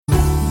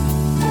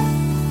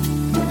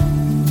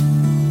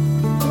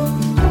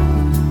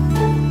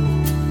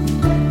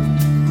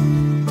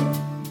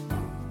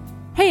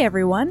Hey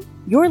everyone,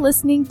 you're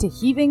listening to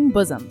Heaving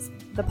Bosoms,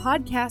 the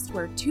podcast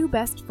where two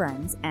best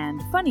friends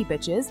and funny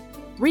bitches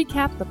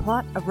recap the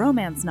plot of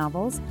romance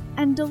novels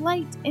and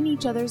delight in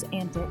each other's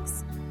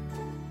antics.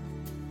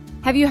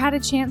 Have you had a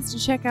chance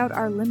to check out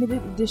our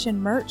limited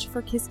edition merch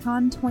for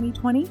KissCon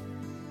 2020?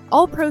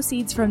 All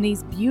proceeds from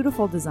these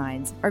beautiful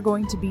designs are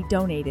going to be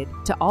donated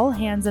to All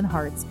Hands and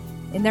Hearts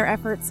in their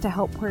efforts to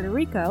help Puerto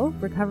Rico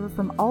recover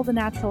from all the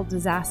natural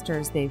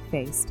disasters they've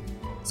faced,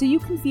 so you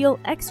can feel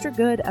extra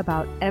good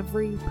about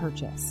every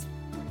purchase.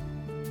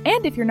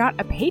 And if you're not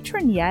a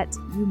patron yet,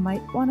 you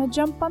might want to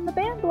jump on the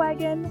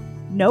bandwagon.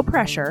 No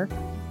pressure,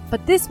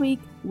 but this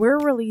week we're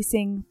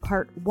releasing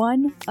part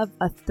 1 of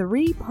a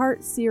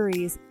 3-part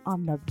series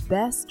on the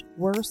best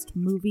worst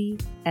movie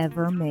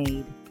ever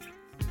made,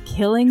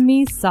 Killing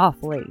Me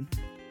Softly.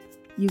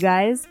 You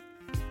guys,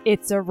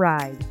 it's a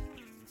ride.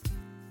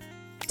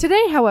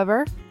 Today,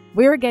 however,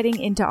 we're getting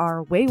into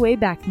our way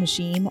back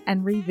machine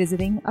and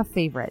revisiting a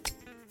favorite.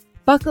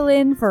 Buckle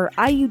in for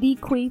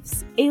IUD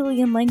queefs,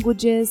 alien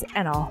languages,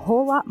 and a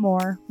whole lot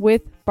more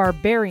with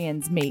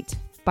Barbarian's Mate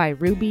by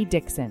Ruby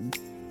Dixon.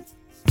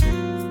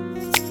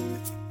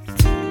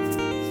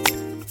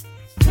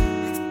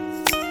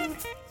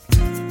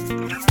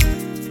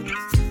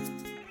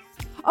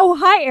 Oh,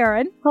 hi,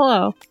 Erin.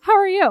 Hello. How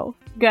are you?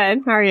 Good.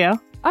 How are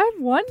you?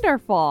 I'm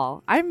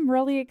wonderful. I'm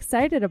really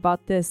excited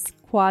about this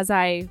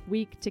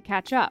quasi-week to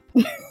catch up.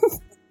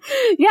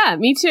 Yeah,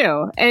 me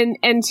too.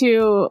 And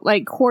to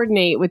like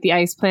coordinate with the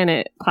Ice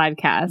Planet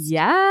podcast.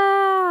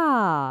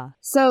 Yeah.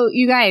 So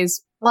you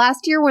guys,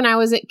 last year when I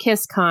was at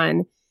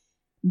KissCon,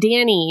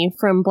 Danny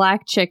from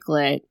Black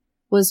Chicklet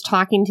was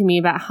talking to me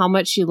about how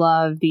much she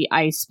loved the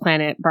Ice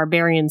Planet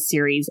Barbarian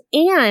series.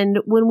 And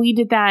when we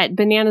did that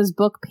Bananas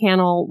book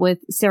panel with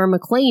Sarah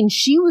McLean,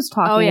 she was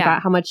talking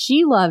about how much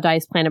she loved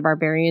Ice Planet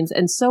Barbarians,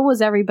 and so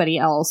was everybody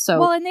else. So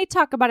well, and they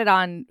talk about it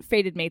on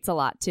Fated Mates a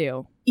lot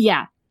too.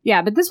 Yeah.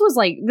 Yeah, but this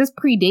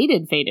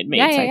predated Fated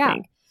Mates, I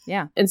think.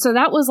 Yeah. And so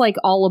that was like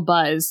all a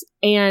buzz.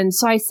 And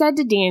so I said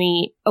to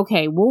Danny,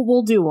 okay,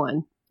 we'll do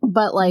one.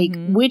 But like,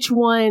 which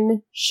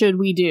one should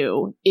we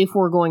do if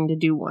we're going to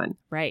do one?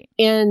 Right.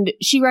 And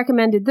she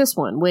recommended this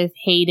one with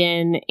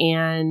Hayden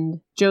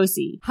and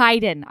Josie.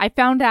 Hayden. I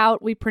found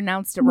out we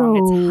pronounced it wrong.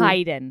 It's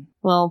Hayden.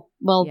 Well,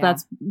 yeah.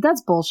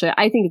 That's bullshit.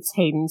 I think it's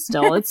Hayden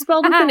still. It's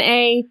spelled with an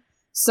A.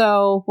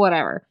 So,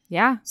 whatever.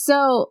 Yeah.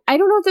 So, I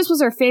don't know if this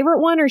was her favorite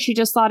one or she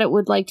just thought it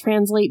would, like,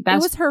 translate best.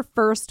 It was her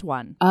first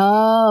one.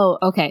 Oh,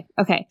 okay.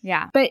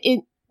 Yeah. But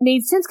it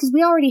made sense because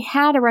we already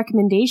had a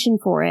recommendation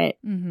for it.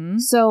 Mm-hmm.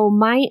 So,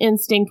 my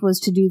instinct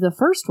was to do the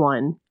first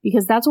one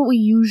because that's what we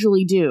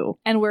usually do.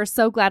 And we're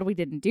so glad we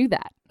didn't do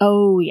that.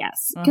 Oh,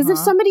 yes. Because if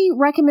somebody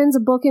recommends a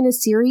book in a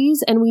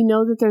series and we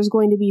know that there's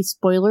going to be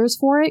spoilers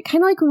for it,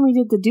 kind of like when we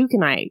did the Duke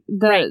and I,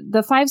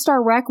 the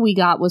 5-star rec we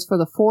got was for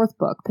the 4th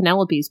book,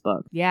 Penelope's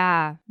book.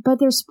 Yeah. But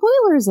there's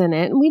spoilers in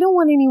it, and we don't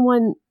want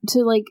anyone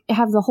to, like,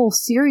 have the whole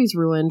series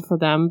ruined for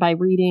them by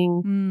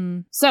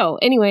reading. So,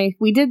 anyway,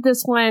 we did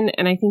this one,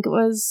 and I think it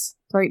was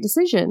the right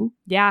decision.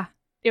 Yeah.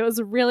 It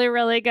was really,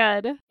 really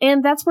good.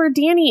 And that's where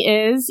Danny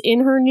is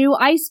in her new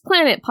Ice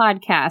Planet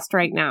podcast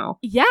right now.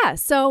 Yeah.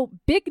 So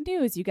big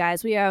news, you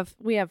guys. We have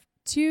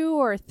 2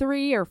 or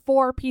 3 or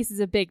 4 pieces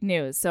of big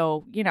news.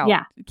 So,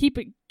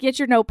 get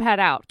your notepad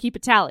out. Keep a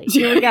tally.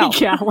 Here we go.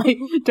 Yeah, like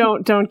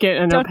don't get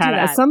a notepad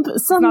out. Some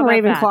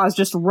Ravenclaws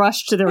just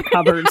rush to their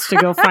cupboards to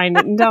go find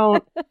it. And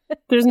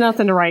there's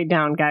nothing to write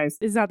down, guys.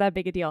 It's not that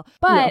big a deal.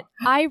 But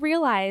no. I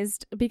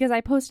realized, because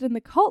I posted in the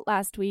cult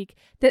last week,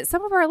 that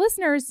some of our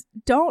listeners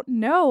don't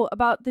know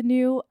about the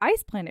new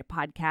Ice Planet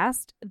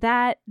podcast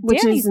that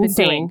Danny's been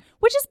doing,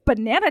 which is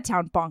Banana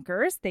Town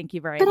Bonkers. Thank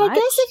you very much. But I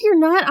guess if you're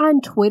not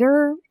on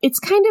Twitter, it's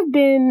kind of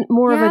been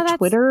more of a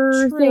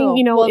Twitter thing.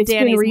 You know, it's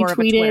Danny's been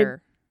retweeted.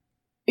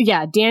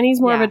 Yeah,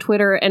 Danny's more of a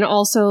Twitter, and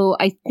also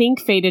I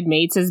think Fated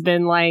Mates has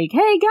been like,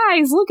 hey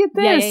guys, look at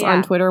this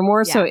on Twitter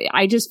more, so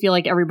I just feel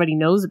like everybody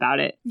knows about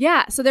it.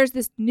 Yeah, so there's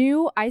this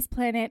new Ice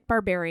Planet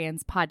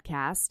Barbarians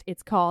podcast.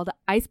 It's called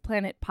Ice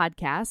Planet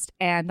Podcast,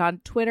 and on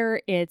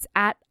Twitter it's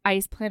at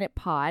Ice Planet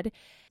Pod.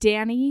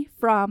 Danny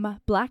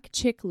from Black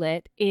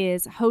Chicklet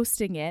is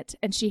hosting it,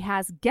 and she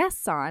has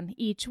guests on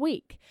each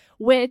week,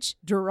 which,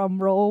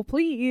 drum roll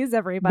please,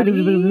 everybody,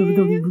 we're 2 of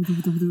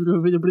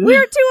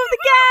the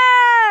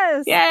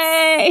guests!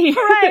 Yay!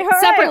 Hooray, hooray,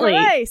 Separately.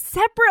 Hooray.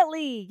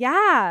 Separately,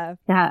 yeah.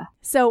 Yeah.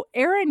 So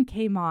Erin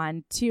came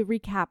on to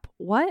recap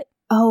what?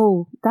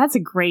 Oh, that's a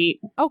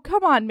great... Oh,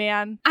 come on,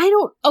 man.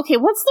 Okay,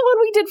 what's the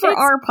one we did for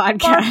our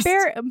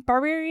podcast?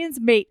 Barbarian's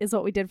Mate is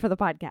what we did for the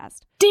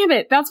podcast. Damn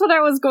it, that's what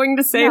I was going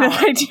to say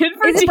that I did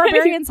for Is it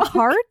Barbarian's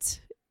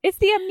Heart? It's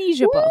the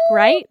amnesia book,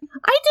 right?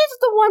 I did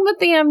the one with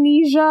the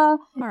amnesia,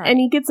 and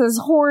he gets his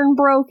horn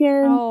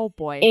broken. Oh,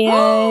 boy.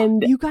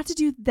 And you got to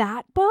do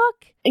that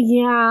book?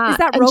 Yeah. Is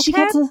that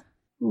Roken?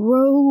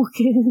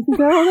 Roken.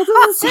 No,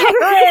 that's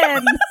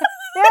Erin.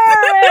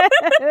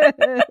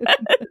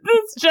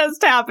 This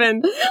just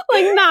happened,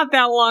 like, not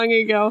that long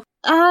ago.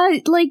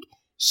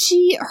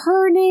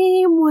 Her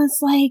name was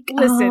like,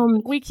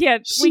 listen, we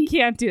can't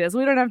do this.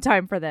 We don't have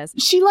time for this.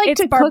 She liked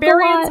to cook a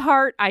Barbarian's lot.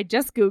 Heart. I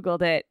just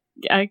Googled it.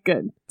 Yeah,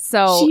 good.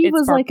 So she it's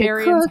was like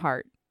Barbarian's a cook,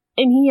 Heart.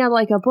 and he had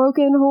like a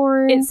broken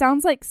horn. It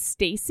sounds like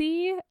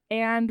Stacy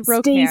and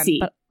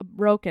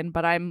Roken,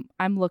 but I'm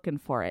looking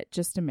for it.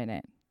 Just a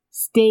minute.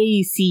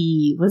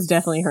 Stacy was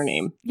definitely her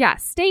name. Yeah,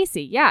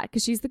 Stacy. Yeah,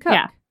 because she's the cook.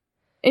 Yeah.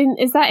 And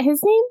is that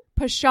his name?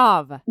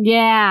 Pashav.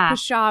 Yeah.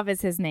 Pashav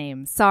is his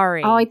name.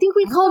 Sorry. Oh, I think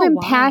we called him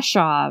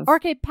Pashav. Or,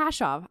 okay,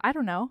 Pashav. I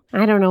don't know.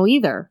 I don't know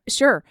either.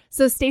 Sure.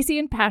 So Stacy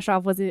and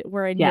Pashav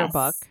were in your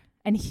book.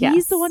 And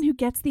he's the one who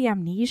gets the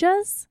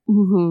amnesias?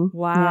 Mm-hmm.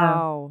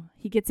 Wow. Yeah.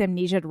 He gets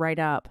amnesia'd right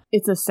up.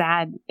 It's a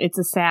sad. It's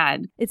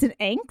an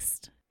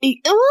angst?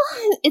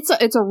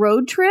 It's a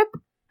road trip,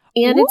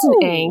 and it's an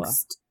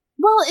angst.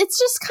 Well, it's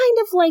just kind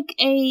of like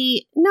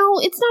no,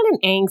 it's not an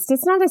angst.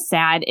 It's not a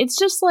sad. It's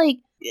just like,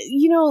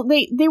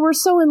 they were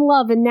so in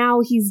love, and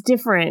now he's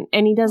different,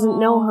 and he doesn't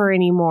know her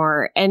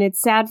anymore, and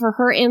it's sad for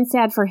her and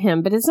sad for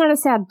him, but it's not a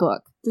sad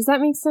book. Does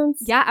that make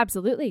sense? Yeah,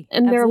 absolutely.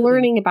 And they're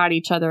learning about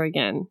each other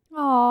again.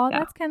 Oh,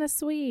 that's kind of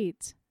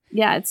sweet.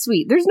 Yeah, it's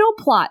sweet. There's no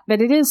plot,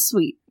 but it is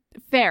sweet.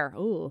 Fair.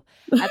 Ooh,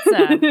 that's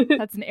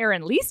an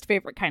Erin least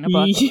favorite kind of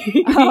book.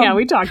 Yeah,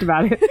 we talked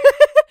about it.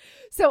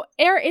 So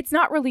it's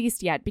not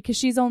released yet because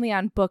she's only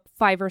on book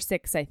 5 or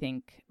 6, I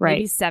think. Right.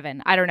 Maybe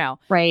 7. I don't know.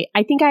 Right.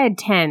 I think I had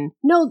 10.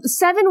 No,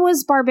 7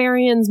 was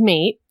Barbarian's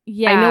Mate.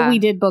 Yeah. I know we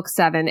did book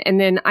 7. And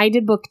then I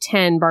did book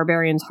 10,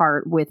 Barbarian's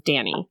Heart, with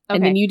Danny. Okay.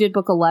 And then you did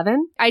book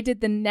 11? I did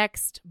the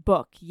next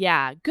book.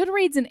 Yeah.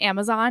 Goodreads and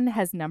Amazon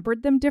has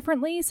numbered them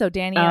differently. So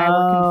Danny and I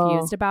were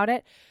confused about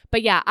it.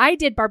 But yeah, I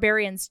did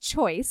Barbarian's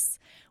Choice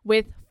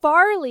with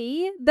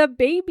Farley, the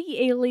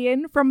baby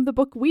alien from the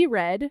book we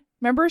read.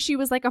 Remember, she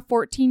was like a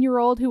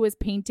 14-year-old who was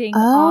painting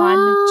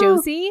on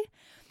Josie?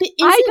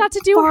 I got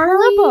to do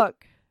her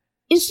book.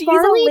 She's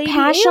Farley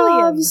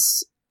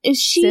Pashov's... Is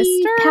she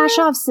sister?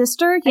 Pashov's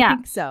sister? Yeah. I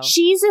think so.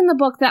 She's in the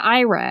book that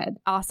I read.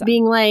 Awesome.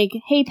 Being like,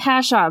 hey,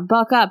 Pashov,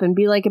 buck up and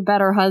be like a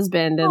better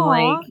husband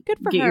and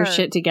get your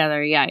shit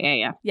together.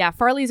 Yeah. Yeah,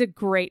 Farley's a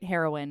great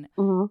heroine.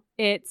 Mm-hmm.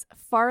 It's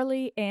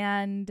Farley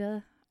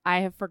and I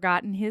have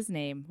forgotten his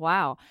name.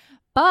 Wow.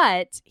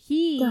 But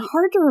they're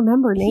hard to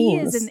remember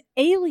names. He is an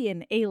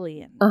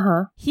alien.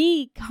 Uh-huh.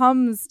 He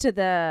comes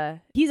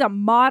he's a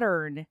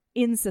modern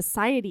in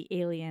society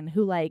alien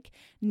who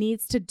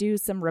needs to do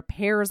some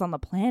repairs on the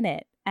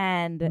planet.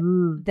 And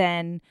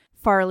then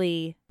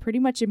Farley pretty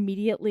much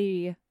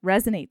immediately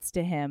resonates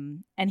to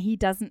him, and he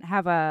doesn't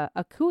have a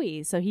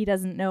cooey, so he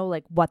doesn't know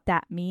what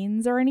that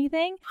means or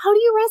anything. How do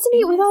you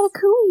resonate without a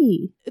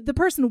cooey? The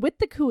person with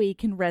the cooey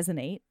can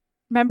resonate.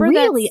 Remember?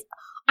 Really?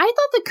 I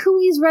thought the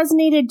cooeys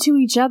resonated to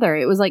each other.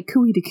 It was like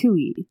cooey to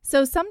cooey.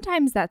 So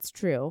sometimes that's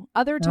true.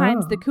 Other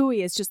times the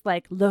cooey is just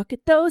like, look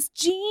at those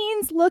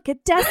jeans. Look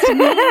at destiny.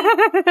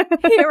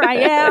 Here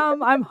I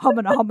am. I'm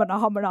humming,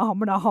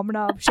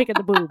 shaking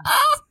the boobs.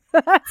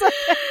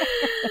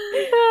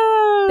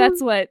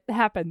 That's what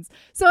happens.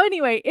 So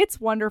anyway, it's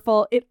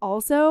wonderful. It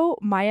also,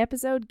 my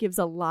episode gives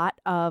a lot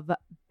of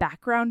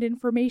background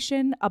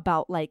information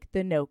about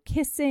the no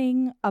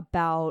kissing,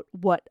 about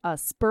what a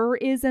spur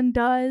is and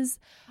does,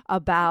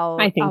 about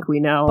I think we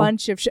know a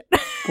bunch of shit.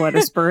 What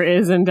a spur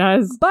is and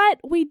does. But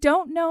we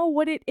don't know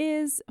what it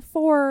is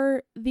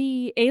for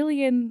the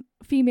alien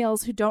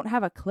females who don't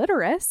have a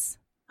clitoris.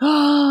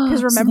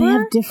 Because remember, so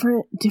they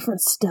have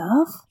different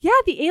stuff. Yeah,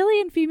 the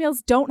alien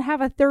females don't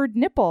have a third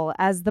nipple,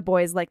 as the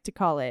boys like to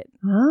call it.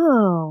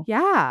 Oh,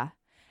 yeah.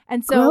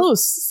 And so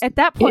gross. At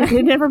that point, it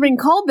had never been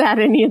called that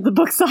in any of the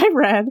books I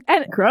read.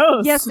 And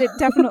gross. Yes, it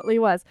definitely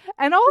was.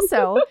 And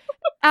also,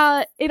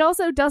 it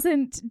also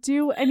doesn't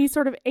do any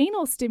sort of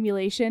anal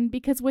stimulation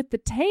because with the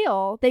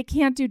tail, they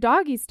can't do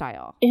doggy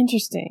style.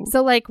 Interesting.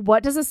 So,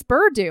 what does a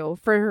spur do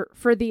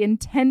for the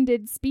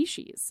intended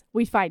species?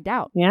 We find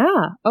out.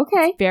 Yeah.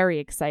 Okay. It's very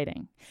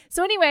exciting.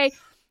 So anyway,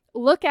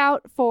 look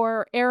out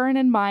for Erin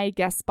and my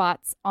guest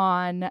spots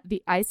on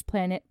the Ice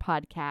Planet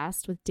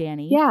podcast with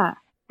Danny. Yeah.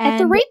 At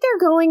the rate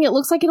they're going, it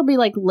looks like it'll be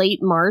late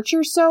March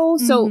or so.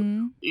 So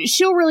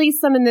she'll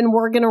release them, and then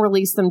we're going to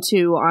release them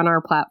too on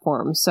our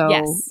platform. So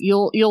yes.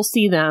 You'll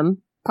see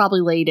them probably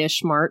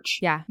late-ish March.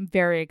 Yeah, I'm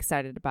very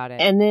excited about it.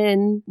 And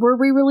then we're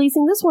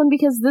re-releasing this one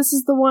because this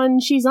is the one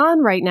she's on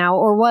right now,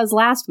 or was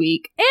last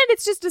week. And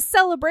it's just a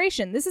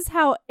celebration. This is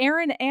how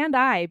Erin and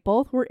I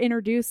both were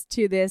introduced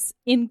to this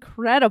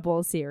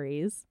incredible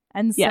series.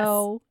 And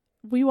so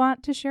we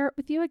want to share it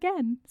with you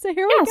again. So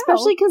here we go.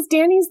 Especially because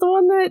Danny's the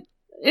one that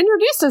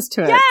introduced us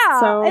to it. Yeah,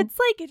 so it's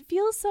it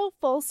feels so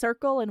full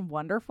circle and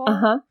wonderful.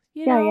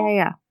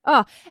 Yeah.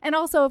 Oh, and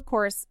also, of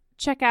course,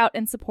 check out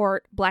and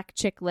support Black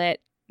Chick Lit.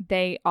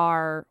 They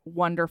are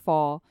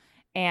wonderful.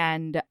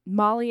 And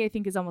Molly, I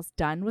think, is almost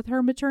done with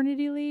her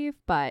maternity leave,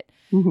 but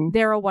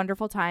they're a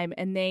wonderful time.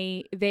 And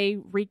they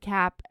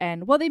recap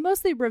they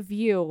mostly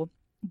review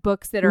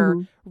books that are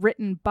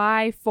written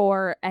by,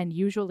 for, and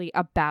usually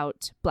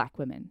about Black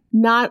women.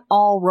 Not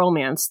all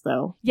romance,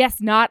 though.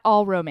 Yes, not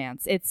all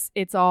romance.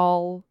 It's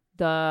all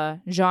the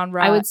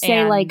genre. I would say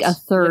and a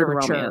third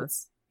literature.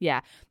 romance. Yeah.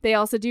 They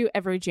also do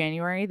every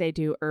January, they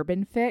do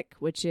Urban Fic,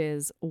 which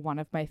is one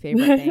of my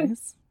favorite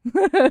things.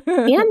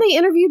 And they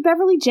interviewed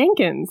Beverly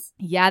Jenkins.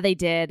 Yeah, they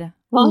did.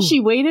 While she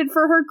waited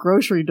for her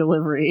grocery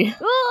delivery.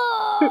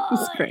 Oh, It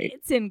was great.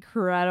 It's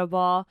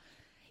incredible.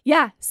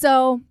 Yeah,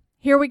 so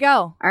here we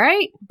go. All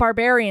right.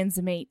 Barbarians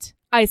meet.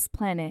 Ice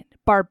Planet.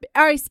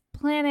 Ice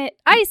Planet.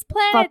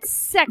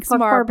 Sex fuck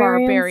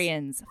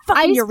barbarians.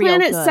 Fucking Ice you real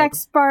Planet good.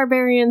 sex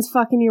barbarians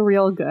fucking you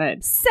real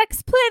good.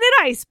 Sex Planet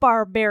Ice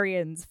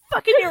Barbarians.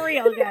 Fucking you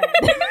real good.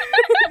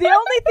 The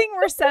only thing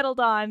we're settled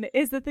on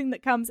is the thing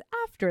that comes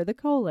after the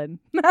colon.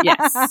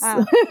 Yes.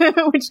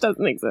 Which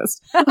doesn't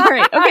exist. All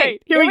right. Okay. All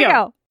right, here we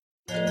go.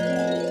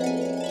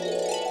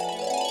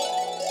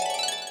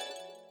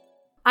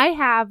 I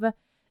have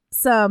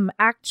some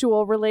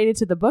actual related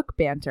to the book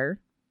banter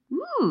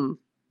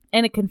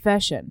and a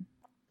confession.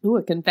 Ooh,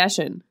 a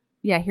confession.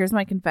 Yeah, here's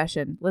my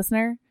confession.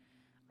 Listener,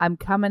 I'm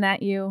coming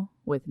at you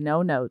with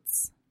no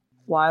notes.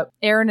 What?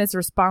 Erin is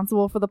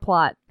responsible for the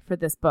plot for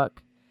this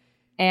book.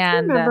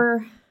 And I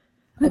remember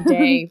a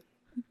day.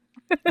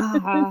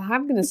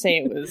 I'm going to say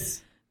it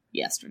was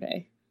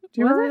yesterday.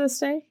 Do you Was remember this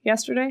day?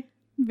 Yesterday?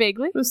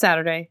 vaguely. It was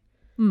Saturday.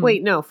 Mm.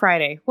 Wait, no,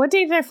 Friday. What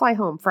day did I fly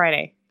home?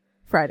 Friday.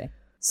 Friday.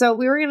 So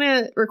we were going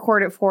to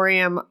record at 4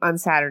 a.m. on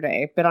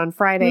Saturday, but on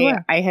Friday We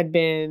were. I had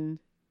been,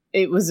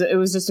 it was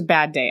just a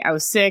bad day. I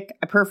was sick.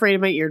 I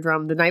perforated my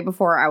eardrum. The night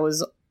before I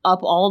was up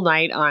all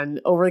night on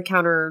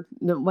over-the-counter,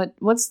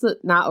 what's the,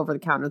 not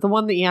over-the-counter, the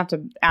one that you have to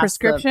ask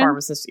the Prescription?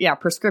 pharmacist. Yeah,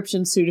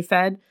 prescription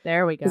Sudafed.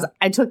 There we go. Because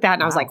I took that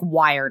and I was Wow. like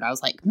wired. I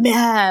was like,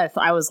 meth.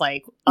 I was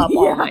like up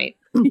all Yeah. night.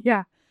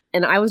 Yeah.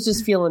 And I was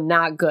just feeling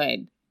not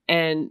good.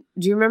 And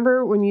do you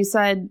remember when you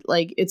said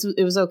like it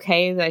was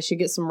okay that I should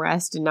get some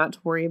rest and not to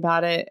worry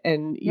about it,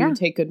 and you would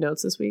take good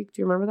notes this week?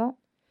 Do you remember that?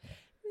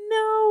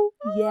 No.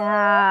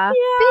 Yeah.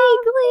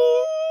 Vaguely.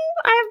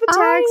 I have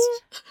the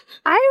text.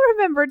 I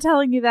remember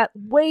telling you that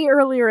way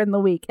earlier in the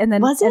week, and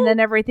then Was it? and then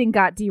everything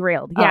got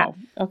derailed. Yeah.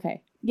 Oh,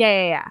 okay.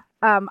 Yeah.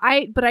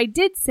 But I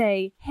did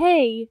say,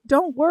 hey,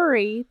 don't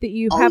worry that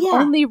you Oh, have yeah.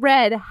 only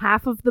read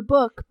half of the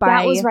book by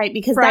That was right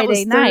because Friday that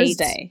was night.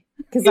 Thursday.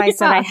 Because I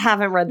said Yeah. I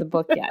haven't read the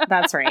book yet.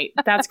 That's right.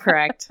 That's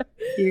correct.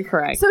 You're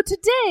correct. So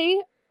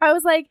today I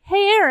was like,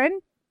 hey, Erin.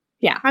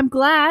 Yeah. I'm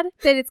glad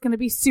that it's going to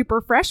be super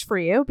fresh for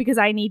you because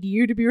I need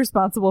you to be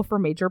responsible for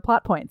major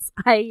plot points.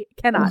 I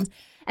cannot.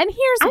 And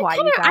here's why,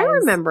 you guys. I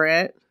remember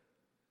it.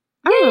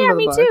 Yeah,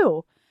 me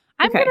too.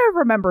 I'm Okay. going to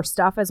remember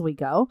stuff as we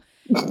go.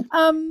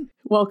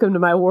 Welcome to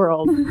my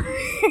world.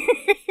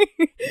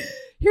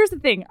 Here's the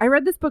thing. I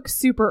read this book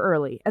super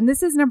early, and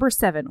this is number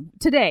 7.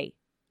 Today,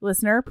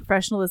 listener,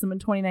 Professionalism in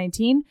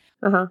 2019,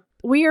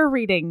 we are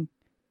reading,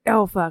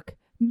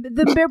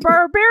 The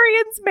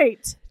Barbarian's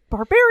Mate.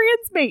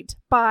 Barbarian's Mate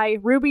by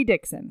Ruby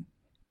Dixon.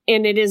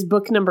 And it is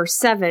book number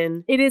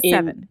 7. It is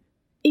 7.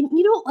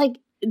 Like,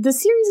 the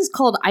series is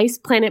called Ice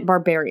Planet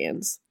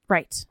Barbarians.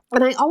 Right.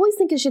 And I always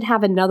think it should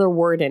have another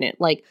word in it,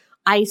 like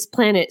Ice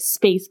Planet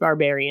Space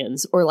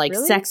Barbarians, or like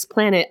Really? Sex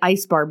Planet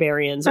Ice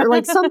Barbarians, or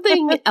like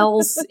something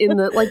else in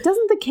the, like,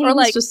 doesn't the cadence Or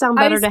like just sound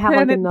better Ice to have like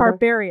Planet another?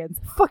 Barbarians.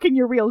 Fucking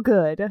you're real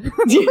good.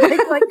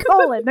 like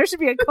colon. There should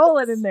be a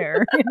colon in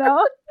there, you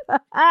know?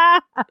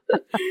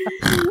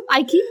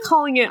 I keep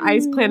calling it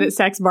Ice Planet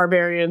Sex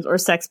Barbarians or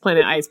Sex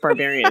Planet Ice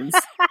Barbarians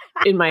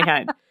in my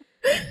head.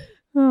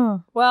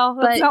 Well,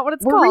 that's But not what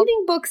it's we're called.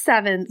 reading book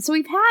 7. So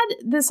we've had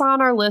this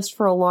on our list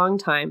for a long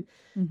time.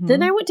 Mhm.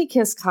 Then I went to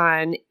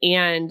KissCon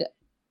and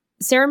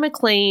Sarah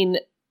McLean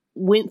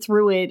went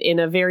through it in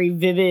a very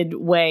vivid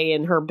way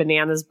in her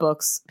Bananas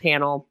Books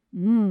panel.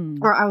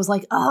 Where I was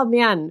like, oh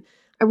man,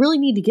 I really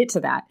need to get to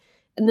that.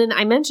 And then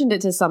I mentioned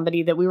it to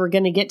somebody that we were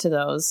going to get to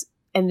those.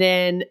 And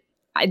then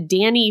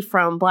Danny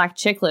from Black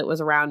Chicklet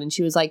was around and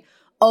she was like,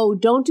 oh,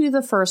 don't do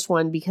the first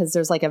one because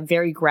there's like a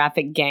very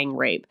graphic gang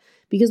rape.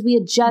 Because we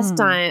had just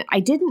done, I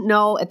didn't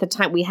know at the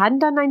time, we hadn't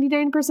done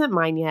 99%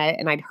 Mine yet.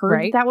 And I'd heard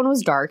Right. that one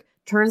was dark.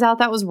 Turns out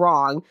that was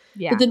wrong.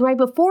 Yeah. But then right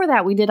before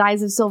that, we did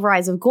Eyes of Silver,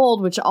 Eyes of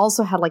Gold, which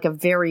also had like a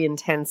very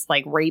intense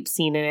like rape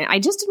scene in it. I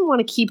just didn't want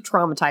to keep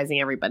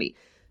traumatizing everybody.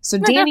 So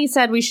Danny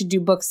said we should do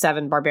book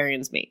 7,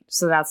 Barbarian's Mate.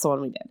 So that's the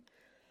one we did.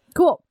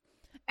 Cool.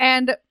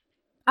 And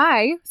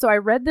I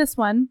read this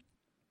one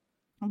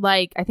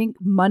like, I think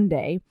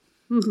Monday.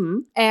 Mm-hmm.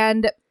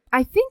 And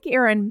I think,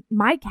 Erin,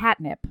 my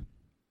catnip,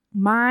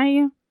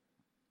 my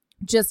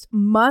just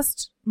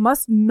must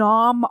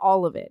nom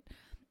all of it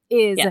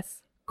is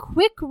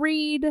quick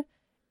read,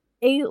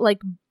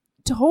 like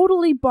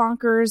totally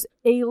bonkers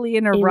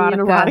alien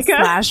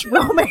erotica /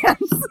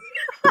 romance.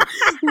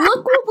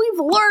 Look what we've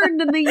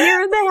learned in the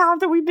year and a half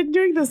that we've been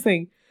doing this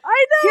thing.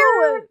 I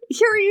know.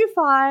 Here you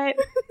thought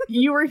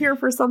you were here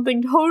for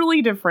something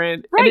totally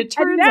different. Right, And it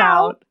turns and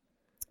now- out.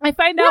 I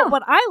find out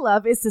what I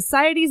love is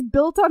societies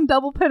built on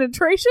double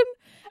penetration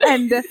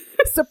and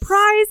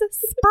surprise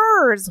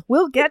spurs.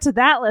 We'll get to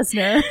that,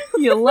 listener.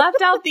 You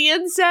left out the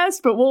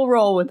incest, but we'll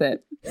roll with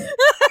it.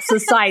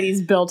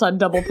 Society's built on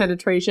double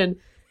penetration,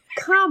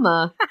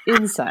 comma,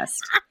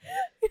 incest.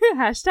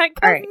 Hashtag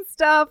cousin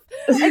stuff.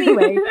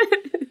 Anyway,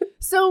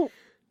 so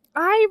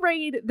I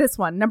read this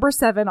one, number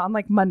 7, on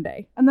like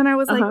Monday. And then I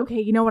was like,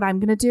 okay, you know what I'm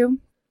going to do?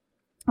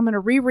 I'm going to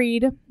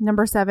reread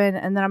number 7,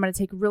 and then I'm going to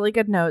take really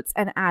good notes.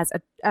 And as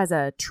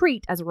a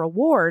treat, as a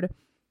reward,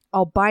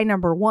 I'll buy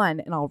number 1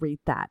 and I'll read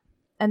that.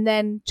 And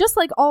then just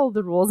like all of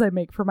the rules I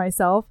make for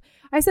myself,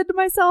 I said to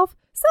myself,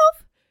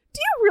 do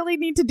you really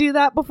need to do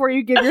that before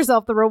you give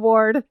yourself the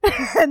reward?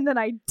 And then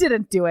I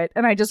didn't do it.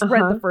 And I just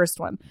read the first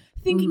one,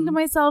 thinking to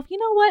myself, you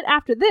know what?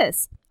 After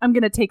this, I'm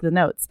going to take the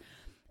notes.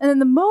 And then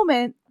the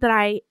moment that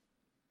I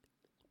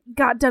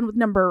got done with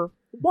number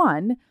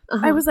 1,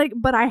 I was like,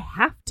 but I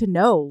have to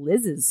know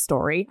Liz's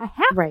story. I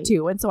have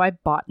to. And so I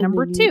bought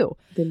number 2.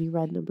 Then you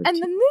read number 2.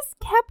 And then this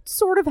kept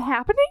sort of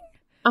happening.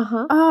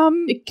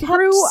 It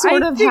kept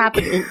sort of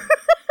happening.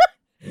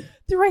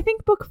 Through, I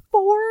think, book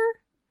 4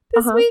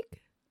 this week.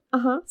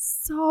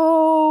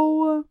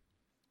 So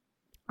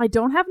I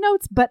don't have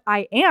notes, but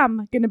I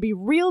am going to be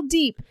real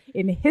deep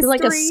in history. You're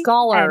like a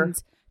scholar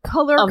and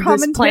color of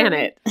commentary. This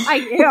planet. I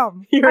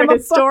am. You're I'm a a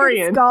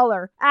historian.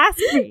 Scholar. Ask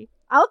me.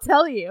 I'll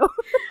tell you.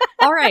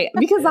 All right,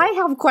 because I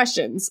have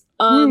questions.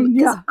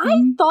 Because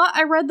I thought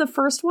I read the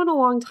first one a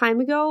long time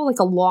ago.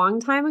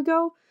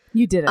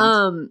 You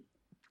didn't.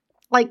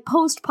 Like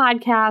post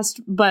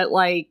podcast, but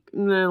like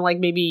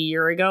maybe a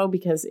year ago,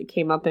 because it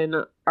came up in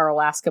our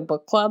Alaska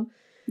book club.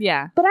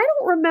 Yeah. But I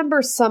don't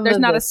remember There's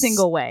not a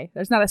single way.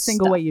 There's not a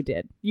single way you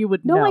did. You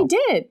would know. No, I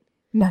did.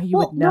 No, you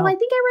would know. No, I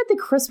think I read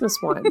the Christmas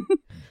one.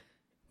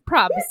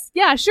 Probs.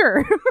 Yeah,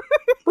 sure.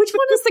 Which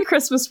one is the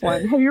Christmas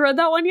one? Have you read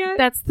that one yet?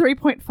 That's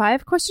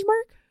 3.5 question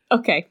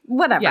mark? Okay,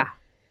 whatever. Yeah.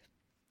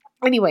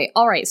 Anyway,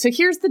 all right. So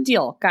here's the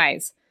deal,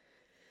 guys.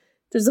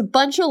 There's a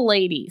bunch of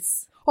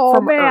ladies. Oh,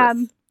 from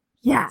man. Earth.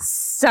 Yeah.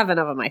 7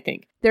 of them, I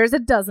think. There's a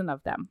dozen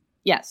of them.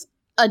 Yes,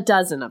 a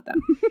dozen of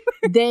them.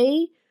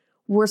 They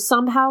were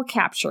somehow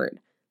captured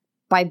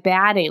by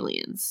bad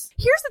aliens.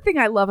 Here's the thing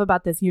I love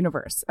about this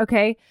universe,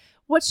 okay?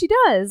 What she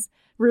does,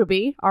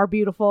 Ruby, our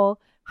beautiful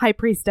high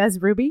priestess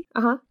Ruby,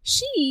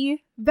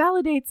 she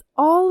validates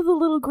all of the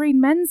little green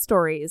men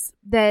stories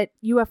that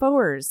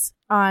UFOers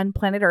on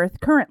planet Earth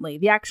currently,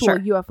 the actual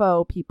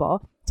UFO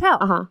people,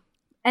 tell.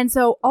 And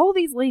so all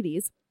these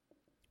ladies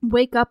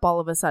wake up all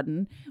of a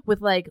sudden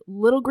with like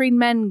little green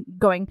men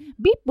going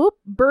beep boop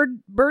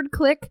bird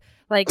click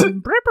like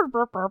burp, burp,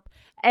 burp, burp,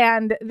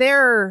 and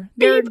they're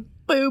beep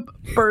boop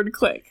bird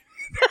click.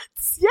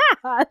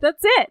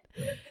 That's it.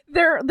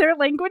 Their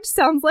language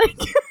sounds like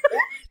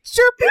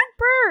chirping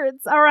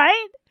birds. All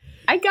right,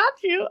 I got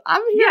you.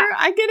 I'm here. Yeah.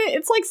 I get it.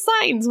 It's like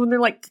signs when they're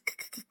like.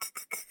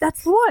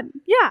 That's the one.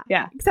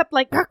 Yeah. Except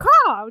like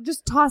caw,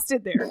 just tossed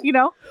in there. You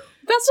know,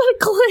 that's not a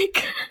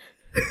click.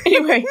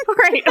 Anyway, all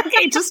right,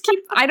 okay, just keep.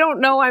 I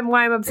don't know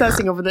why I'm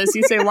obsessing over this.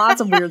 You say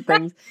lots of weird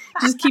things.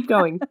 Just keep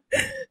going.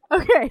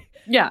 Okay.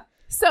 Yeah.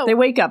 So they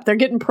wake up. They're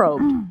getting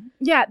probed.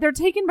 Yeah, they're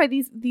taken by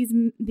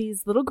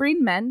these little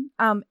green men.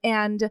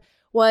 And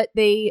what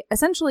they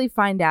essentially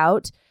find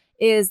out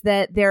is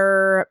that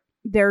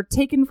they're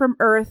taken from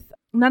Earth.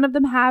 None of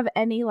them have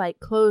any like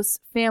close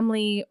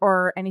family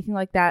or anything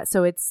like that.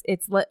 So it's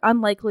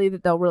unlikely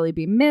that they'll really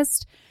be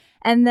missed.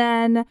 And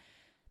then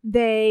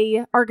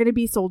they are going to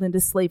be sold into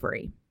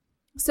slavery.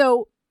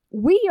 So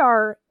we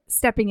are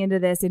stepping into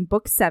this in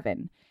book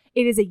 7.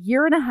 It is a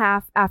year and a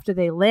half after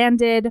they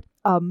landed.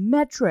 A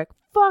metric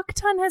fuck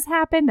ton has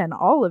happened, and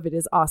all of it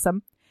is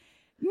awesome.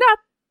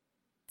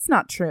 It's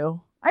not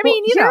true. I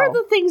mean, here are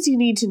the things you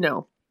need to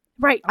know.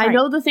 Right. I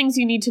know the things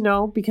you need to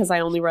know because I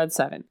only read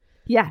 7.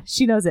 Yeah,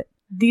 she knows it.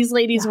 These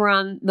ladies were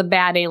on the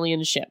bad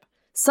alien ship.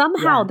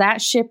 Somehow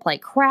that ship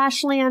like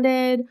crash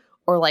landed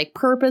or like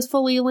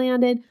purposefully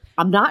landed.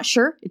 I'm not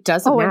sure. It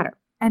doesn't matter.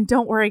 And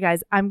don't worry,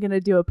 guys. I'm going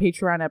to do a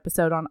Patreon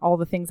episode on all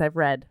the things I've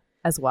read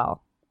as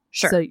well.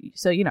 Sure.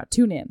 So you know,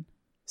 tune in.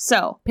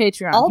 So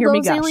Patreon. All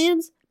those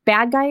aliens,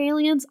 bad guy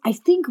aliens, I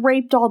think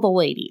raped all the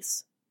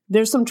ladies.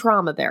 There's some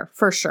trauma there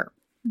for sure.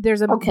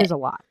 There's a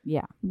lot.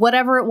 Yeah.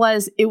 Whatever it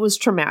was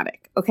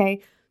traumatic.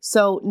 Okay.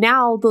 So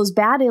now those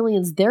bad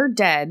aliens, they're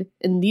dead,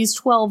 and these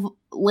 12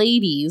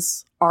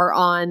 ladies are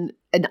on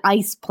an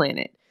ice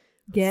planet.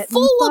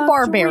 Full of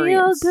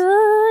barbarians. Real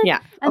good. Yeah.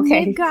 And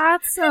they've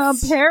got some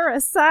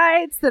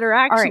parasites that are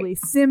actually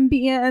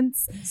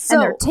symbionts. So,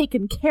 and they're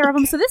taking care of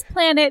them. So this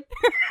planet.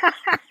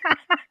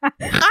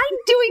 I'm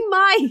doing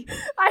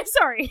I'm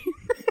sorry.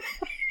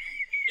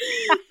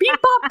 Beep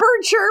bop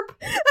bird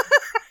chirp.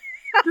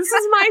 This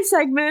is my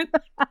segment.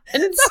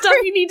 And it's stuff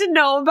you need to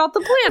know about the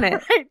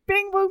planet. Right.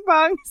 Bing boom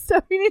bong.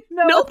 Stuff you need to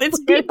know. Nope, it's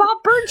beep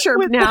bop bird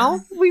chirp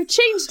now. We've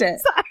changed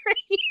it.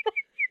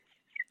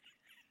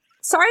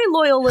 Sorry,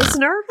 loyal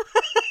listener.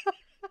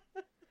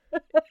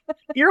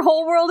 Your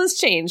whole world has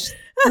changed.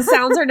 The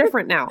sounds are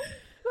different now.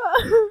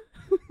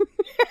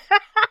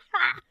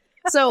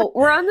 So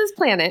we're on this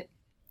planet.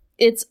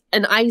 It's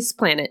an ice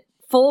planet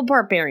full of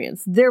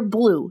barbarians. They're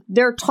blue.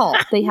 They're tall.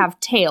 They have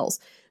tails.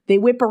 They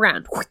whip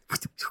around.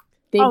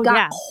 They've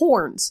got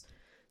horns.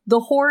 The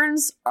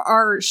horns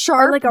are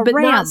sharp, like a but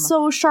ram. not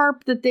so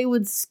sharp that they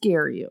would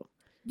scare you.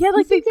 Yeah,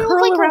 like they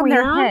curl like around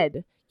their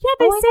head. Yeah,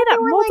 they say that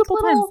multiple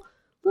times.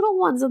 little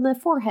ones on the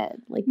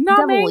forehead, like No,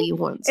 devil-y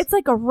ones. It's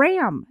like a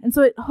ram, and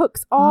so it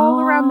hooks all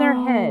around their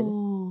head.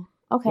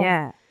 Okay.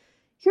 Yeah.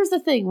 Here's the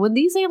thing. When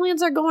these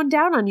aliens are going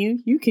down on you,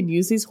 you can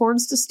use these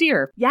horns to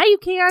steer. Yeah, you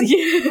can.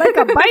 Like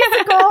a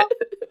bicycle.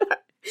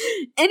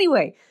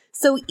 Anyway,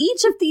 so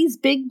each of these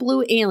big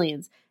blue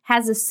aliens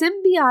has a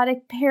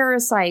symbiotic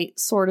parasite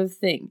sort of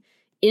thing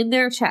in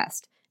their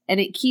chest, and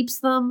it keeps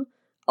them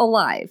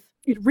alive.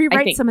 It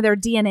rewrites some of their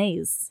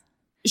DNAs.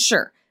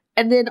 Sure.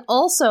 And then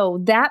also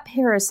that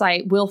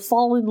parasite will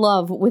fall in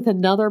love with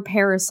another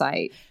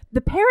parasite.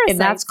 The parasite. And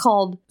that's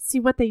called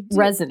what they do.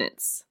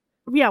 resonance.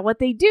 Yeah, what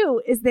they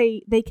do is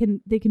they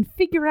can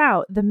figure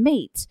out the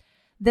mate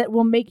that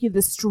will make you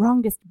the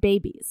strongest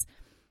babies.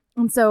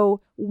 And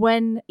so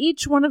when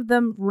each one of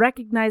them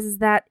recognizes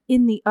that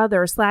in the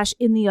other /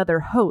 in the other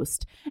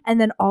host, and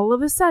then all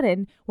of a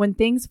sudden, when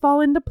things fall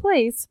into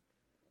place,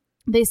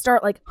 they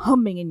start like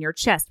humming in your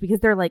chest because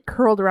they're like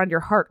curled around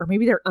your heart, or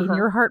maybe they're in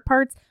your heart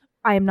parts.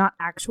 I am not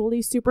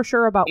actually super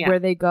sure about where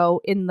they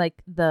go in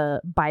like the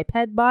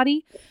biped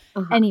body.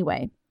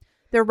 Anyway,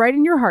 they're right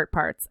in your heart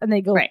parts, and they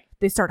go,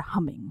 they start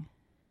humming,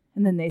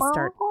 and then they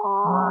start.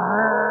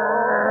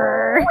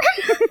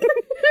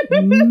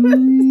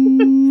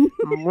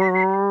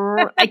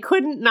 I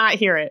couldn't not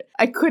hear it.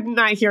 I could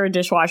not hear a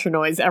dishwasher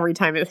noise every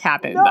time it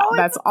happened. No,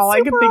 that's all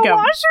I could think of.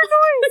 Washer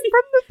noise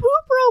from the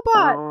poop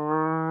robot.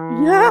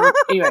 Yeah.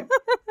 Anyway,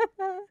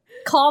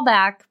 call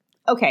back.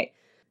 Okay,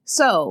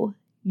 so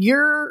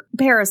your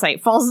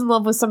parasite falls in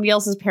love with somebody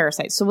else's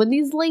parasite. So when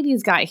these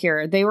ladies got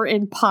here, they were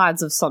in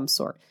pods of some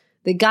sort.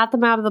 They got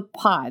them out of the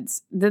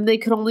pods. Then they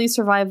could only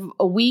survive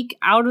a week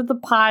out of the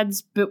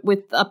pods, but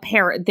with a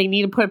they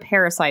need to put a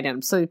parasite in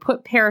them. So they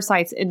put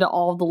parasites into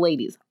all of the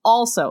ladies.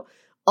 Also,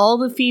 all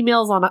the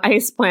females on the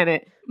ice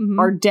planet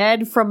are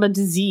dead from a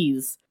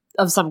disease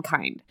of some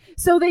kind.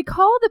 So they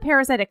call the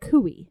parasite a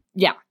cooey.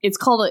 Yeah, it's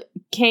called a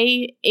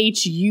KHUI,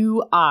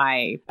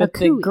 but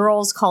the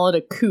girls call it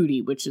a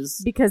cootie, which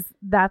is because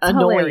that's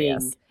annoying.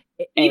 Hilarious.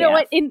 You know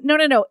what?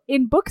 No.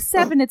 In book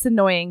 7, it's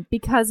annoying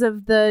because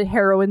of the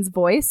heroine's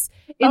voice.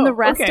 In the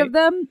rest of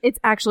them, it's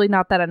actually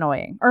not that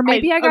annoying. Or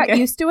maybe I got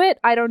used to it.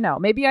 I don't know.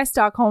 Maybe I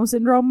Stockholm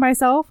syndrome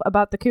myself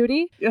about the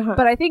cootie.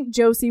 But I think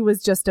Josie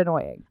was just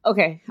annoying.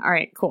 Okay. All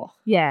right. Cool.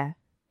 Yeah.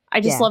 I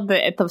just love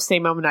that at the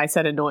same moment I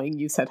said annoying,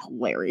 you said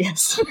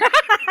hilarious.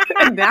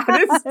 And that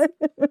is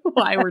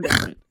why we're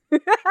different.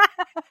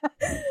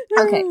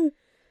 Okay.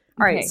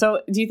 All right.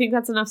 So do you think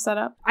that's enough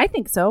setup? I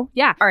think so.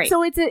 Yeah. All right.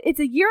 So it's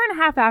a year and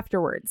a half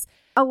afterwards.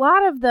 A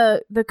lot of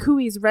the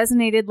cooeys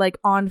resonated like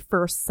on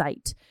first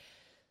sight.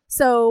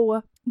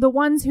 So the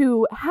ones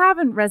who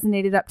haven't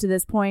resonated up to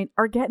this point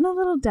are getting a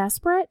little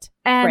desperate.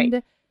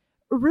 And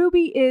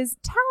Ruby is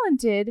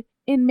talented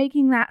in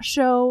making that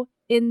show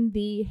in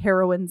the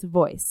heroine's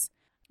voice.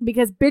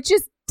 Because bitch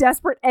is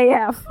desperate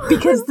AF.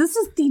 Because this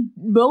is the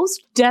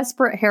most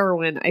desperate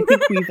heroine I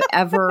think we've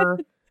ever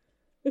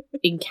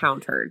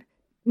encountered.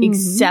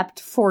 Except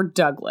for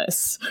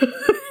Douglas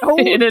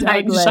in a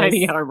knight in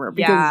shining armor,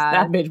 because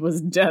that bitch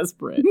was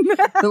desperate.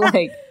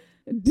 Like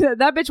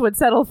that bitch would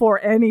settle for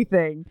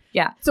anything.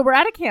 Yeah. So we're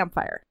at a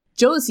campfire.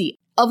 Josie,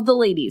 of the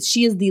ladies,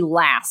 she is the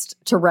last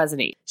to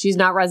resonate. She's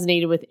not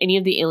resonated with any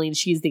of the aliens.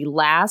 She's the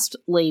last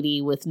lady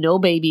with no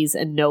babies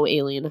and no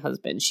alien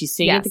husband. She's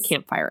sitting at the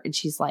campfire, and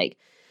she's like,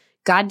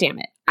 God damn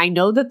it. I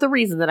know that the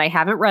reason that I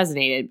haven't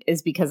resonated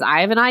is because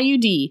I have an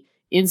IUD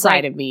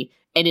inside of me.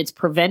 And it's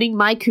preventing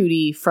my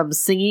cootie from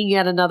singing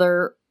at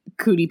another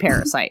cootie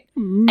parasite.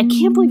 I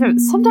can't believe it.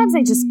 Sometimes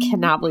I just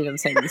cannot believe I'm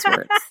saying these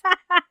words.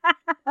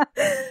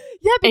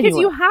 Yeah, because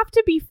you have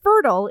to be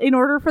fertile in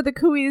order for the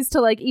cooeys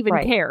to like even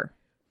care.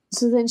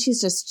 So then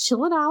she's just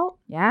chilling out.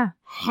 Yeah.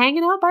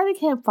 Hanging out by the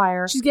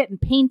campfire. She's getting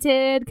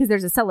painted because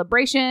there's a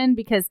celebration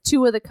because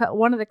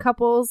one of the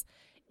couples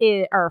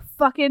are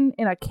fucking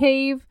in a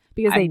cave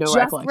because they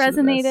just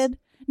resonated.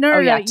 No.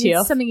 Yeah,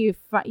 it's something you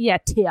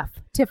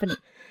Tiffany.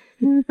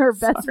 Her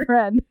best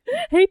friend.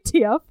 Hey,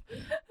 Tiff.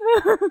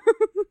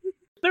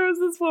 There was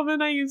this woman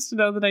I used to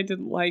know that I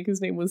didn't like whose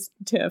name was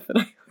Tiff, and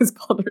I always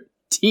called her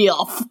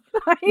Tiff.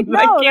 I know.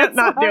 I can't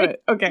not do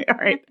it. Okay, all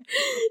right.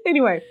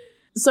 Anyway,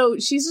 so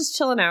she's just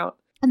chilling out.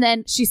 And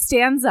then she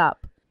stands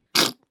up.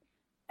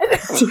 I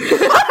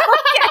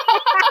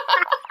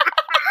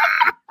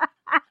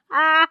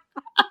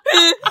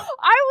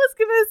was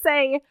going to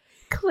say,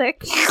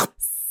 click,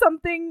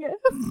 something...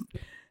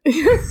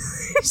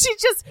 She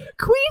just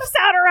queefs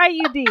out her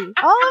IUD.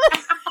 All of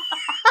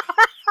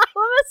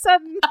a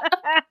sudden,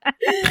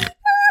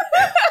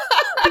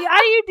 the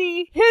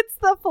IUD hits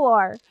the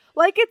floor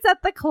like it's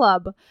at the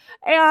club.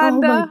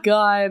 And, oh my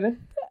God.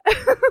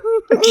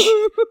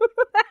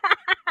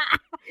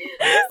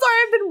 Sorry,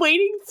 I've been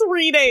waiting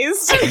 3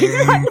 days to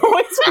hear that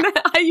noise when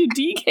that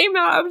IUD came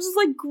out. I was just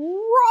like,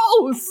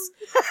 gross.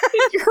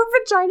 Her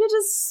vagina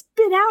just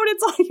spit out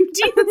its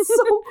IUD. It's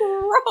so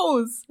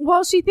gross.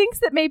 Well, she thinks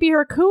that maybe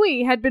her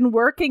cooey had been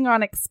working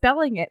on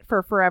expelling it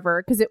for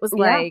forever because it was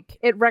like,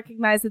 it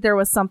recognized that there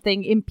was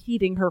something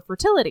impeding her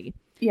fertility.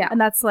 Yeah. And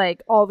that's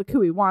like all the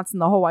cooey wants in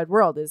the whole wide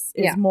world is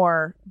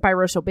more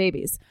biracial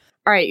babies.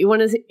 All right, you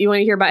want to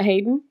hear about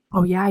Hayden?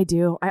 Oh, yeah, I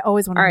do. I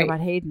always want to hear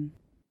about Hayden.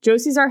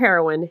 Josie's our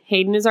heroine.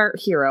 Hayden is our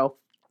hero.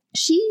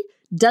 She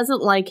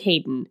doesn't like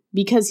Hayden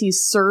because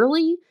he's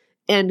surly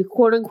and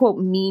quote-unquote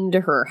mean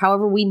to her.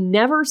 However, we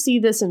never see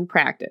this in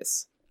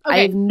practice. Okay. I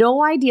have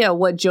no idea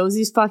what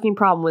Josie's fucking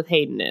problem with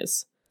Hayden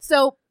is.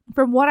 So,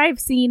 from what I've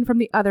seen from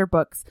the other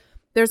books,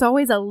 there's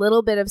always a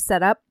little bit of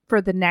setup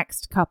for the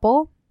next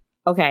couple.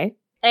 Okay.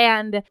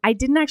 And I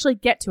didn't actually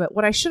get to it.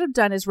 What I should have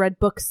done is read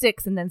book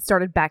 6 and then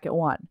started back at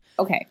 1.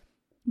 Okay.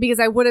 Because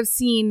I would have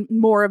seen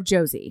more of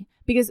Josie.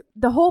 Because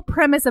the whole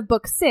premise of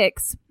book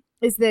 6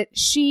 is that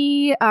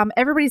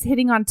everybody's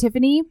hitting on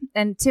Tiffany.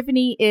 And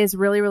Tiffany is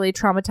really, really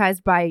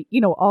traumatized by,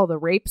 all the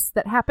rapes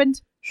that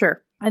happened.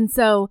 Sure. And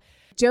so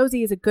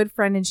Josie is a good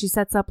friend, and she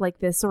sets up like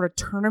this sort of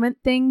tournament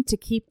thing to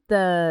keep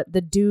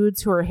the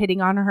dudes who are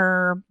hitting on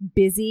her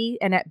busy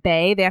and at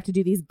bay. They have to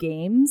do these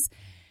games.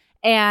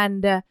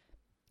 And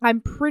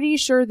I'm pretty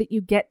sure that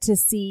you get to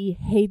see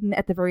Hayden,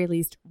 at the very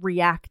least,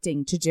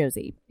 reacting to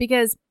Josie.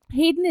 Because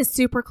Hayden is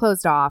super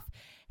closed off.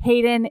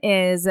 Hayden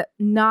is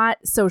not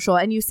social.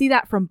 And you see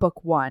that from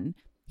book 1.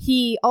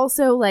 He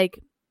also,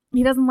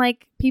 he doesn't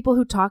like people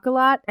who talk a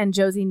lot. And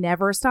Josie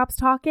never stops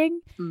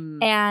talking.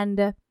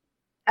 And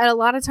a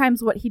lot of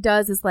times what he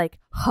does is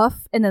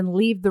huff and then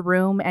leave the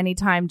room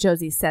anytime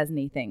Josie says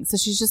anything. So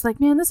she's just like,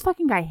 man, this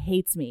fucking guy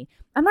hates me.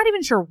 I'm not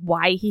even sure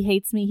why he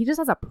hates me. He just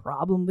has a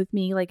problem with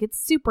me. It's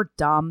super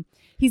dumb.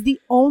 He's the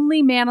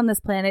only man on this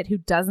planet who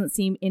doesn't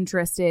seem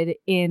interested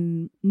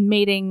in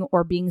mating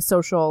or being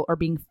social or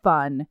being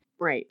fun.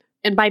 Right.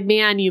 And by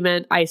man, you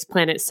meant ice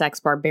planet sex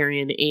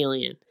barbarian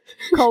alien.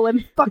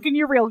 Colin, fucking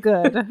you're real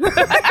good.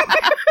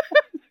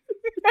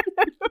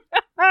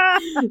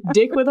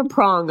 Dick with a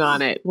prong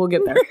on it. We'll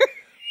get there.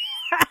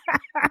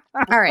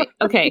 All right.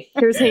 Okay.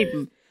 Here's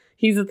Hayden.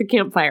 He's at the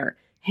campfire.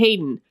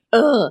 Hayden.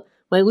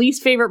 My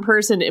least favorite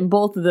person in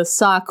both of the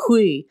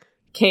Sakui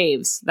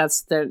caves.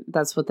 That's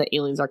what the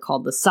aliens are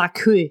called. The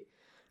Sakui.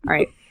 All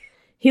right.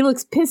 He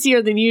looks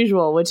pissier than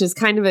usual, which is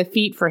kind of a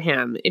feat for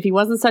him. If he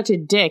wasn't such a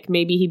dick,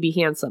 maybe he'd be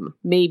handsome.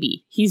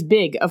 Maybe. He's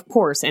big, of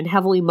course, and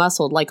heavily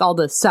muscled like all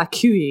the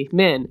Sakui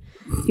men.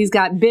 He's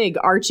got big,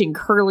 arching,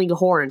 curling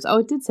horns. Oh,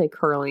 it did say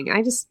curling.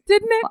 Didn't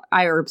it?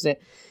 I herbs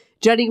it.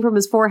 Jutting from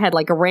his forehead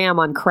like a ram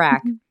on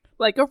crack.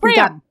 Like a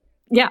ram.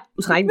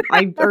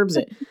 I herbs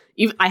it.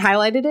 I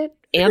highlighted it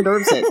and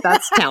herbs it.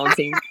 That's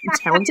talenting.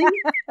 Talenting?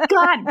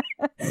 God.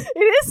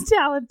 It is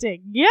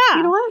talenting. Yeah.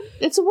 You know what?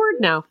 It's a word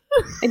now.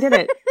 I did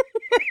it.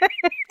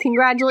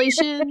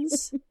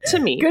 Congratulations to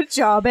me. Good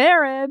job,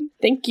 Aaron.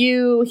 Thank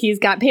you. He's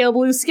got pale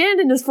blue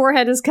skin and his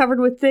forehead is covered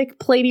with thick,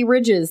 platy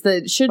ridges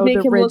that should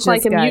make him look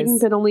like a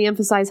mutant, but only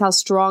emphasize how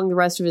strong the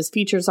rest of his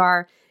features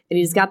are. And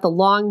he's got the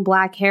long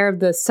black hair of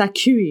the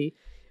Sakui,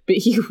 but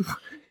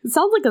it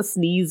sounds like a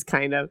sneeze,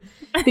 kind of.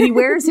 But he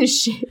wears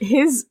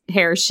his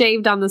hair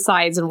shaved on the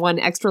sides and one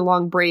extra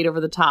long braid over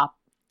the top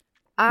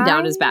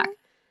down his back.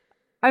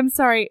 I'm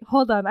sorry.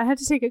 Hold on. I had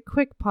to take a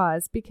quick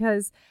pause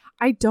because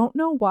I don't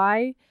know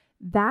why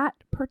that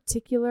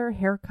particular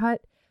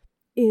haircut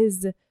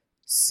is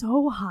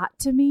so hot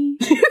to me.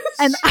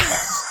 And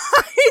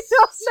I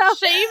don't know.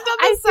 Shaved on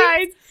the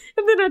sides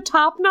and then a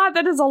top knot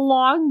that is a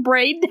long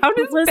braid down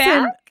his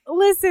back.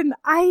 Listen,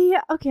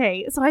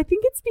 so I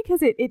think it's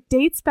because it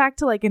dates back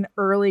to an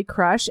early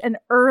crush, an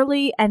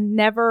early and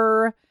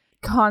never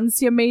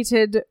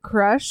consummated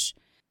crush.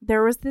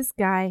 There was this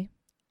guy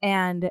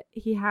and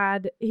he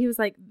had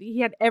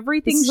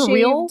everything this is shaved. A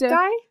real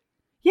guy?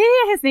 Yeah,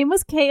 his name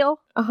was Kale.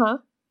 Uh-huh.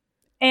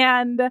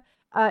 And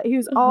he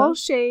was all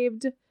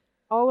shaved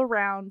all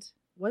around.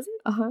 Was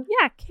it? Uh-huh.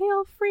 Yeah,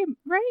 Kale Freeman,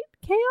 right?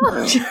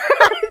 Kale?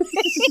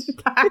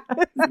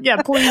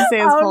 Yeah, please say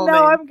his full name. Oh,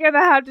 no, I'm going to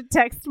have to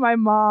text my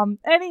mom.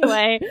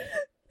 Anyway,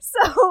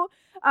 so,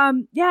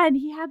 and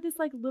he had this,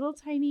 little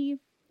tiny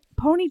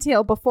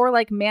ponytail before,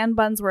 man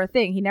buns were a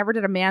thing. He never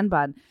did a man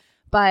bun.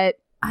 But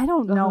I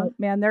don't know,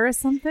 man. There is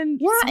something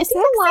so I think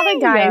a lot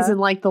of guys in,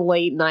 the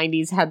late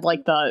 90s had,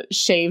 the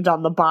shaved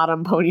on the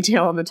bottom,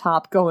 ponytail on the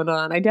top going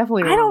on. I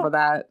definitely remember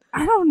that.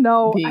 I don't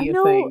know. Being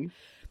a thing.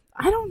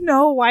 I don't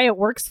know why it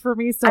works for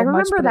me so much. I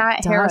remember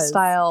that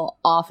hairstyle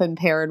often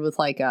paired with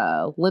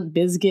a Limp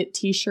Bizkit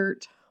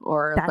t-shirt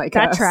or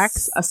that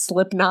tracks. A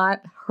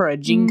Slipknot or a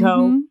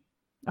Jinko. Mm-hmm.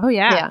 Oh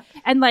yeah.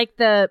 And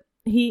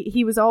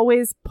he was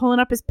always pulling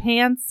up his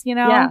pants, even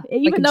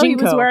though he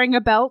was wearing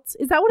a belt.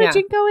 Is that what a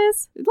Jinko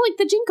is? Like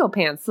the Jinko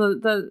pants,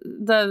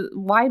 the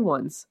wide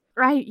ones.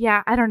 Right,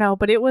 yeah, I don't know,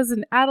 but it was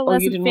an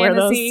adolescent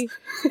fantasy.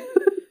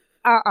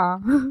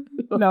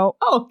 No.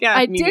 Oh, yeah.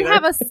 I did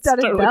have a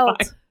studded totally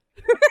belt.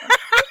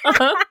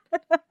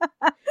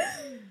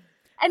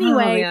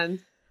 Anyway,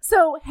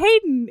 so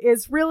Hayden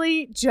is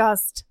really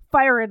just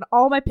firing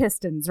all my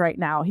pistons right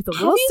now. He's a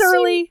little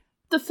surly.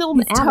 The film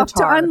He's Avatar. Tough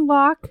to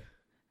unlock.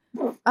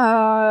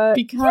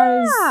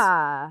 Because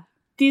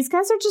these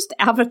guys are just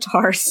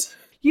avatars.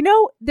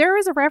 There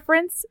is a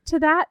reference to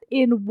that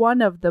in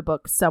one of the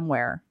books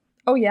somewhere.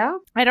 Oh, yeah?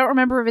 I don't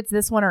remember if it's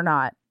this one or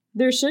not.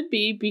 There should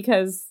be,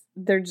 because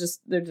they're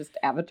just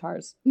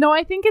avatars. No,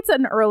 I think it's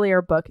an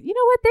earlier book. You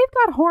know what?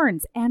 They've got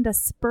horns and a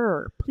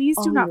spur. Please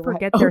do not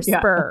forget their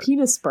spur. A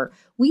penis spur.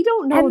 We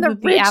don't know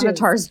that the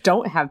avatars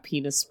don't have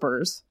penis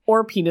spurs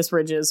or penis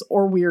ridges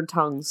or weird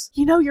tongues.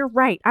 You know, you're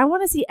right. I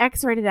want to see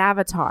X-rated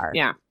Avatar.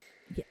 Yeah.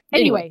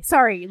 Anyway,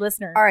 sorry,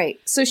 listener. All right.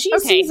 So she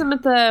sees him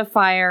at the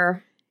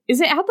fire.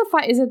 Is it at the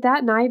fire? Is it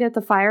that night at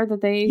the fire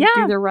that they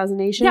do their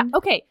resonation? Yeah.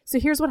 Okay. So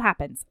here's what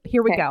happens.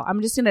 Here we go.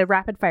 I'm just going to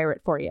rapid fire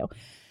it for you.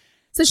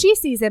 So she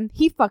sees him.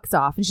 He fucks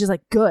off. And she's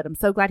like, good. I'm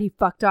so glad he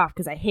fucked off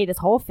because I hate his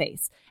whole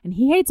face. And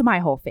he hates my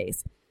whole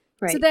face.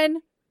 Right. So then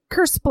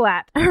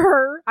Kersplat,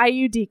 her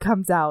IUD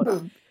comes out.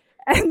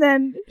 And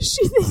then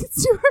she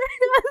thinks to her,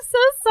 I'm so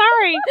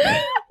sorry.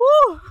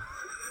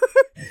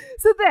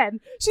 So then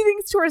she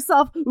thinks to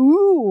herself,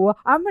 ooh,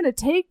 I'm going to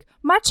take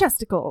my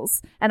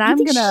chesticles and I'm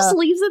going to... she just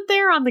leaves it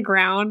there on the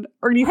ground?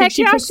 Or do you think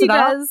she picks it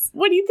up?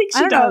 What do you think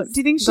she does?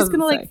 Do you think she's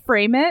going to like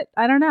frame it?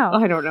 I don't know.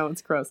 I don't know.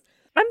 It's gross.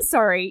 I'm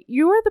sorry.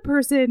 You are the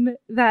person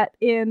that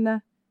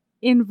in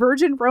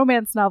Virgin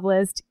Romance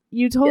Novelist,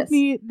 you told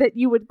me that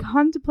you would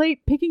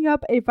contemplate picking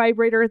up a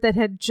vibrator that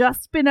had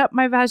just been up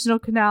my vaginal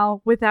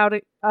canal without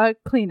a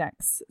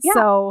Kleenex. Yeah,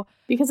 so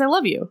because I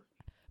love you.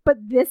 But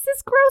this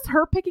is gross.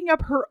 Her picking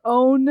up her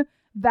own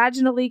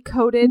vaginally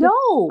coated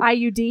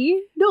IUD.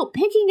 No,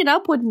 picking it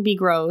up wouldn't be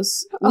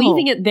gross.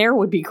 Leaving it there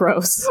would be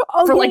gross.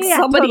 For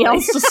somebody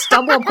else to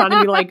stumble upon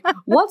and be like,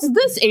 what's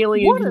this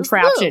alien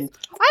contraption?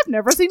 I've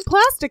never seen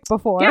plastic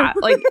before. Yeah,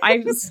 like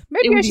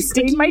maybe I should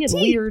clean my teeth.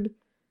 Weird.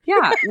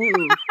 Yeah.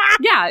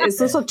 Yeah, is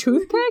this a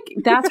toothpick?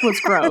 That's what's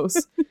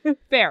gross.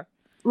 Fair.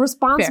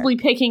 Responsibly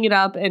picking it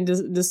up and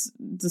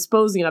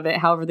disposing of it,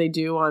 however they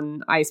do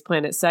on Ice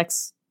Planet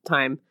Sex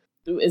Time,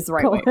 is the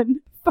right way.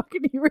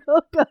 Fucking you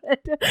real good.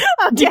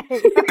 Okay.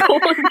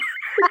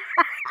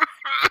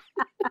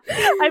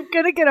 I'm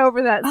gonna get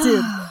over that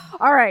soon.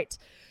 All right.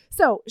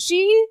 So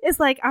she is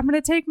like, I'm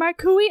gonna take my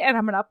cooey and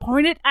I'm gonna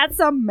point it at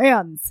some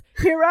men's.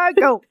 Here I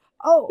go.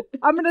 Oh,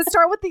 I'm gonna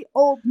start with the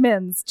old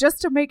men's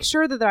just to make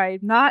sure that I'm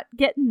not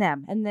getting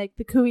them. And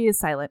the cooey is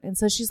silent. And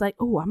so she's like,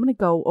 oh, I'm gonna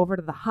go over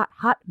to the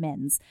hot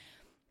men's.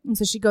 And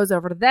so she goes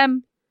over to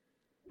them.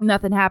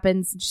 Nothing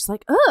happens. And she's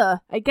like,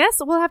 I guess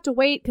we'll have to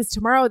wait because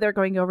tomorrow they're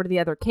going over to the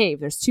other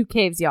cave. There's 2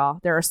 caves, y'all.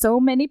 There are so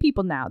many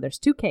people now. There's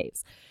 2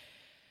 caves.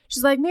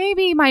 She's like,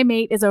 maybe my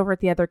mate is over at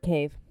the other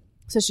cave.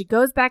 So she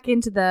goes back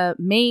into the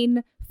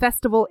main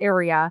festival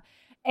area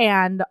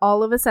and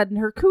all of a sudden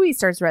her cooey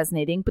starts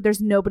resonating, but there's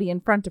nobody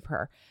in front of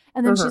her.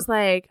 And then she's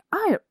like,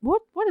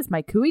 what is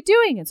my cooey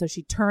doing? And so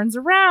she turns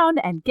around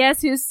and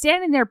guess who's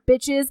standing there,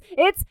 bitches?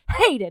 It's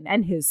Hayden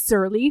and his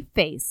surly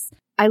face.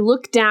 I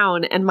look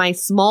down and my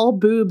small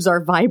boobs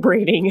are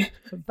vibrating.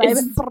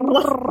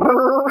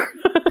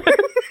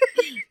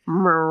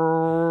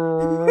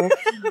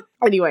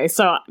 Anyway,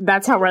 so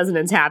that's how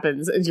resonance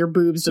happens, is your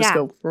boobs just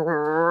go.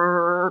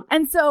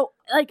 And so,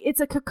 like,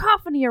 it's a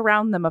cacophony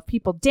around them of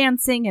people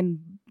dancing and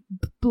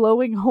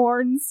blowing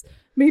horns.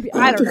 Maybe,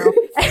 I don't know.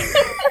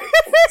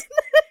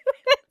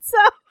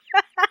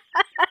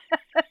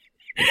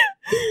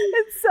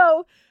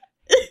 So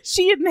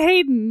she and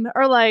Hayden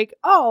are like,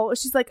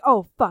 she's like,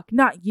 oh, fuck,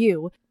 not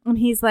you. And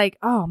he's like,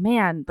 oh,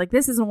 man, like,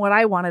 this isn't what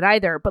I wanted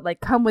either, but, like,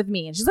 come with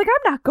me. And she's like,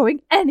 I'm not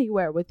going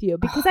anywhere with you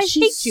because I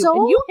hate you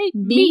and you hate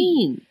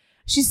me.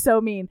 She's so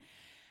mean.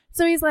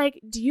 So he's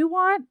like, do you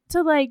want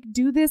to, like,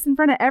 do this in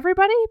front of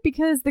everybody?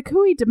 Because the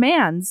cooey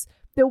demands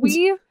that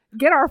we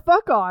get our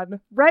fuck on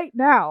right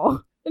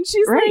now. And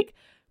she's like,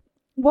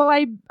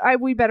 well,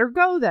 we better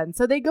go then.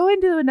 So they go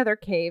into another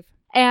cave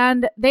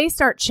and they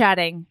start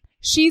chatting.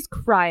 She's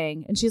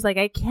crying and she's like,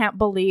 I can't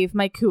believe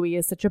my cooey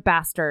is such a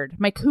bastard.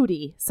 My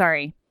cootie,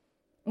 sorry.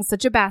 Is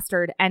such a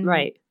bastard. And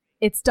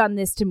it's done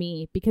this to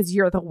me because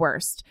you're the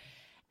worst.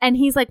 And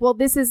he's like, well,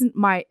 this isn't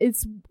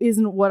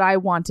what I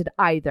wanted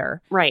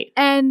either. Right.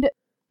 And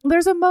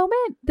there's a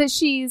moment that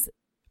she's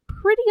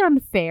pretty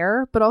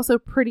unfair, but also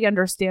pretty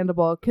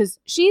understandable because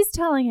she's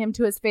telling him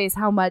to his face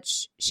how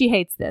much she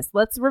hates this.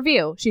 Let's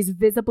review. She's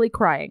visibly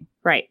crying.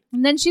 Right.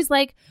 And then she's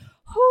like,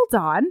 hold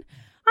on.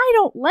 I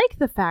don't like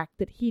the fact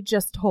that he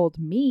just told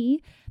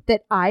me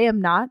that I am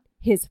not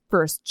his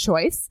first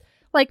choice.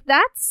 Like,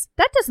 that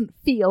doesn't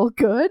feel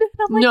good. And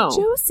I'm like, no.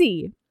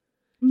 Josie,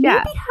 maybe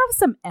have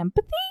some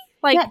empathy?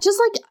 Like, just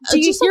like, do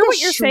you hear what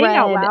you're saying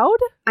out loud?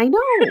 I know.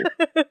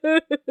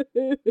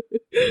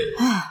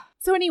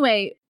 So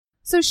anyway,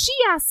 so she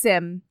asks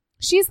him,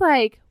 she's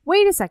like,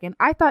 wait a second,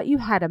 I thought you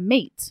had a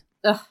mate.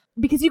 Ugh.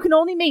 Because you can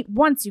only mate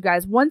once, you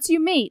guys. Once you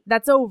mate,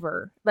 that's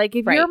over. Like,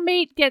 if your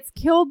mate gets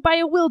killed by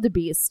a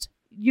wildebeest,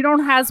 you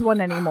don't have one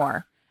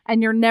anymore.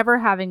 And you're never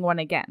having one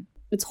again.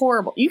 It's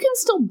horrible. You can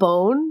still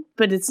bone,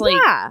 but it's like,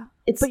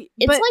 it's like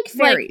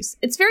fairies.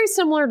 Like, it's very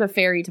similar to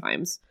fairy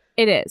times.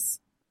 It is.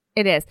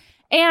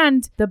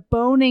 And the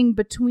boning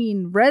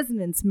between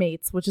resonance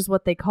mates, which is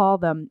what they call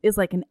them, is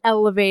like an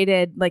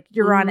elevated, like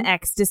you're on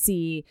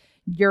ecstasy,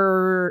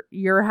 you're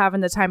having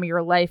the time of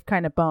your life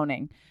kind of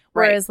boning.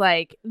 Whereas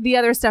like the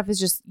other stuff is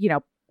just,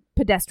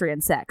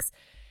 pedestrian sex.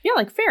 Yeah,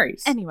 like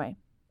fairies. Anyway,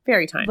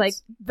 Fairy times. Like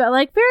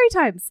fairy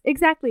times.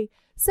 Exactly.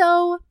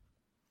 So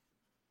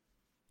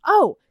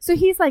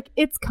he's like,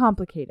 it's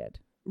complicated.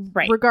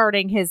 Right.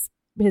 Regarding his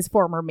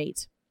former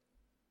mate.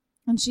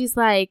 And she's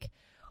like,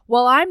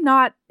 well, I'm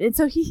not. And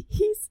so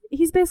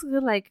he's basically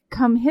like,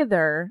 come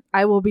hither.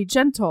 I will be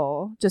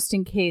gentle just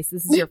in case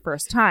this is your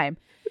first time.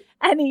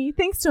 And he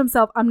thinks to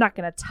himself, I'm not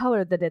going to tell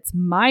her that it's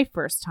my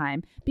first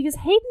time, because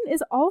Hayden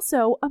is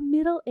also a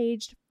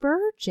middle-aged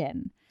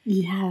virgin.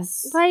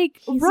 Yes. Like,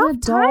 he's rough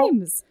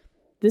times.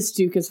 This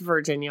Duke is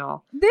virgin,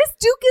 y'all. This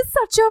Duke is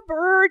such a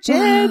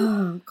virgin.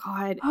 Oh,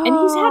 God. And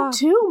he's had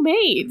 2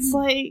 mates.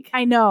 Like,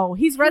 I know.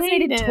 He's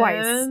resonated Hayden.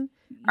 twice. All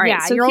right, yeah,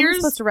 so you're only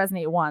supposed to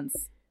resonate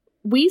once.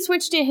 We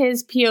switched to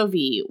his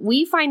POV.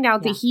 We find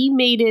out that he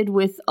mated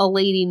with a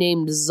lady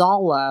named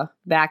Zala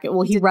back.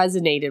 Well, he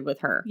resonated with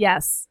her.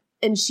 Yes.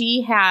 And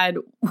she had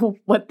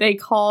what they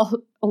call,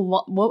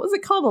 what was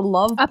it called? A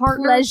love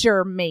partner? A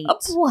pleasure mate. A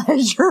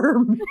pleasure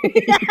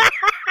mate.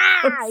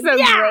 It's so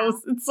gross.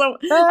 It's so,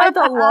 I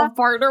thought love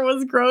partner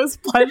was gross.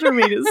 Pleasure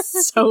mate is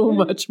so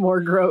much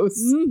more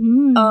gross.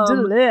 Mm-hmm.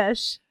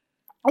 Delish.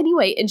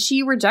 Anyway, and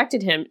she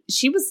rejected him.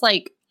 She was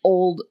like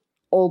old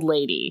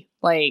lady.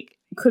 Like,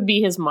 could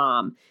be his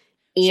mom.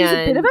 And she's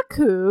a bit of a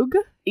coog.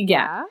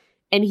 Yeah.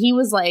 And he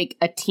was like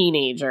a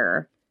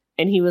teenager.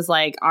 And he was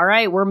like, all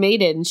right, we're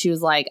mated. And she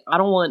was like, I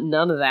don't want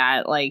none of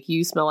that. Like,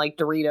 you smell like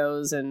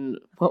Doritos and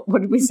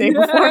what did we say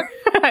before?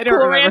 I don't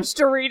remember. Ranch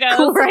Doritos.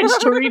 Cool Ranch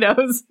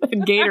Doritos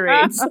and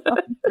Gatorades.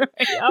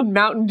 And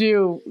Mountain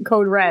Dew,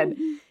 Code Red.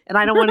 And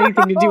I don't want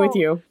anything to do with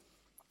you.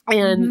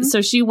 And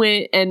so she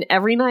went and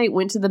every night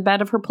went to the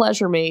bed of her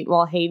pleasure mate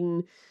while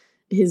Hayden,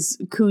 his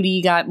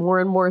cootie, got more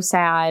and more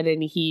sad.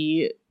 And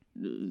he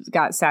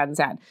got sad and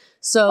sad.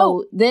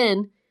 So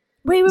then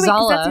Wait, Zala,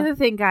 'cause that's the other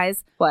thing,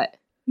 guys. What?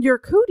 Your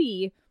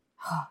cootie,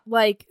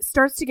 like,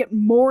 starts to get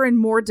more and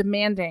more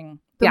demanding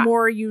the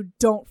more you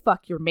don't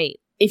fuck your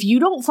mate. If you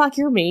don't fuck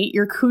your mate,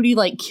 your cootie,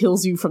 like,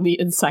 kills you from the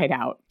inside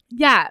out.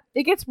 Yeah,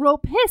 it gets real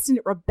pissed and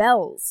it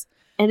rebels.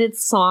 And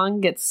its song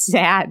gets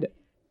sad.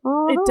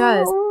 It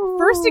does.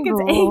 First it gets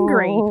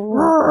angry.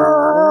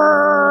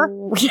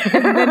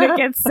 And then it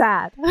gets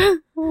sad.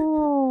 You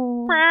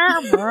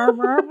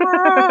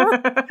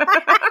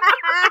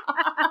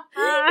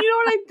know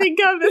what I think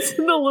of is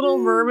in The Little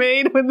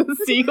Mermaid when the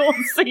seagulls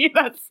sing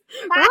that's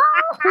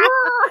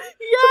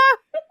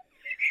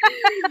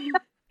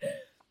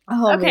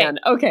Oh okay. man.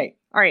 Okay.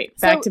 All right.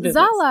 Back to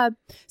business. Zala.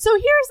 So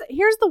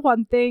here's the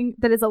one thing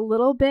that is a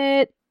little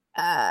bit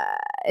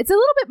it's a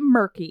little bit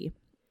murky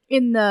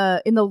in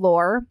the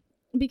lore,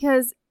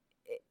 because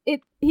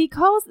he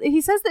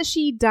says that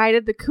she died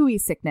of the Kui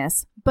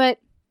sickness,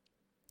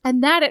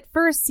 and that at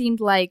first seemed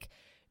like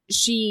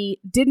she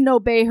didn't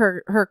obey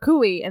her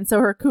Kui, and so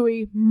her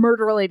Kui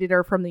murder-related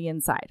her from the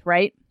inside,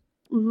 right?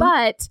 Mm-hmm.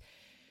 But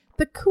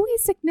the Kui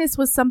sickness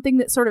was something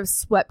that sort of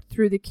swept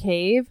through the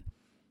cave,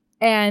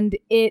 and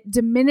it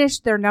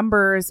diminished their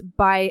numbers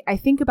by, I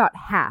think, about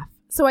half.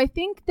 So I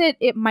think that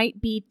it might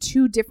be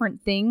 2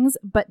 different things,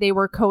 but they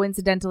were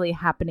coincidentally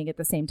happening at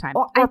the same time.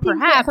 Well, or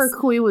perhaps her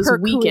Kui was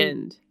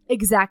weakened.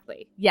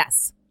 Exactly.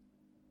 Yes.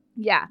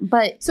 Yeah.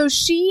 But so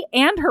she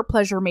and her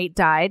pleasure mate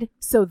died.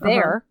 So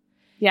there.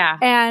 Yeah.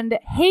 And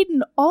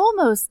Hayden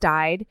almost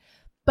died,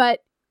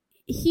 but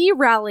he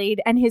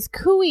rallied and his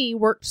Kui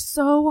worked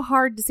so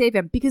hard to save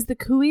him, because the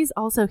Kuis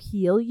also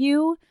heal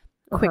you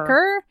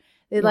quicker.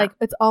 Like,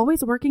 it's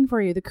always working for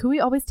you. The Kui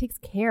always takes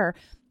care.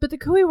 But the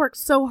Kui worked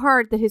so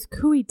hard that his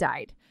Kui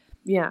died.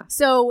 Yeah.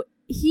 So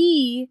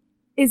he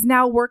is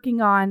now working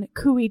on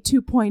Kui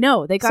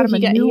 2.0. They got him a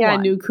new one. Yeah, a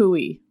new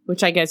Kui,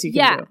 which I guess you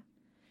can do.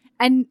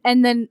 And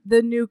then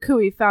the new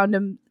Kui found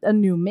him a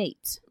new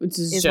mate, which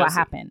is Josie. What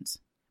happened.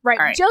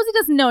 Right. Josie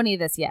doesn't know any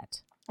of this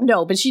yet.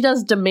 No, but she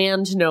does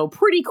demand to know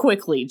pretty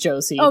quickly,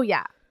 Josie. Oh,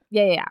 yeah.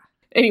 Yeah.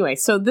 Anyway,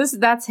 so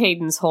that's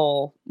Hayden's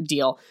whole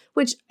deal,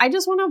 which I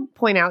just want to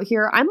point out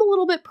here. I'm a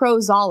little bit pro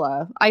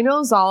Zala. I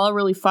know Zala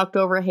really fucked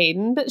over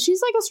Hayden, but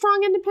she's like a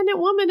strong, independent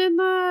woman in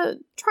the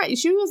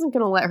she wasn't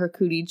going to let her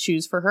cootie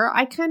choose for her.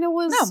 I kind of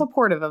was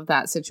supportive of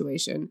that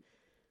situation.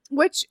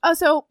 Which,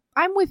 so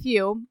I'm with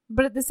you,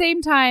 but at the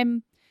same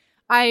time,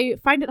 I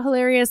find it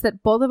hilarious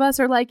that both of us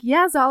are like,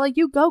 yeah, Zala,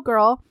 you go,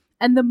 girl.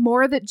 And the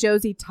more that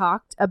Josie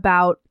talked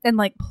about and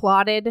like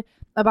plotted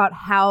about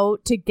how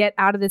to get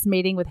out of this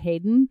mating with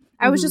Hayden,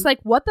 I was just like,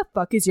 what the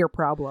fuck is your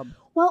problem?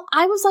 Well,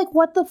 I was like,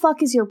 what the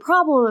fuck is your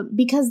problem?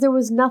 Because there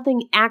was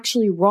nothing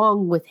actually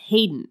wrong with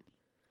Hayden.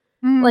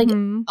 Mm-hmm. Like,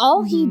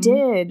 all he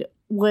did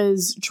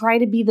was try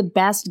to be the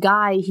best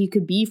guy he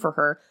could be for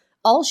her.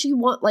 All she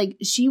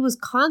she was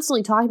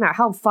constantly talking about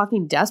how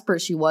fucking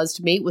desperate she was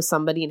to mate with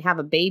somebody and have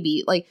a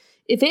baby. Like,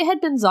 if it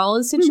had been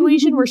Zala's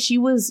situation where she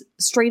was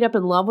straight up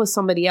in love with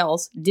somebody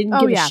else, didn't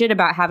give a shit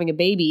about having a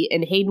baby,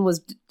 and Hayden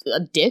was a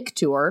dick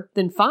to her,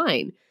 then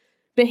fine.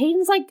 But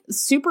Hayden's like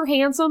super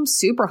handsome,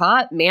 super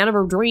hot, man of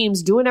her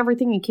dreams, doing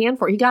everything he can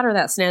for her. He got her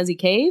that snazzy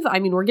cave. I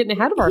mean, we're getting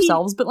ahead of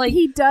ourselves, but like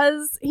he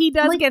does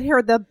like, get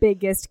her the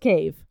biggest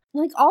cave.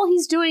 like, all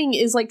he's doing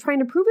is, like, trying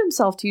to prove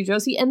himself to you,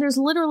 Josie, and there's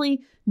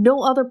literally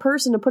no other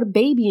person to put a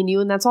baby in you,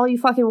 and that's all you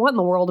fucking want in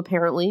the world,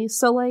 apparently.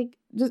 So, like,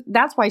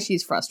 that's why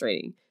she's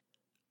frustrating.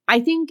 I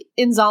think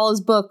in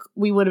Zala's book,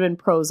 we would have been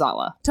pro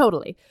Zala.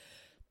 Totally.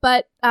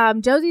 But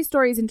Josie's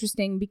story is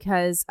interesting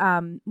because,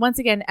 once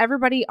again,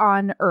 everybody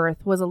on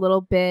Earth was a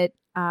little bit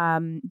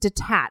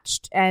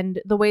detached.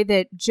 And the way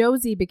that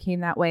Josie became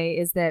that way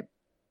is that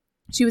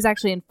she was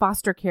actually in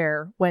foster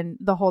care when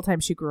the whole time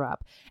she grew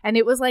up. And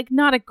it was like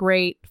not a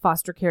great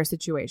foster care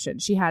situation.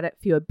 She had a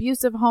few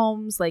abusive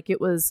homes. Like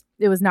it was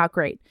not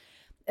great.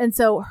 And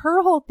so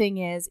her whole thing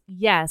is,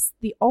 yes,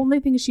 the only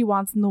thing she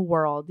wants in the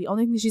world, the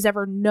only thing she's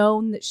ever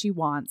known that she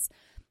wants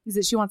is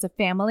that she wants a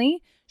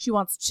family. She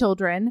wants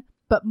children.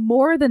 But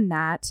more than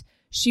that,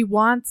 she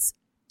wants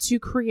to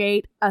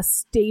create a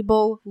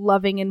stable,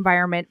 loving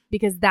environment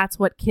because that's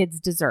what kids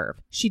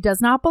deserve. She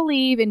does not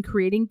believe in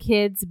creating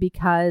kids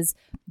because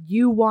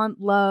you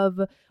want love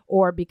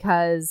or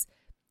because,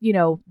 you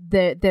know,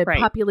 the Right.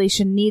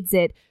 population needs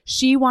it.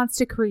 She wants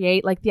to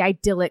create like the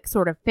idyllic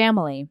sort of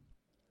family.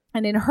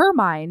 And in her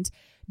mind,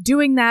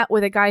 doing that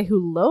with a guy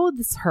who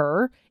loathes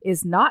her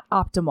is not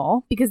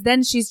optimal because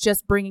then she's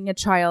just bringing a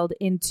child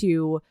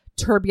into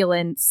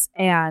turbulence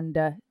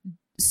and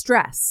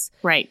stress.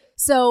 Right.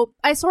 So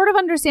I sort of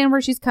understand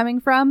where she's coming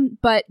from,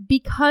 but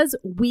because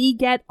we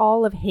get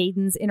all of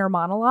Hayden's inner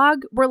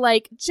monologue, we're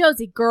like,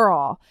 Josie,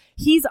 girl,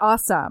 he's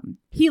awesome.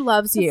 He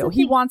loves you.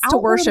 He wants to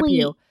worship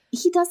you.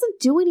 He doesn't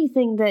do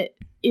anything that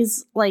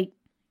is like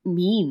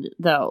mean,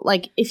 though.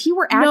 Like if he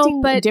were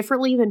acting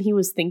differently than he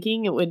was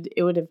thinking, it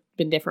would have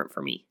been different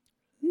for me.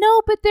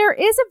 No, but there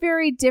is a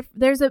very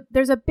there's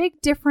a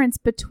big difference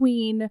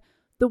between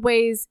the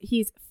ways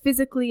he's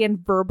physically and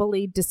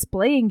verbally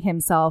displaying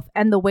himself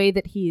and the way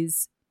that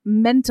he's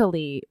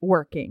mentally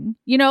working,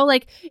 you know,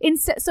 like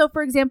so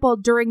for example,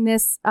 during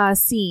this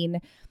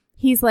scene,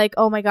 he's like,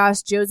 oh my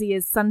gosh, Josie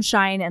is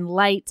sunshine and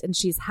light and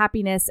she's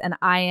happiness and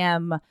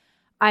I'm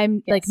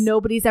yes. Like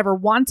nobody's ever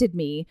wanted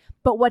me.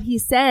 But what he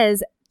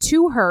says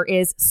to her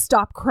is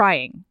stop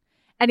crying.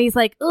 And he's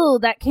like, oh,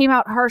 that came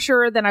out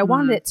harsher than I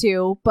wanted it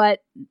to,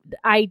 but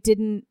I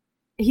didn't.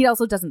 He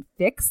also doesn't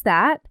fix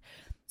that.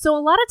 So a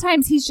lot of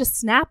times he's just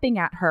snapping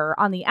at her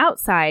on the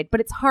outside,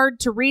 but it's hard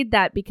to read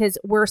that because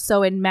we're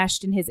so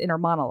enmeshed in his inner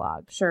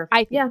monologue. Sure.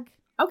 I think. Yeah.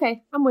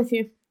 Okay. I'm with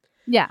you.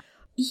 Yeah.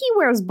 He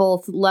wears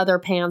both leather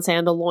pants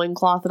and a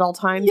loincloth at all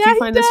times. Yeah, do you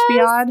find this to be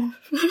odd?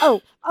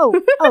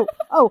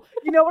 Oh.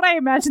 You know what I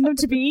imagine them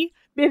to be?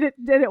 That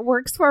it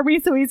works for me.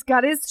 So he's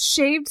got his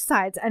shaved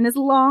sides and his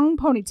long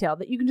ponytail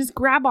that you can just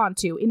grab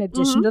onto in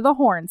addition to the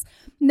horns.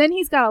 And then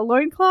he's got a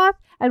loincloth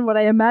and what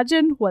I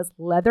imagined was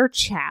leather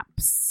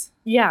chaps.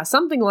 Yeah,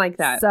 something like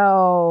that.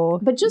 So,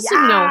 but just so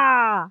you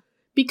know,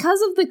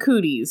 because of the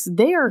cooties,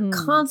 they are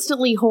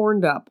constantly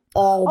horned up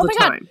all the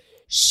time.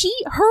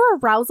 God. Her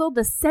arousal,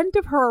 the scent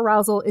of her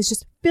arousal is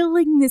just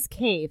filling this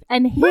cave.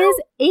 And his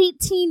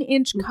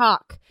 18-inch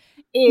cock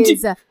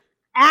is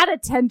at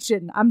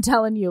attention, I'm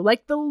telling you.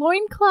 Like the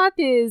loincloth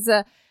is,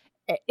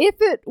 if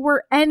it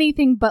were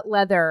anything but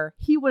leather,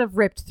 he would have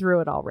ripped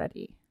through it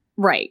already.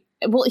 Right.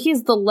 Well,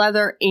 he's the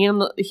leather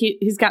and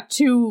he's got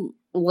two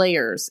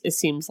layers, it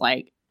seems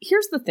like.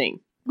 Here's the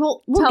thing.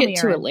 We'll get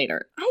to it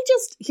later.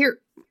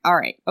 All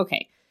right.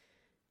 Okay.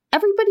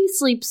 Everybody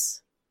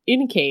sleeps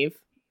in a cave.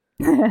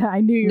 I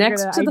knew you were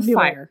next to the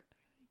fire.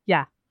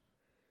 Yeah.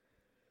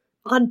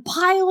 On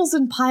piles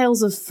and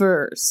piles of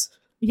furs.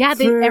 Yeah,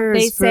 they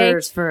say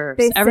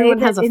everyone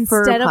has a fur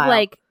instead pile. Of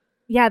like,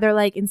 yeah, they're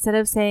like, instead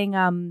of saying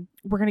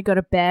we're gonna go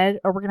to bed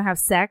or we're gonna have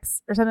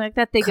sex or something like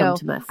that, they go,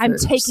 I'm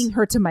taking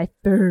her to my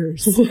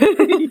furs. So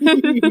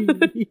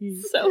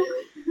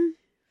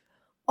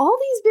all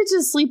these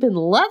bitches sleep in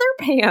leather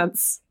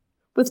pants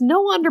with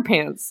no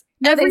underpants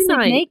every they sleep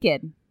night.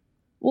 naked.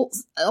 Well,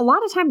 a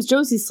lot of times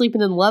Josie's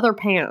sleeping in leather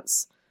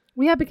pants.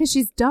 Well, yeah, because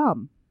she's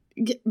dumb.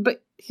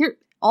 But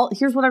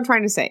here's what I'm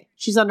trying to say.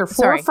 She's under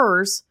four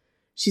furs.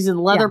 She's in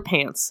leather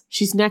pants.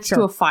 She's next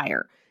to a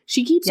fire.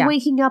 She keeps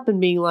waking up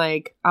and being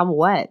like, I'm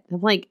wet.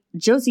 I'm like,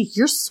 Josie,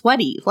 you're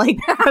sweaty. Like,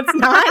 that's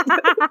not...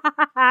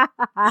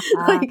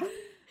 like,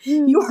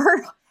 you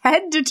are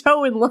head to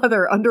toe in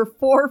leather under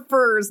four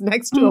furs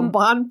next to a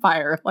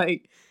bonfire.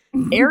 Like,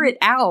 air it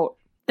out.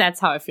 That's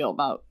how I feel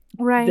about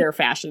their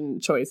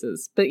fashion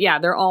choices. But yeah,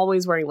 they're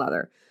always wearing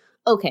leather.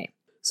 Okay.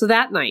 So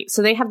that night,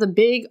 they have the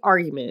big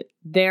argument.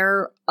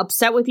 They're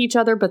upset with each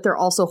other, but they're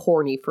also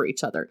horny for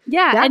each other.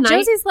 Yeah, that and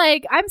Josie's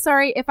like, I'm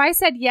sorry, if I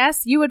said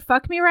yes, you would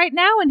fuck me right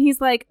now? And he's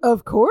like,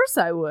 of course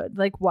I would.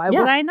 Like, why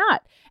would I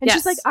not? And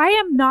she's like, I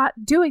am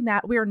not doing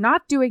that. We are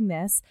not doing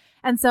this.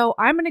 And so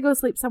I'm going to go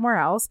sleep somewhere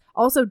else.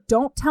 Also,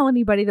 don't tell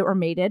anybody that we're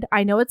mated.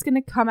 I know it's going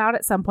to come out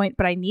at some point,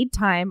 but I need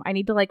time. I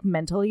need to like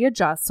mentally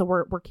adjust. So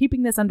we're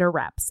keeping this under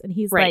wraps. And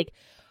he's like,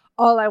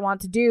 all I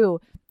want to do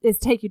is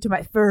take you to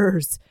my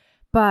furs.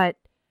 But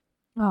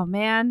oh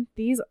man,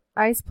 these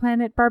Ice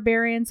Planet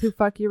barbarians who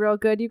fuck you real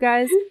good, you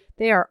guys,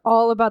 they are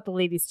all about the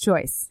lady's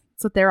choice.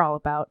 That's what they're all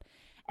about.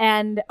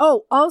 And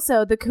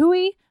also the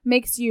Kui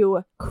makes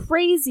you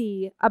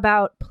crazy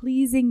about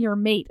pleasing your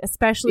mate,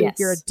 especially if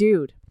you're a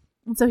dude.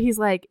 And so he's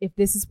like, if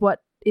this is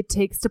what it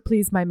takes to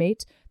please my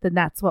mate, then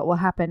that's what will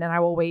happen. And I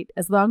will wait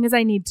as long as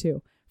I need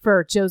to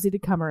for Josie to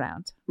come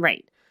around.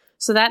 Right.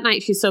 So that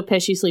night she's so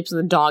pissed she sleeps in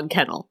the dog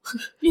kennel.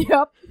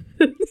 Yep.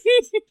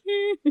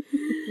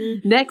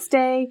 Next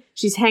day,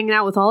 she's hanging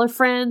out with all her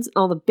friends and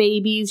all the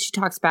babies. She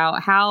talks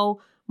about how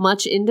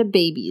much into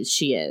babies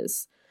she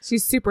is.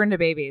 She's super into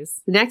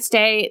babies. The next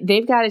day,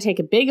 they've got to take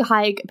a big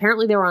hike.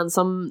 Apparently, they were on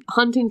some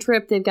hunting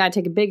trip. They've got to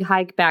take a big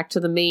hike back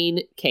to the main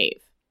cave.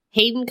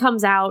 Hayden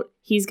comes out.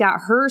 He's got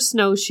her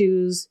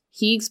snowshoes.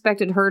 He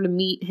expected her to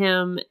meet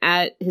him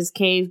at his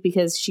cave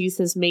because she's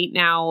his mate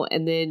now.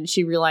 And then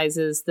she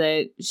realizes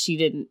that she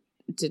didn't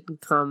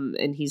come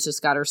and he's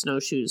just got her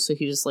snowshoes. So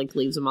he just like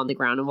leaves them on the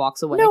ground and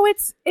walks away. No,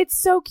 it's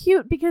so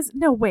cute because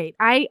wait,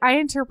 I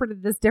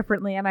interpreted this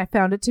differently and I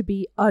found it to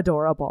be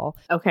adorable.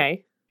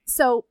 Okay.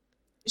 So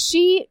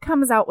she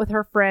comes out with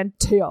her friend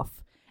Tiff.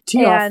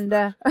 And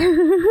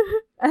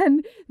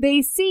and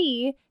they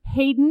see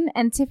Hayden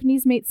and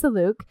Tiffany's mate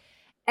Saluk,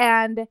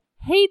 and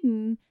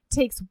Hayden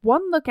takes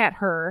one look at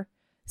her,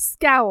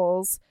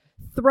 scowls,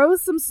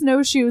 throws some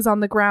snowshoes on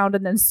the ground,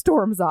 and then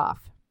storms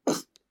off.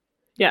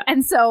 Yeah.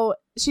 And so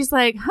she's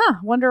like,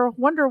 wonder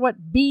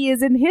what bee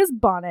is in his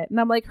bonnet.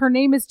 And I'm like, her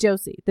name is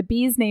Josie. The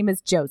bee's name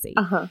is Josie.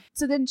 Uh-huh.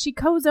 So then she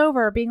goes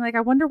over being like,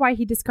 I wonder why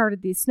he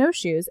discarded these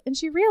snowshoes. And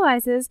she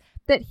realizes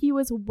that he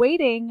was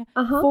waiting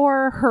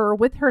for her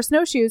with her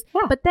snowshoes.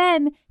 Yeah. But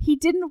then he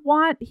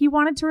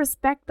wanted to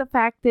respect the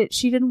fact that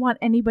she didn't want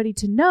anybody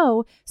to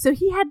know. So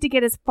he had to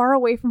get as far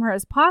away from her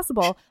as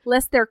possible,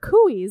 lest their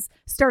cooies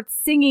start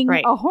singing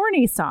a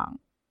horny song.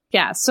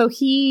 Yeah. So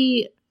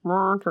he...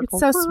 It's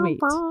so sweet.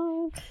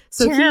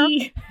 So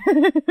he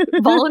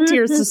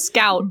volunteers to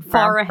scout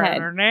far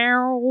ahead.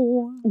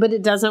 But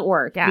it doesn't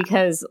work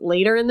because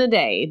later in the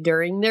day,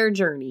 during their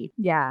journey,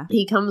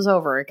 he comes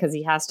over because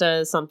he has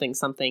to something.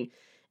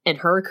 And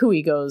her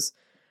Kui goes,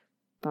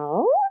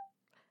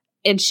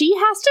 and she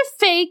has to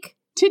fake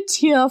to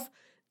Tiff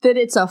that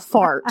it's a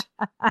fart.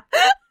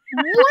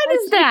 What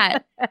is that?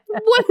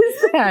 What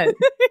is that?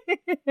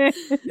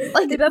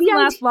 Like, it doesn't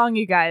last long,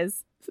 you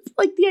guys.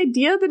 Like the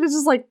idea that it's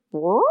just like,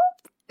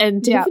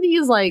 and Tiffany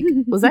is like,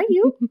 was that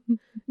you?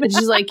 And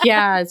she's like,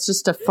 yeah, it's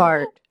just a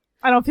fart.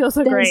 I don't feel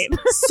so great.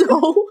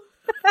 So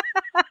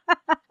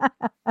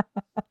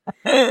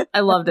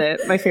I loved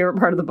it. My favorite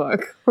part of the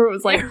book, where it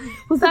was like,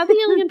 was that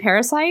the alien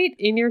parasite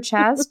in your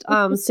chest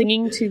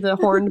singing to the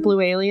horned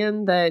blue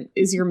alien that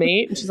is your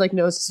mate? And she's like,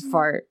 no, it's just a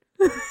fart.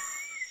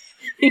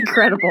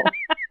 Incredible.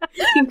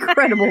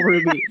 Incredible,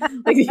 Ruby.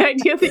 Like the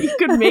idea that you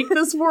could make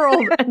this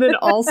world and then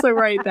also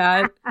write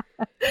that.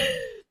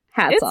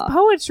 Hats off. It's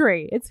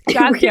poetry. It's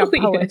goddamn really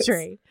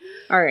poetry. Is.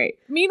 All right.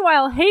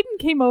 Meanwhile, Hayden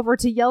came over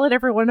to yell at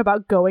everyone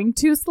about going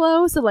too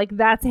slow. So like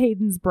that's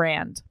Hayden's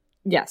brand.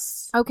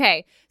 Yes.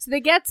 Okay. So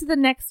they get to the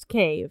next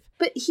cave.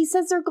 But he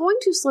says they're going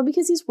too slow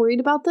because he's worried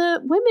about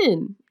the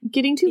women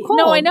getting too cold.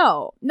 No, I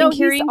know. No, and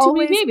carrying too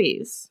many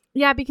babies.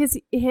 Yeah, because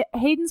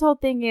Hayden's whole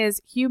thing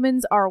is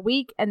humans are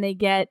weak and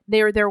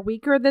they're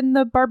weaker than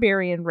the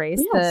barbarian race,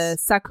 the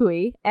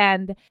Sakui,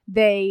 and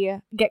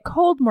they get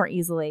cold more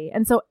easily.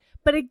 And so,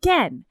 but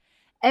again,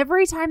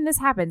 every time this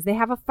happens, they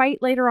have a fight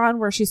later on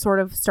where she sort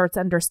of starts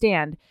to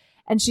understand.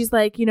 And she's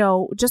like,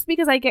 just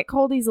because I get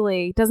cold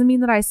easily doesn't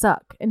mean that I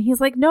suck. And he's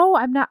like, no,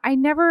 I'm not. I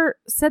never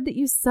said that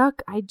you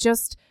suck.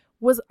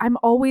 I'm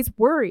always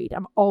worried.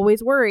 I'm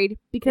always worried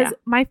because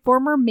my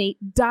former mate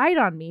died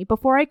on me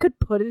before I could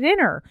put it in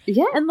her.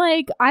 Yeah. And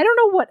like, I don't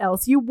know what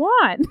else you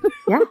want.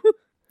 Yeah.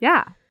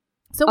 Yeah.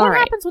 So what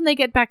happens when they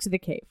get back to the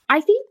cave?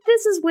 I think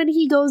this is when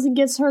he goes and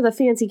gets her the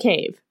fancy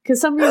cave. Because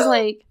somebody's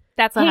like,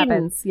 that's what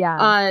happens.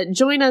 Yeah.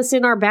 Join us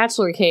in our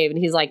bachelor cave. And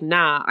he's like,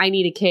 nah, I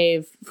need a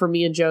cave for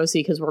me and Josie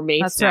because we're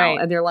mates that's now.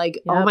 Right. And they're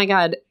like, oh my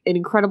God, an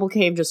incredible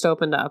cave just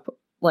opened up.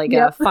 Like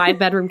a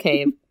 5-bedroom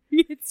cave.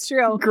 It's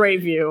true.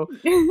 Great view.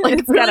 Like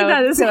it's got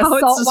that is how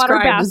it's saltwater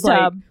described.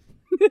 bathtub.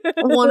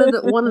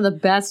 Like one of the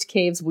best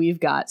caves we've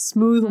got.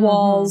 Smooth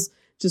walls,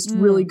 just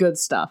really good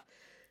stuff.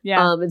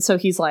 Yeah. And so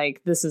he's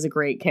like, "This is a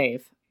great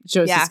cave."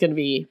 Josie's going to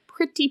be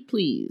pretty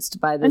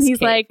pleased by this. And he's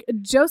cave. like,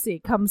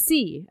 "Josie, come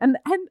see." And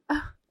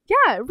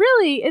yeah,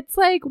 really, it's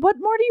like, what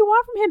more do you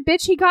want from him,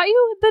 bitch? He got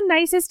you the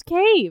nicest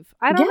cave.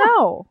 I don't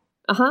know.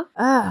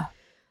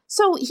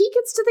 So he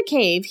gets to the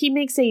cave, he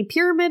makes a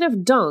pyramid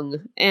of dung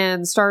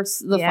and starts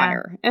the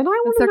fire. And I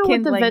want to know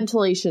what the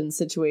ventilation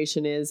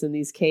situation is in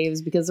these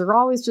caves because they're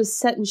always just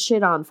setting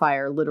shit on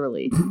fire,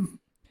 literally.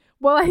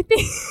 Well, I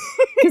think...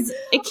 Because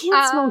it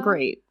can't smell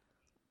great.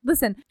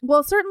 Listen,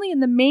 well, certainly in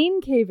the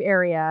main cave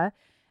area,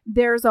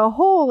 there's a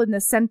hole in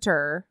the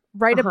center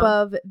right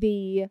above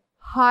the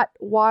hot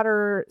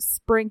water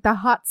spring, the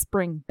hot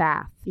spring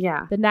bath.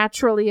 Yeah. The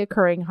naturally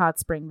occurring hot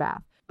spring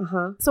bath.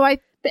 So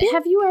But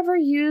have you ever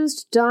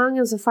used dung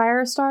as a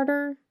fire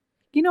starter?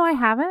 I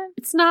haven't.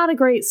 It's not a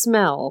great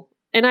smell.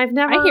 And I've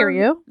never... I hear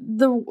you.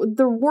 The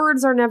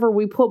words are never,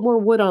 we put more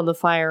wood on the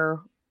fire.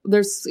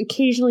 There's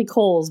occasionally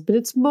coals, but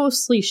it's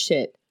mostly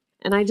shit.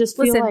 And I just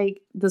feel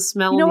like the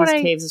smell in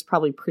these caves is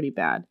probably pretty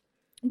bad.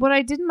 What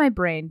I did in my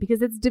brain,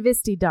 because it's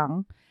Davisti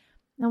dung,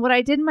 and what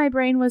I did in my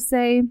brain was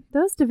say,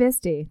 those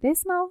Davisti, they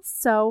smell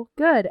so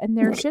good, and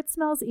their shit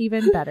smells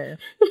even better.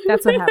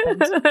 That's what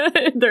happened.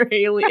 They're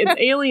alien. It's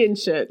alien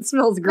shit. It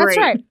smells great. That's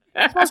right.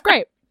 It smells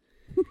great.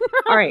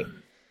 All right.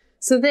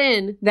 So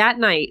then that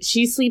night,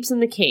 she sleeps in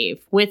the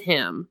cave with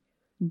him,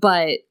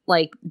 but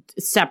like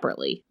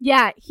separately.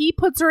 Yeah, he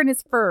puts her in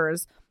his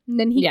furs, and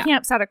then he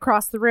camps out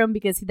across the room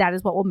because that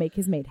is what will make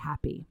his mate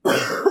happy.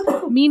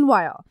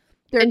 Meanwhile,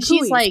 and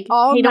she's like,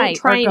 "Hey, don't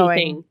try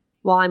anything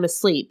while I'm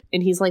asleep."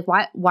 And he's like,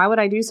 "Why? Why would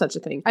I do such a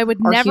thing? I would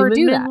never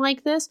do that.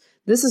 Like this.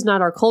 This is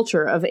not our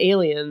culture of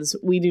aliens.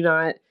 We do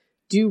not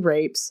do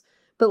rapes."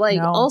 But like,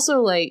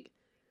 also like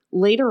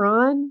later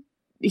on,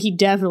 he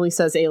definitely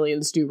says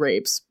aliens do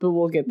rapes. But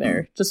we'll get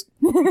there. Just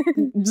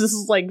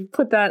like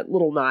put that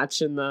little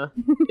notch in the.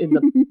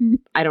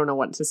 I don't know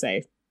what to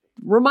say.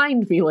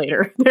 Remind me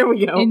later. There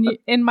we go.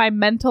 In my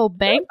mental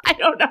bank. I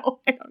don't know.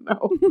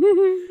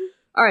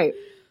 All right.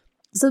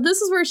 So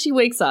this is where she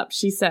wakes up.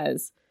 She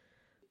says,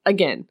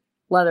 again,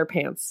 leather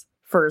pants,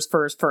 furs,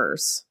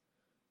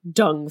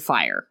 dung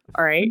fire.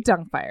 All right?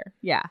 Dung fire.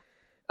 Yeah.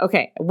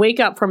 Okay. I wake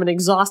up from an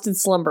exhausted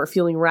slumber,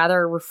 feeling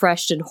rather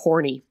refreshed and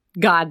horny.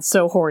 God,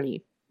 so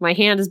horny. My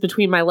hand is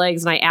between my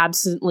legs and I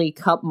absently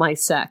cup my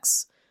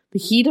sex. The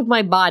heat of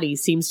my body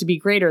seems to be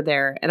greater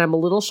there, and I'm a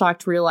little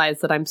shocked to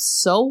realize that I'm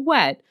so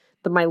wet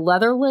that my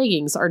leather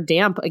leggings are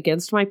damp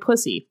against my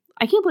pussy.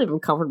 I can't believe I'm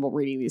comfortable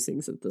reading these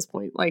things at this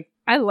point. Like,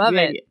 I love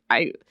it.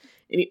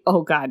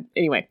 Oh God.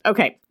 Anyway,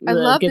 okay. I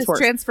love this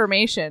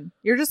transformation.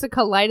 You're just a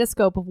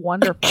kaleidoscope of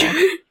wonderful.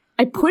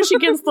 I push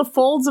against the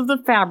folds of the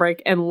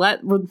fabric and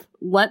let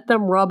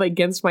them rub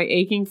against my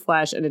aching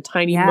flesh, and a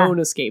tiny moan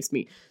escapes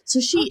me. So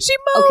she moans.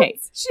 Okay.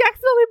 She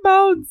accidentally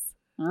moans.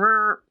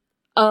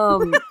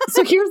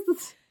 So here's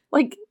the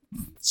like.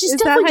 She's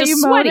definitely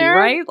just sweaty,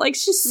 right? Like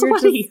she's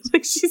sweaty.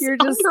 Like she's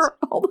under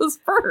all those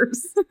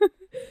furs.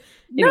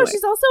 Anyway. No,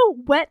 she's also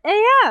wet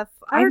AF.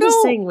 I'm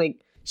just saying, like,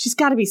 she's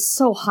got to be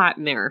so hot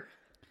in there.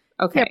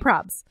 Okay. Yeah,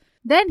 props.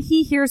 Then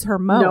he hears her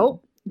moan.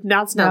 Nope.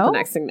 That's not the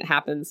next thing that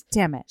happens.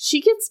 Damn it.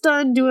 She gets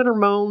done doing her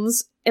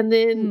moans, and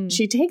then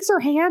she takes her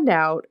hand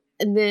out,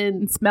 and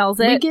then smells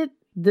it. We get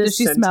this Does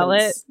she smell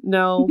it?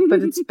 No,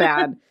 but it's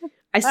bad.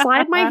 I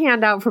slide my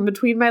hand out from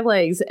between my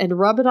legs and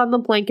rub it on the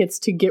blankets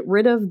to get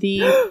rid of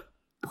the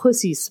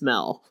pussy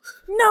smell.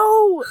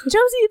 No,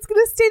 Josie, it's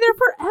going to stay there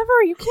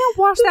forever. You can't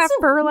wash that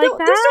fur like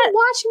that. There's no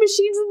washing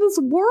machines in this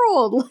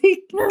world.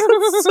 Like,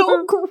 that's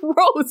so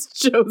gross,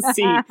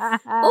 Josie.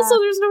 Also,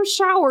 there's no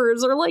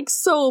showers or like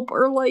soap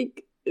or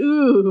like,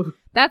 ooh.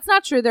 That's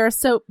not true. There are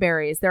soap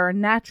berries. There are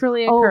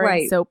naturally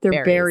occurring soap berries.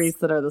 They're berries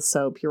that are the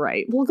soap. You're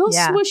right. Well, go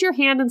swish your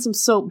hand in some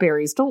soap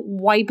berries. Don't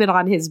wipe it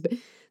on his...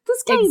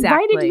 This guy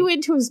invited you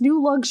into his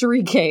new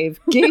luxury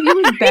cave, gave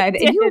you his bed,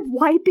 and you're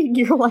wiping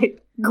your,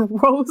 like,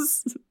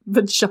 gross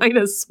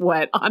vagina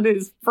sweat on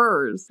his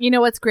furs. You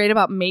know what's great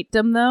about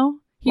matedom, though?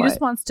 He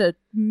just wants to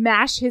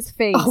mash his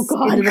face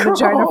into the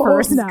vagina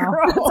furs now.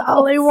 Gross. That's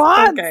all he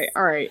wants. Okay,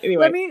 all right.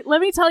 Anyway.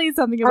 Let me tell you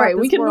something about this. All right,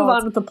 we can move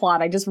on with the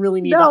plot. I just really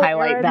need to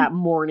highlight that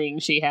morning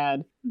she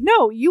had.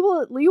 No, you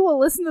will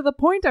listen to the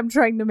point I'm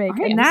trying to make,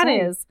 and that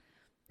is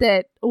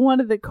that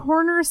one of the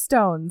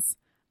cornerstones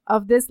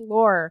of this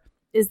lore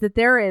is that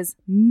there is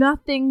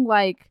nothing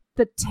like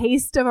the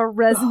taste of a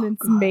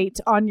resonance mate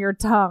on your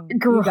tongue,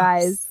 you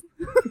guys.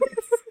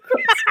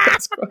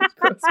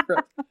 Gross.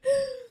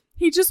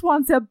 He just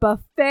wants a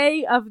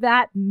buffet of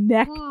that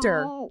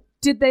nectar. Oh.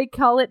 Did they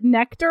call it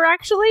nectar,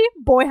 actually?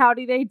 Boy,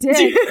 howdy, they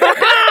did.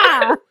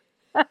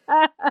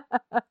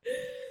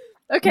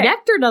 Okay.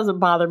 Nectar doesn't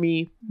bother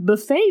me.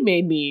 Buffet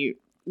made me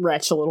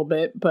retch a little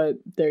bit, but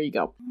there you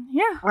go.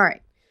 Yeah. All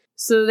right.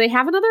 So they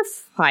have another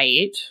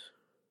fight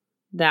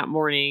that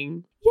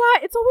morning.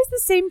 Yeah, it's always the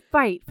same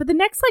fight. For the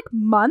next,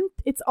 month,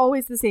 it's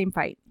always the same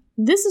fight.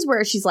 This is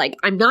where she's like,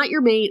 I'm not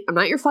your mate. I'm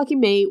not your fucking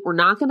mate. We're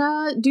not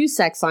gonna do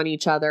sex on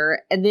each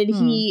other. And then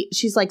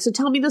she's like, so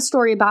tell me the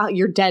story about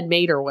your dead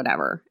mate or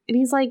whatever. And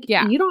he's like,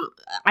 I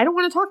don't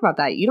want to talk about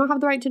that. You don't have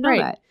the right to know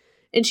that.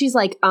 And she's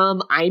like,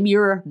 I'm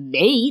your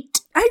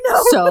mate. I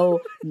know.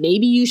 So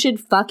maybe you should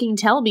fucking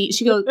tell me.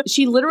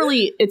 She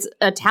literally, it's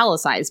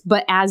italicized,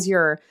 but as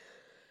your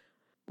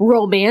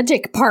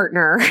romantic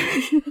partner,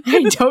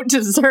 I don't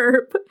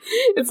deserve.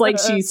 It's like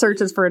she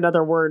searches for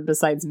another word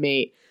besides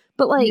mate.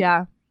 But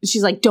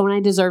she's like, don't I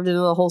deserve to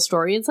know the whole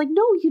story? It's like,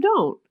 no, you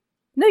don't.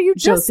 No, you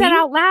just said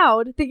out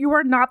loud that you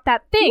are not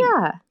that thing.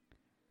 Yeah.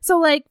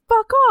 So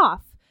fuck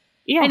off.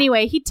 Yeah.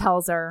 Anyway, he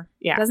tells her,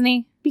 doesn't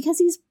he? Because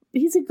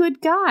he's a good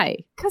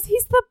guy. Because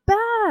he's the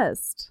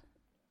best.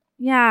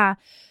 Yeah.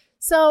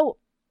 So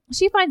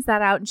she finds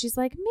that out and she's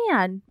like,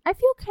 man, I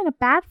feel kind of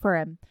bad for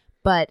him.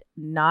 But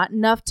not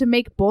enough to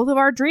make both of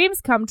our dreams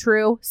come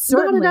true.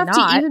 Certainly not. Not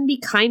enough to even be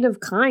kind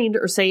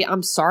or say,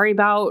 I'm sorry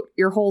about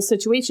your whole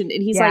situation.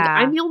 And he's like,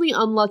 I'm the only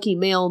unlucky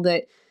male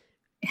that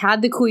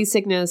had the Kui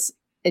sickness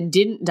and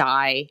didn't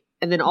die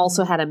and then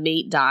also had a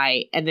mate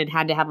die, and then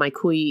had to have my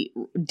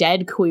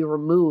dead Kui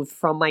removed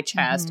from my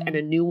chest and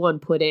a new one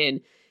put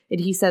in. And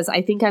he says,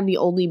 I think I'm the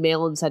only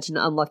male in such an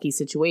unlucky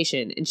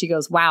situation. And she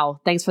goes, wow,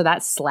 thanks for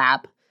that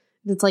slap.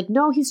 And it's like,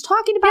 no, he's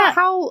talking about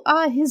how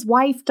his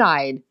wife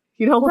died.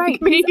 You know,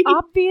 right. Like maybe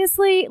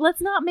Obviously,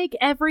 let's not make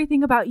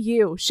everything about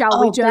you,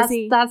 shall we,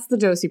 Josie? That's the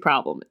Josie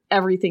problem.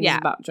 Everything is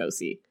about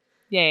Josie.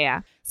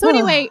 Yeah. So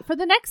anyway, for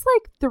the next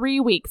 3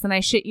 weeks, and I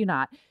shit you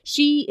not,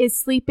 she is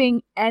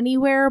sleeping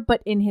anywhere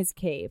but in his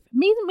cave.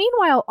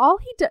 Meanwhile, all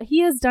he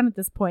has done at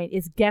this point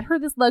is get her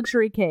this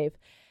luxury cave.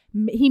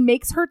 He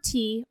makes her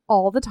tea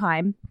all the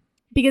time,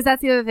 because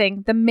that's the other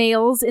thing. The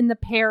males in the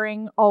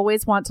pairing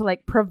always want to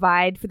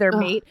provide for their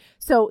mate.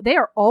 So they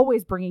are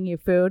always bringing you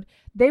food.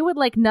 They would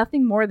like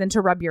nothing more than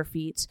to rub your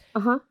feet.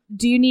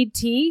 Do you need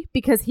tea?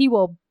 Because he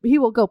will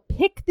go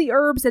pick the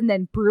herbs and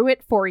then brew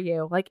it for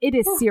you. It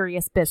is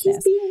serious business.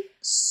 He's being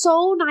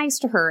so nice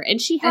to her. And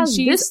she has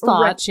this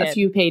thought a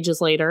few pages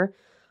later.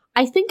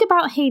 I think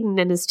about Hayden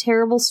and his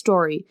terrible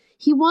story.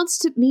 He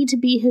wants me to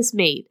be his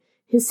mate,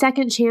 his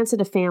second chance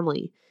at a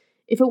family.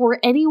 If it were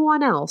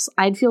anyone else,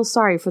 I'd feel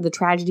sorry for the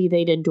tragedy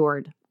they'd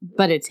endured.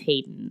 But it's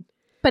Hayden.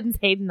 But it's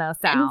Hayden, though,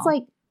 Sal. And it's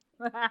like,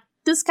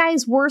 this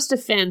guy's worst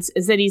offense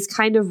is that he's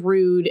kind of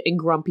rude and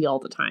grumpy all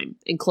the time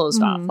and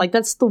closed off.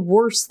 That's the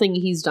worst thing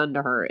he's done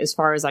to her, as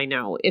far as I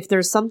know. If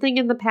there's something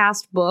in the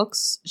past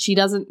books, she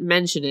doesn't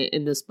mention it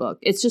in this book.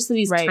 It's just that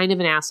he's kind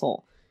of an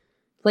asshole.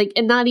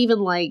 And not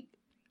even,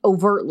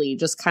 overtly,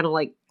 just kind of,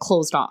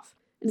 closed off.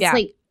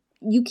 It's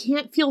you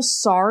can't feel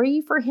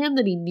sorry for him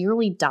that he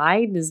nearly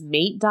died and his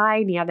mate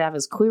died and he had to have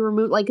his Kui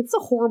removed. It's a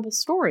horrible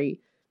story,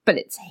 but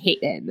it's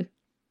Hayden.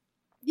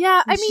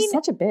 Yeah, she's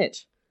such a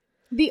bitch.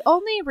 The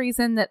only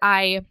reason that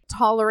I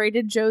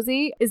tolerated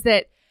Josie is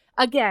that,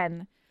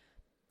 again,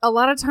 a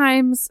lot of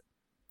times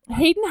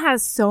Hayden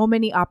has so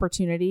many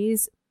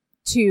opportunities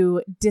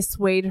to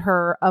dissuade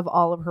her of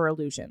all of her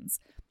illusions.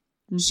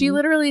 She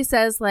literally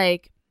says,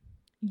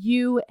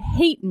 you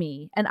hate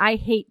me and I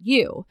hate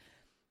you.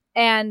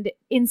 And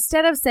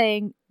instead of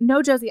saying,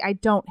 no, Josie, I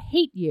don't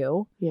hate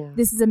you.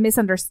 This is a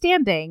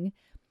misunderstanding.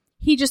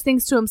 He just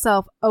thinks to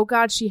himself, oh,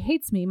 God, she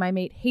hates me. My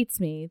mate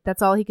hates me.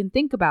 That's all he can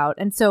think about.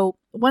 And so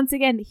once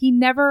again, he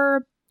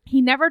never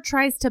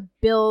tries to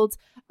build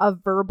a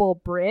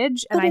verbal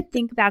bridge. And I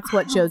think that's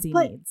what Josie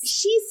needs.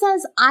 She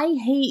says, I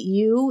hate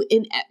you.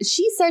 And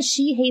she says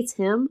she hates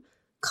him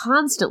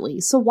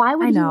constantly. So why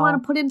would he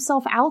want to put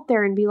himself out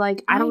there and be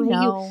like, I don't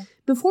hate you?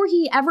 Before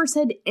he ever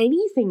said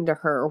anything to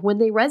her, when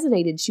they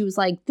resonated, she was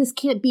like, this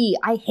can't be.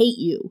 I hate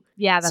you.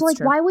 Yeah, that's true.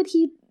 So why would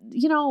he,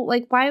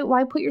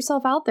 why put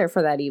yourself out there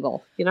for that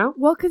evil,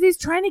 Well, because he's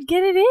trying to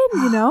get it in,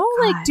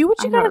 God, do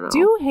what you gotta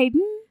do,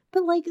 Hayden.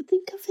 But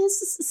think of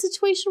his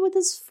situation with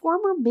his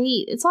former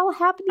mate. It's all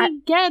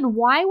happening again.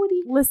 Why would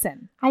he?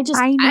 Listen, I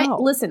know.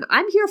 Listen,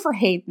 I'm here for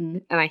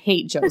Hayden and I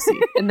hate Josie.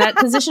 And that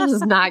position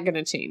is not going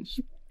to change.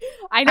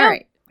 I know. All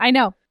right. I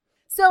know.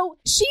 So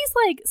she's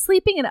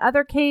sleeping in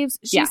other caves.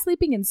 She's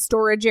sleeping in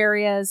storage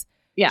areas.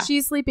 Yeah.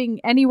 She's sleeping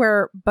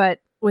anywhere but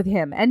with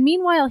him. And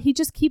meanwhile, he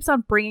just keeps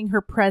on bringing her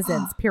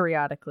presents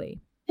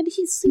periodically. And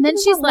he's sleeping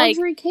in a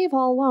luxury cave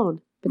all alone.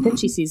 But then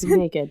she sees him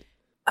naked.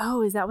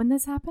 Oh, is that when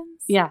this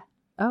happens? Yeah.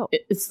 Oh.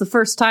 It's the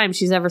first time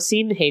she's ever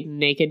seen Hayden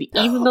naked,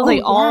 even though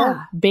they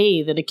all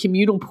bathe in a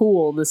communal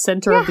pool in the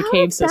center of the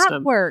cave system. How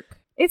does that work?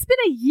 It's been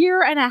a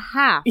year and a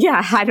half.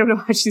 Yeah, I don't know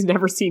how she's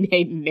never seen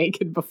Hayden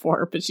naked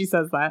before, but she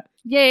says that.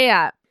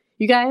 Yeah.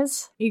 You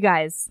guys.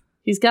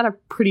 He's got a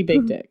pretty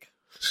big dick.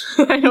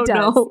 I don't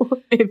know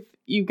if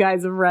you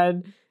guys have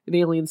read an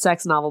alien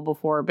sex novel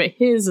before, but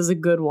his is a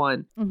good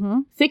one.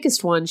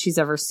 Thickest one she's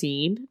ever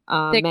seen.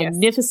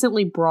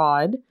 Magnificently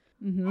broad.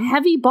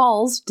 Heavy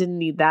balls. Didn't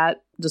need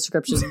that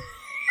description.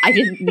 I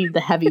didn't need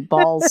the heavy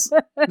balls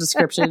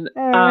description.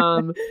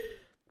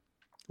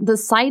 The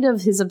sight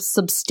of his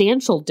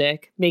substantial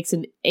dick makes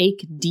an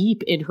ache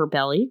deep in her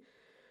belly.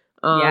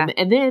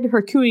 And then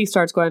her Kui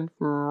starts going.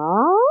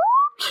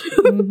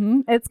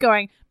 It's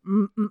going.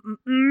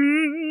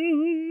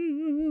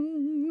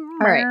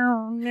 All right.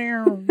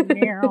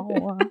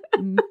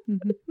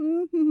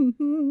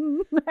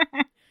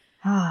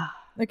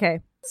 Okay.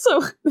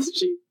 So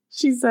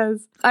she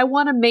says, I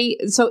want to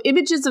mate. So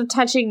images of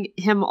touching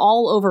him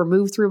all over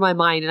move through my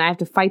mind, and I have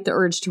to fight the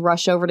urge to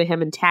rush over to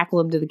him and tackle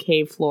him to the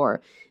cave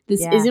floor.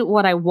 This isn't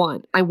what I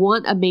want. I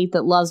want a mate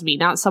that loves me,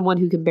 not someone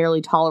who can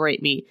barely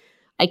tolerate me.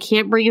 I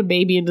can't bring a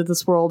baby into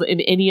this world in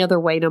any other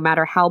way, no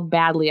matter how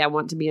badly I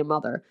want to be a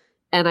mother.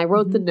 And I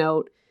wrote the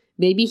note,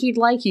 maybe he'd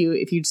like you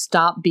if you'd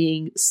stop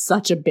being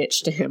such a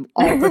bitch to him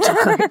all the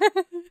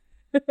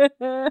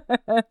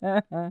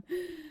time.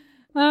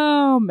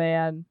 Oh,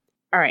 man.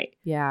 All right.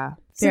 Yeah.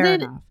 Fair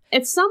enough.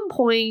 At some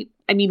point,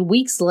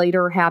 weeks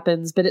later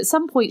happens, but at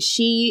some point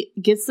she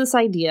gets this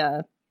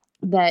idea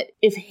that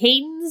if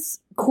Hayden's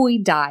Kui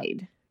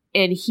died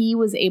and he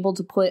was able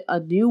to put a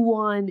new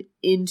one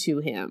into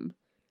him,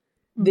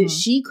 that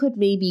she could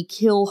maybe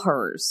kill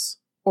hers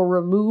or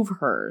remove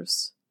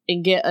hers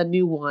and get a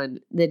new one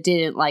that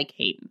didn't like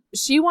Hayden.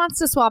 She wants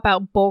to swap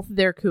out both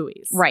their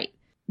Kuis. Right.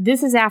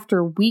 this is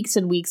after weeks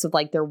and weeks of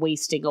like they're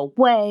wasting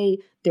away.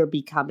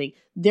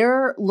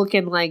 They're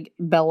looking like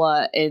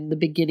Bella in the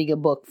beginning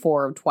of book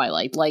 4 of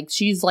Twilight. Like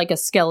she's like a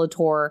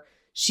Skeletor.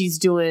 She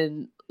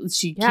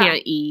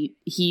can't eat.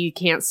 He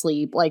can't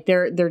sleep. Like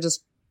they're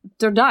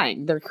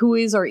dying. Their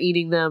kuis are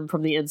eating them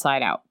from the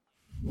inside out.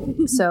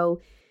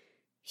 So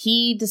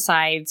he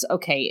decides,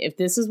 okay, if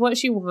this is what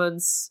she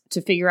wants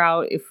to figure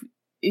out, if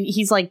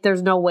he's like,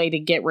 there's no way to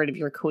get rid of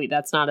your kui.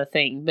 That's not a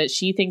thing. But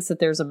she thinks that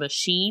there's a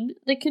machine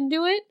that can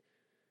do it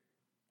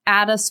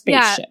at a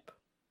spaceship. Yeah.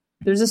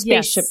 There's a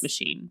spaceship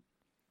machine.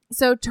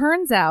 So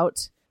turns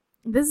out,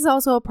 this is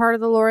also a part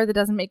of the lore that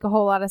doesn't make a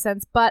whole lot of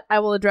sense, but I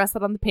will address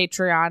it on the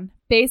Patreon.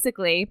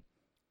 Basically,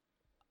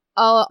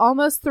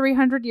 almost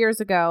 300 years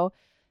ago,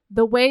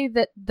 the way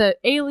that the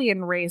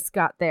alien race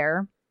got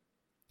there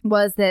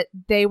was that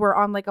they were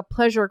on like a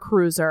pleasure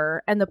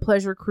cruiser, and the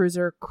pleasure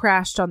cruiser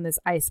crashed on this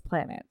ice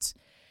planet.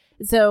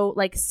 So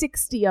like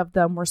 60 of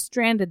them were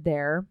stranded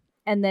there,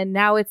 and then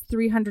now it's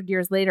 300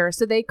 years later.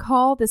 So they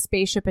call the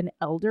spaceship an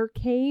Elder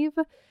Cave,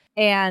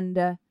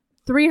 and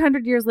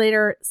 300 years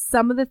later,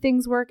 some of the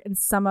things work and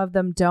some of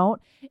them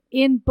don't.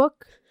 In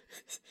book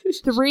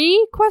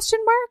 3,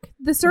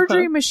 the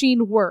surgery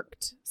machine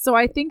worked. So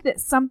I think that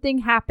something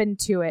happened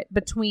to it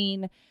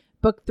between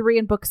book 3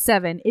 and book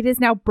 7. It is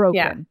now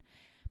broken. Yeah.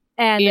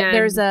 And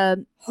there's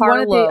one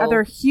of the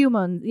other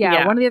humans.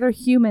 Yeah, one of the other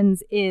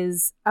humans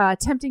is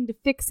attempting to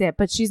fix it,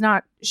 but she's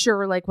not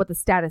sure like what the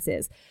status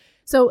is.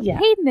 So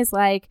Hayden is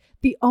like,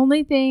 the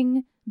only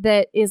thing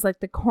that is like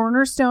the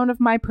cornerstone of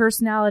my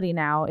personality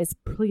now is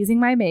pleasing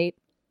my mate.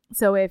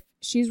 So if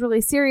she's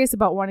really serious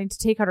about wanting to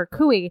take out her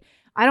kui,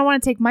 I don't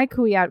want to take my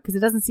kui out because it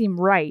doesn't seem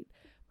right.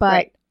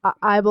 But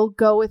I will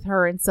go with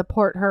her and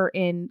support her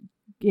in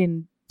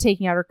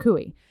taking out her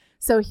kui.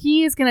 So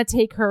he is going to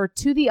take her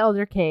to the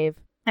Elder Cave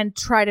and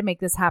try to make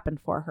this happen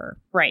for her.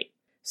 Right.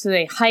 So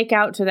they hike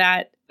out to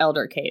that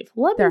Elder Cave.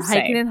 They're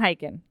hiking and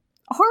hiking.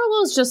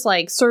 Harlow's just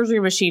like, surgery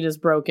machine is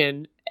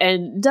broken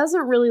and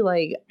doesn't really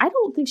like, I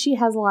don't think she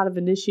has a lot of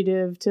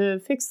initiative to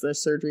fix the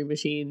surgery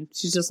machine.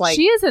 She's just like,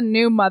 she is a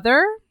new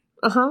mother.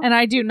 And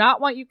I do not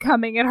want you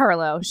coming at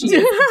Harlow. She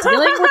is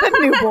dealing with a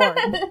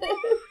newborn.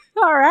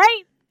 All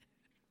right.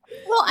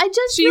 Well,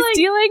 she's like,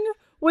 dealing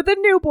with a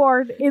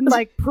newborn in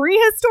like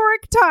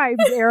prehistoric times,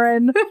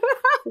 Erin.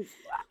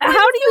 How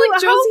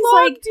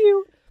long do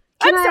you?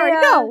 I'm sorry.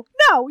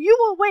 No, you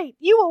will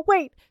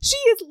wait. She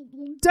is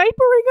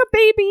diapering a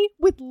baby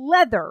with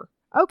leather.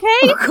 Okay?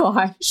 Oh,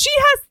 God. She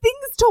has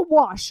things to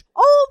wash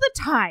all the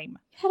time.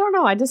 I don't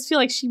know. I just feel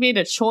like she made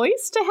a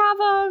choice to have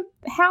a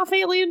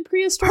half-alien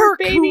prehistoric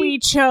baby. Her kui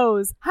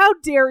chose. How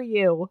dare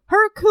you?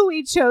 Her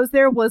kui chose.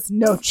 There was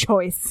no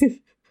choice.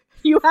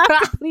 You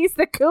have to please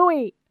the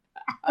kui.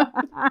 All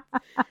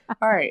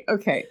right.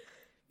 Okay.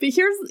 But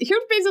here's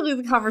basically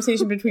the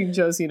conversation between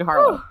Josie and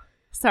Harlow.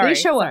 They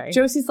show up.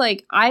 Josie's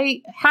like,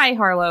 hi,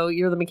 Harlow.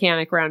 You're the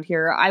mechanic around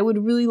here. I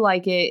would really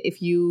like it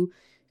if you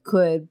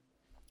could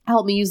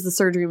help me use the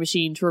surgery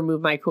machine to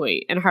remove my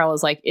kui. And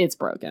Harlow's like, it's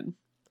broken.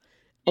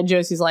 And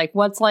Josie's like,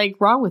 what's like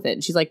wrong with it?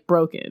 And she's like,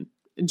 broken.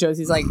 And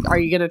Josie's like, are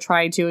you going to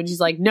try to? And she's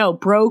like, no,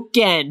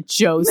 broken,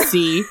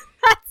 Josie.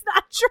 That's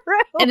not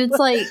true. And it's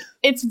like,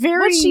 it's very...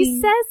 What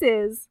she says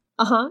is...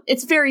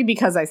 It's very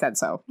because I said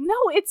so. No,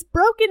 it's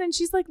broken. And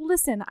she's like,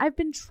 listen, I've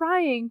been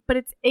trying, but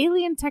it's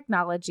alien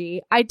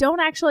technology. I don't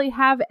actually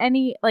have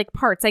any like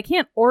parts. I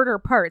can't order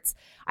parts.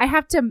 I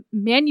have to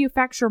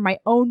manufacture my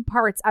own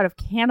parts out of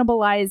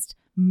cannibalized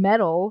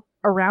metal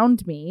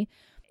around me.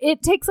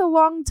 It takes a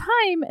long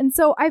time. And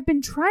so I've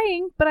been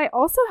trying, but I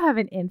also have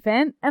an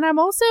infant. And I'm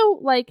also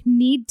like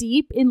knee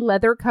deep in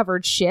leather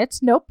covered shit.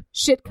 Nope.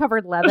 Shit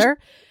covered leather.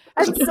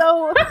 And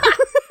so...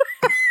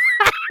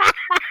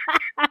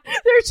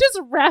 They're just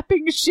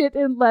wrapping shit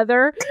in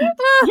leather.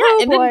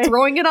 Then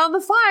throwing it on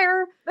the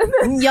fire.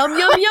 Yum,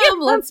 yum, yum.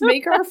 Let's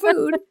make our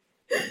food.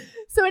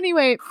 So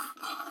anyway,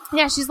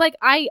 she's like,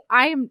 I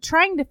am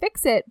trying to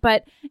fix it,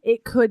 but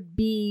it could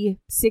be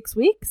 6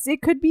 weeks.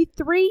 It could be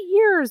 3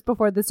 years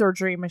before the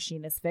surgery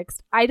machine is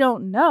fixed. I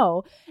don't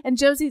know. And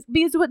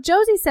because what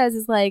Josie says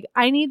is like,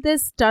 I need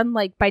this done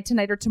like by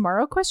tonight or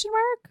tomorrow, ?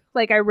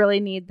 Like, I really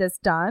need this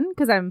done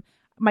because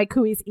my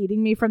kui's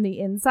eating me from the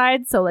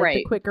inside. So like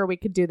the quicker we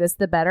could do this,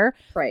 the better.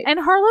 Right.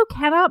 And Harlow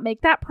cannot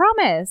make that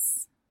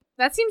promise.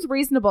 That seems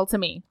reasonable to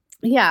me.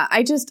 Yeah.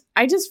 I just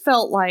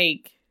felt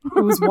like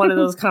it was one of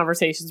those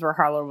conversations where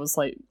Harlow was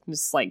like,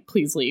 just like,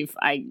 please leave.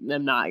 I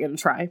am not going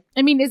to try.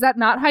 I mean, is that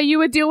not how you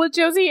would deal with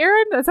Josie,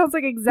 Erin? That sounds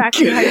like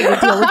exactly how you would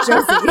deal with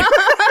Josie.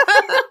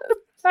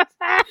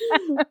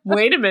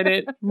 Wait a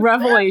minute.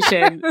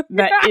 Revelation.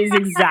 That is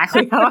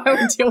exactly how I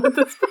would deal with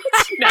this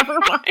bitch. Never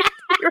mind.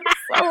 You're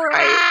so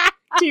right.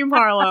 Team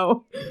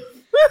Harlow.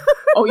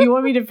 Oh, you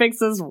want me to fix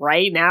this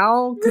right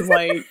now? Because,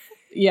 like,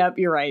 yep,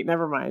 you're right.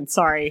 Never mind.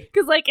 Sorry.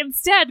 Because, like,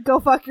 instead,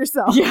 go fuck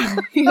yourself. Yeah.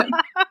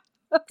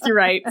 You're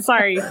right.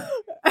 Sorry.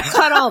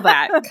 Cut all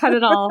that. Cut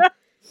it all.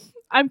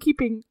 I'm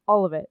keeping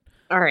all of it.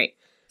 All right.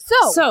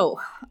 So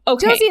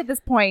okay. Josie at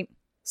this point.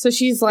 So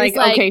she's like,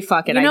 okay,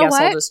 fuck it. I guess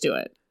I'll just do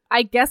it.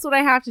 I guess what I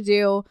have to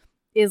do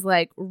is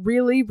like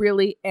really,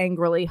 really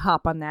angrily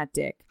hop on that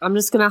dick. I'm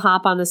just going to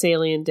hop on this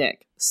alien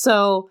dick.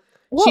 So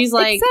she's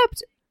like,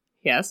 except,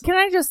 yes. Can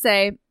I just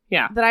say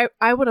that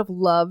I would have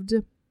loved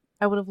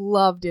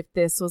if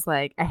this was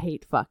like a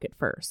hate fuck at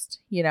first,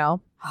 you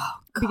know? Oh,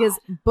 God. Because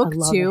book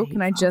 2,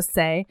 can I just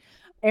say,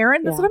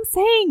 Erin, that's what I'm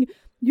saying.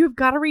 You've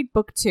got to read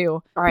book 2.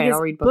 All right, I'll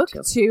read book 2.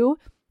 Book 2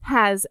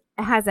 has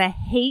a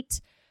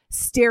hate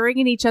staring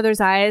in each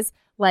other's eyes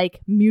like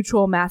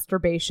mutual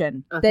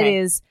masturbation that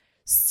is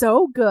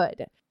so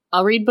good.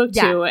 I'll read book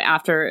 2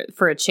 after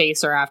for a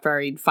chase or after I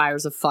read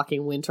Fires of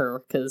Fucking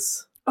Winter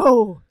because...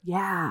 Oh,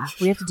 yeah.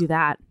 We have to do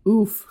that.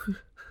 Oof.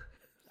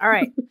 All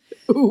right.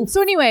 Oof.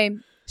 So anyway,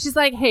 she's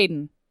like,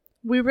 Hayden,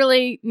 we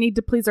really need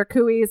to please our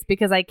cooies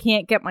because I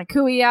can't get my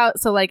cooie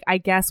out. So like, I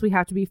guess we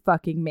have to be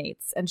fucking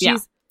mates. And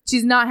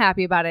she's not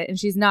happy about it. And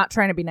she's not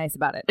trying to be nice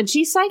about it. And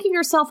she's psyching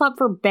herself up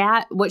for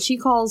what she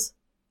calls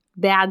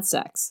bad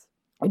sex.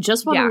 I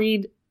just want to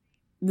read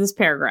this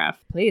paragraph.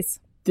 Please.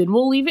 Then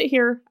we'll leave it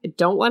here. I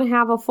don't want to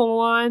have a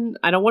full on.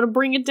 I don't want to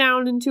bring it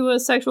down into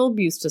a sexual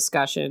abuse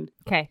discussion.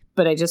 Okay.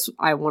 But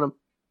I want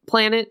to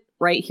plan it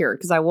right here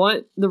because I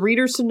want the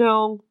readers to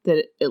know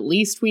that at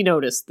least we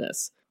noticed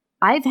this.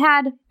 I've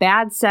had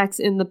bad sex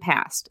in the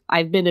past.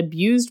 I've been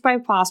abused by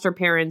foster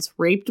parents,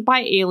 raped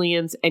by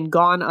aliens, and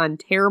gone on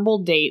terrible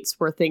dates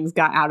where things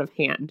got out of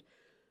hand.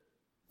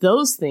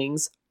 Those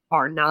things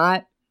are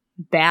not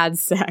bad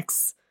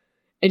sex.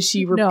 And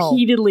she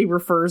repeatedly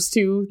refers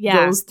to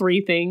those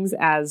 3 things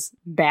as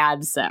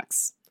bad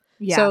sex.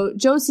 Yeah. So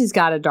Josie's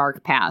got a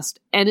dark past.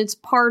 And it's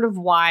part of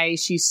why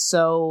she's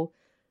so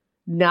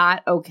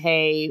not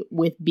okay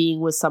with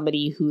being with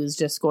somebody who is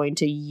just going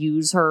to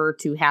use her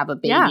to have a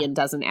baby and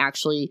doesn't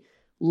actually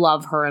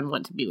love her and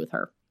want to be with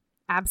her.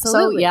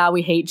 Absolutely. So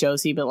we hate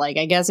Josie, but like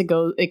I guess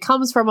it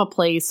comes from a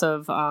place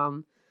of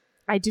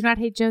I do not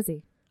hate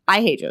Josie. I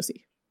hate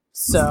Josie.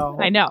 So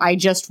I know. I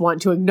just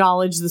want to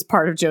acknowledge this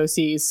part of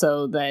Josie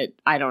so that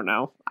I don't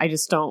know. I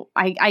just don't.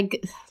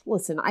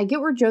 Listen. I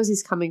get where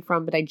Josie's coming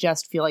from, but I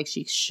just feel like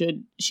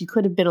she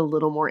could have been a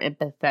little more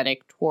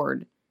empathetic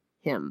toward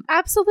him.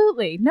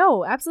 Absolutely.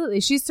 No, absolutely.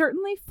 She's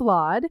certainly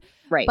flawed.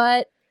 Right.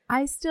 But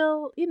I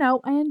still,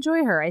 I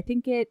enjoy her. I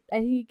think it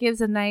gives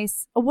a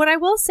nice. What I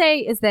will say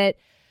is that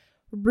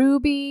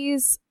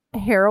Ruby's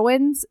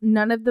heroines,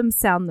 none of them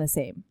sound the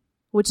same,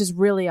 which is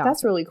really awesome.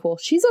 That's really cool.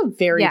 She's a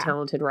very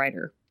talented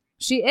writer.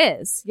 She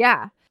is.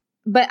 Yeah.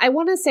 But I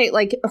want to say,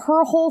 like,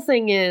 her whole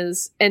thing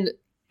is, and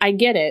I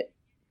get it,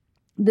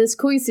 this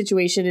Koi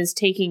situation is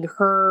taking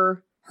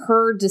her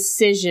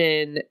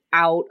decision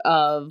out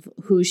of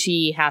who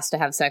she has to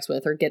have sex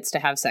with or gets to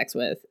have sex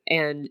with.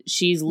 And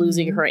she's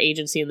losing her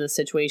agency in this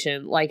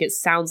situation. Like, it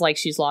sounds like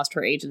she's lost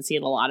her agency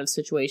in a lot of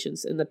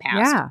situations in the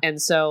past. Yeah. And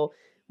so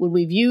when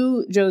we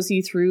view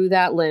Josie through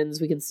that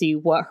lens, we can see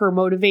what her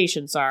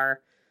motivations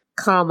are,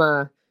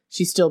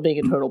 she's still being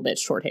a total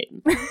bitch toward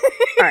Hayden.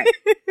 All right.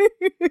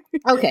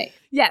 Okay.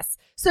 Yes.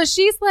 So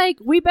she's like,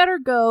 we better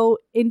go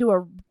into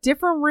a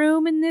different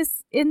room in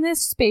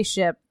this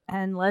spaceship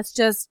and let's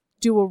just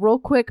do a real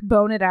quick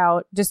bone it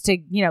out just to,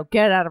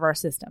 get it out of our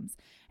systems.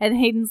 And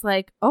Hayden's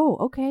like, oh,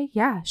 okay.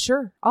 Yeah,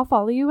 sure. I'll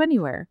follow you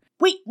anywhere.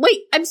 Wait.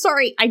 I'm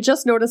sorry. I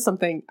just noticed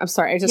something. I'm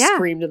sorry. I just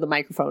screamed in the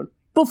microphone.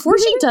 Before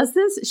she does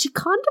this, she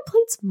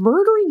contemplates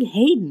murdering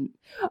Hayden.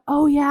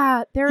 Oh,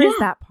 yeah. There is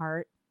that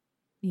part.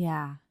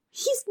 Yeah.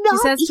 He's not. She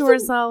says to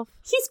herself,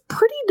 he's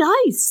pretty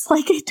nice.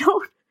 Like,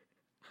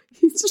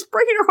 he's just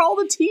bringing her all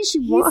the tea she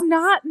wants. He's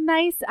not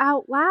nice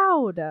out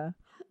loud.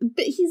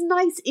 But he's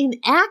nice in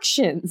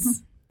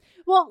actions.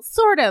 Well,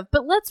 sort of.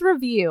 But let's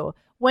review.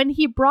 When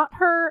he brought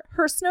her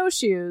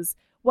snowshoes,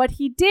 what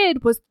he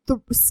did was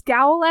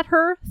scowl at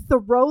her,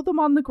 throw them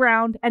on the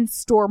ground, and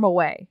storm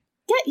away.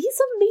 Yeah, he's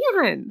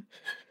a man.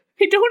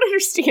 I don't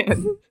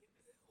understand.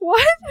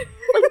 What?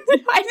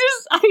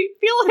 I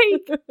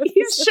feel like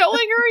he's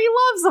showing her he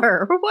loves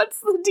her. What's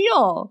the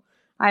deal?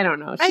 I don't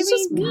know. She's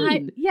just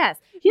mean. Yes.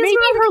 Maybe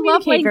her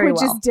love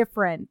language is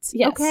different.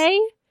 Yes. Okay?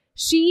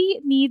 She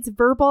needs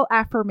verbal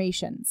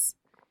affirmations.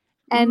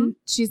 And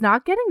she's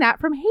not getting that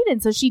from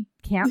Hayden, so she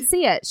can't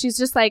see it. She's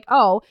just like,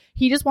 oh,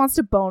 he just wants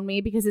to bone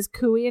me because his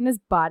cooey and his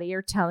body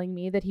are telling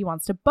me that he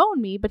wants to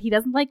bone me, but he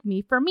doesn't like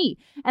me for me.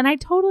 And I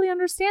totally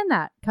understand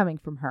that coming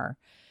from her.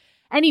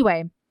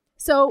 Anyway,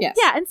 so,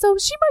 and so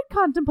she might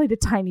contemplate a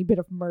tiny bit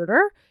of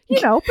murder, but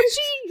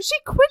she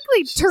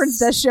quickly turns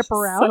the ship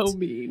around. So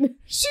mean.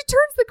 She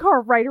turns the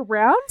car right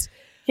around.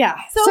 Yeah.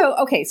 So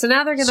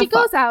now they're going to She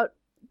goes out.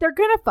 They're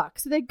going to fuck.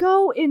 So they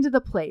go into the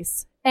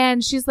place.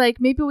 And she's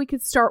like, maybe we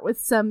could start with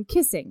some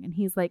kissing. And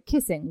he's like,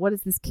 kissing? What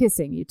is this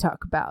kissing you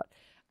talk about?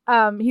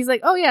 He's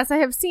like, oh, yes, I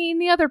have seen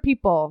the other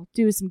people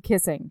do some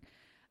kissing.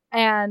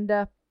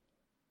 And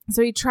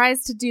so he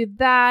tries to do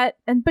that.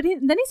 But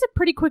then he's a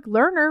pretty quick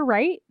learner,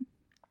 right?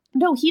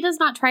 No, he does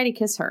not try to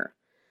kiss her.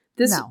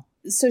 No.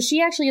 So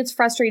she actually gets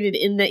frustrated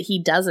in that he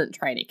doesn't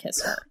try to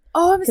kiss her.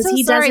 Oh, I'm so sorry. Because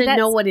he doesn't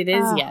know what it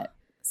is yet.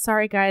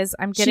 Sorry, guys.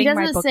 I'm getting my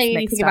books mixed up. She doesn't say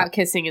anything about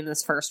kissing in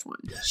this first one.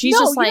 She's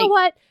just like... You know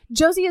what?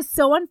 Josie is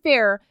so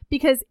unfair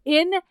because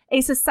in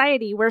a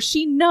society where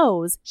she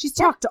knows, she's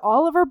talked to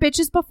all of her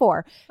bitches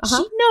before,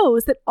 she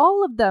knows that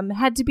all of them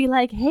had to be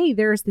like, hey,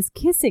 there's this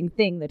kissing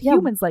thing that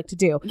humans like to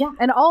do. Yeah.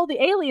 And all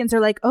the aliens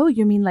are like, oh,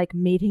 you mean like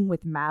mating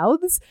with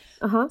mouths?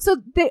 So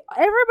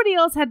everybody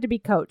else had to be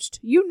coached.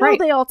 You know,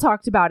 they all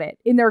talked about it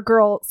in their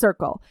girl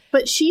circle.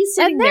 But she's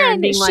sitting there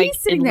and being like,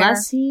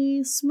 unless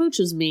he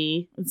smooches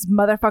me, this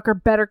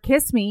motherfucker better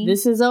kiss me.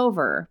 This is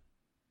over.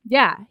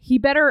 Yeah, he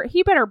better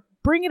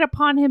bring it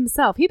upon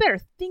himself. He better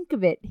think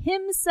of it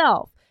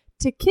himself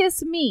to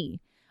kiss me.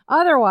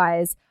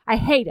 Otherwise, I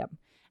hate him.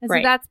 And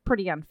so that's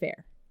pretty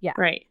unfair. Yeah.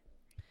 Right.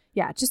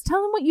 Yeah, just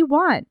tell him what you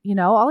want. You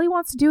know, all he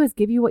wants to do is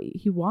give you what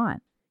you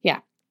want. Yeah.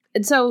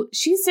 And so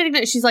she's sitting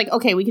there. She's like,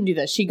 okay, we can do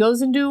this. She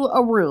goes into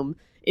a room.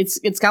 It's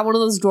got one of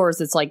those doors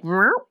that's like,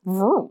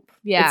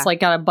 yeah. It's like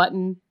got a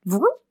button.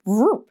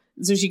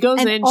 So she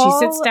goes in. She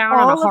sits down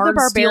on a hard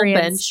steel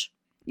bench.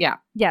 Yeah.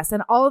 Yes,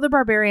 and all of the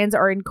barbarians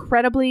are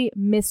incredibly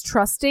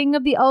mistrusting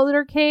of the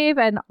Elder Cave,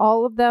 and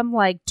all of them,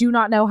 like, do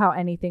not know how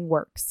anything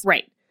works.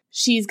 Right.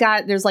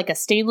 There's like a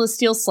stainless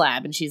steel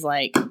slab, and she's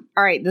like,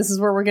 all right, this is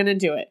where we're going to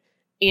do it.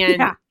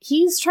 And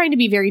he's trying to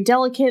be very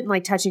delicate and,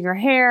 like, touching her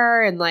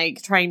hair and,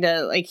 like, trying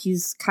to, like,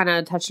 he's kind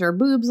of touching her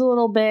boobs a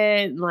little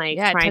bit and, like,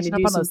 trying to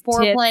do some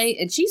foreplay.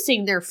 Tits. And she's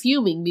sitting there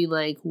fuming, being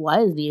like,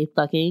 why isn't he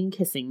fucking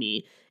kissing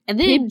me? And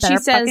then she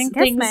says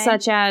things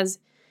such as,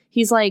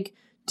 he's like,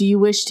 do you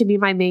wish to be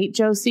my mate,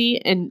 Josie?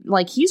 And,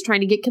 like, he's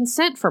trying to get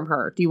consent from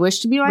her. Do you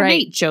wish to be my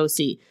mate,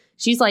 Josie?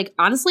 She's like,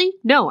 honestly,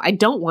 no, I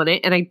don't want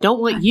it, and I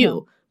don't want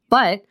you.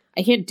 But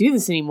I can't do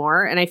this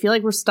anymore, and I feel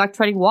like we're stuck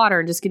treading water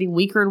and just getting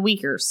weaker and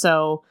weaker.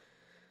 So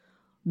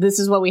this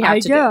is what we have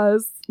to do.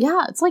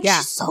 Yeah, it's like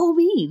she's so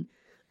mean.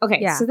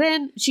 Okay, so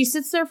then she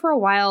sits there for a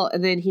while,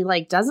 and then he,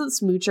 like, doesn't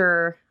smooch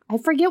her. I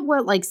forget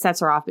what, like, sets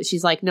her off, but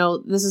she's like, no,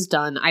 this is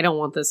done. I don't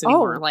want this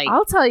anymore. Like,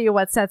 I'll tell you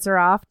what sets her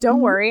off.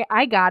 Don't worry.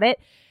 I got it.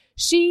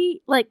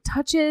 She, like,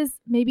 touches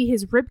maybe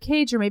his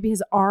ribcage or maybe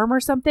his arm or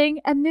something.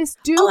 And this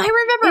dude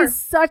is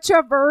such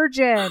a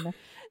virgin.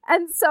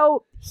 And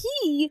so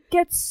he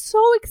gets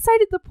so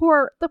excited, the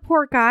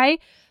poor guy,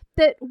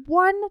 that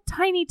one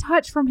tiny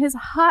touch from his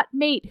hot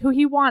mate, who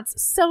he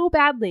wants so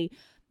badly,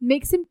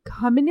 makes him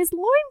come in his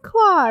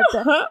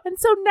loincloth. And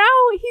so now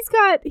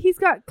he's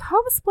got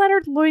cum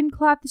splattered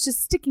loincloth that's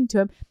just sticking to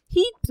him.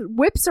 He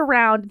whips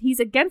around and he's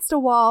against a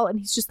wall and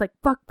he's just like,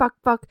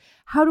 fuck.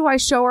 How do I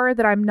show her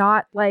that I'm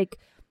not like,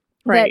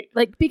 that,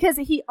 like, because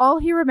all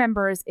he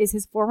remembers is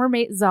his former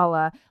mate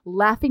Zala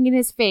laughing in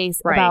his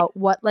face about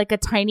what, like, a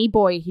tiny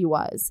boy he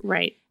was.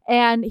 Right.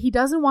 And he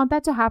doesn't want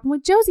that to happen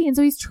with Josie. And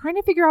so he's trying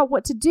to figure out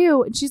what to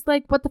do. And she's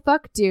like, what the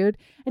fuck, dude?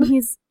 And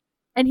he's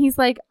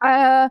like,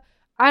 I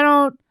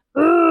don't,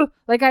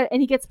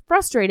 and he gets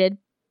frustrated.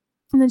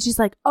 And then she's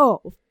like,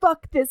 oh,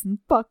 fuck this and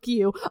fuck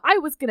you. I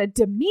was going to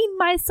demean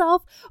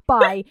myself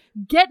by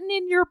getting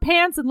in your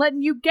pants and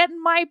letting you get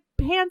in my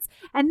pants.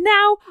 And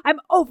now I'm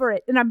over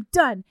it and I'm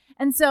done.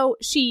 And so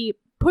she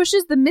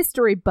pushes the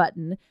mystery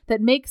button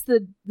that makes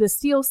the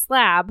steel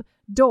slab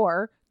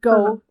door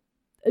go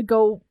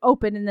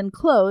open and then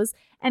close.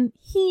 And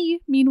he,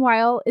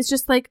 meanwhile, is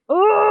just like,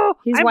 oh,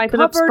 he's wiping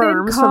up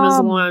sperms from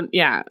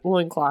his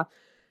loincloth.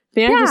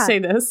 May I just say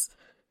this?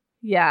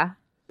 Yeah.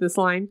 This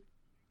line?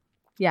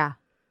 Yeah.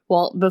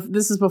 Well,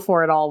 this is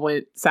before it all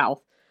went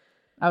south.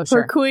 Oh,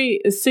 sure. Her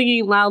kui is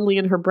singing loudly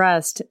in her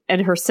breast,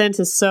 and her scent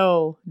is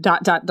so ...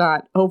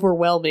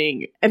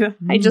 overwhelming. And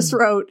I just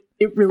wrote,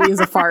 it really is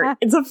a fart.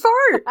 It's a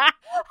fart!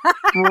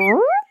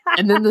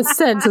 And then the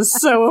scent is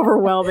so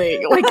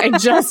overwhelming. Like, I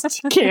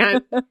just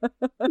can't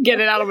get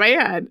it out of my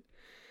head.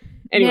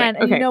 Anyway,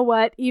 and you know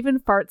what?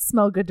 Even farts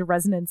smell good to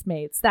resonance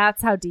mates.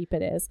 That's how deep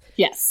it is.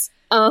 Yes.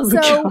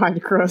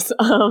 God, gross.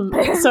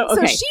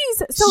 So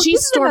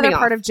she's storming another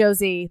part of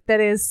Josie that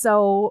is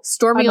so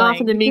storming off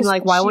and then being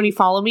like, why won't he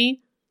follow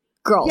me?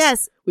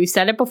 Girls, we've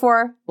said it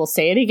before. We'll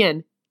say it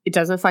again. It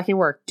doesn't fucking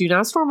work. Do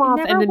not storm off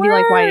and then be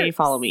like, why didn't you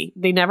follow me?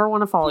 They never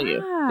want to follow you.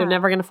 They're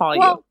never going to follow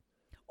you.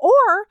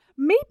 Or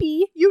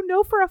maybe you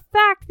know for a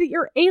fact that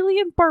your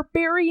alien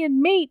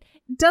barbarian mate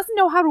doesn't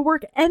know how to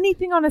work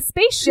anything on a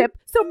spaceship,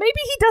 so maybe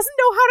he doesn't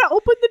know how to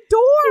open the door.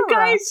 You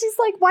guys, she's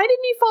like, why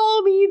didn't he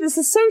follow me? This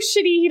is so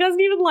shitty. He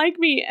doesn't even like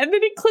me. And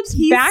then it clips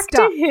back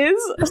to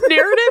his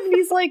narrative, and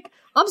he's like,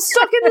 I'm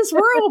stuck in this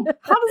room.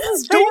 How does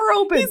this door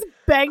open? He's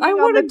banging I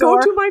want to go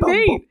to my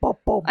mate.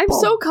 I'm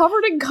so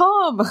covered in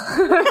cum.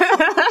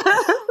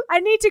 I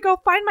need to go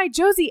find my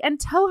Josie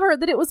and tell her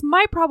that it was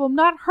my problem,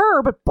 not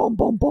her. But boom,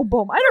 boom, boom,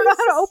 boom. I don't know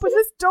how to open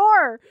this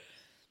door.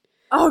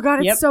 Oh,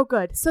 God, it's so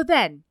good. So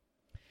then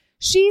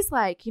she's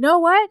like, you know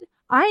what?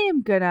 I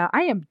am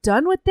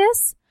done with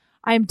this.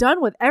 I am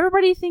done with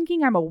everybody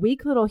thinking I'm a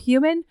weak little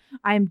human.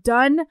 I'm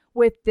done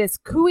with this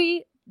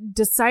kui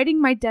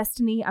deciding my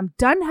destiny. I'm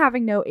done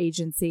having no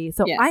agency.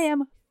 So I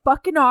am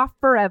fucking off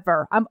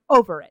forever. I'm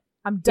over it.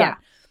 I'm done. Yeah.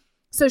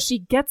 So she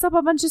gets up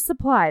a bunch of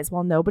supplies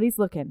while nobody's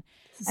looking.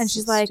 And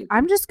she's like, stupid.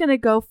 I'm just going to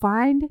go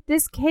find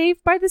this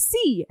cave by the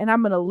sea and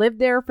I'm going to live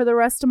there for the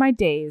rest of my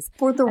days.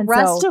 For the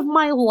rest of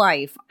my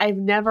life. I've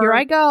never here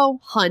I go.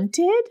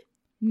 Hunted?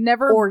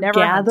 Never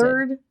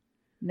gathered? Hunted.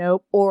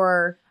 Nope.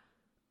 Or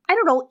I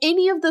don't know,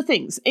 any of the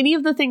things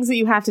that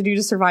you have to do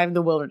to survive in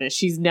the wilderness.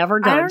 She's never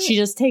done. She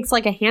just takes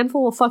like a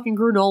handful of fucking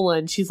granola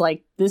and she's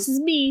like, this is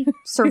me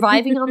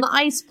surviving on the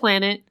ice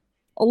planet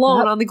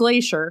alone on the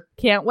glacier.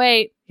 Can't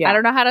wait. Yeah. I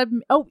don't know how to...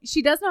 Oh,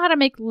 she does know how to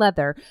make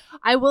leather.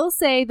 I will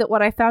say that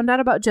what I found out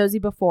about Josie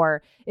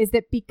before is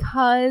that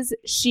because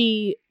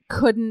she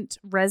couldn't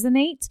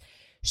resonate,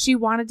 she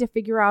wanted to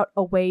figure out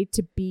a way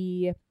to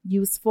be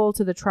useful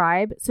to the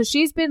tribe. So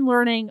she's been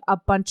learning a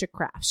bunch of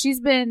crafts. She's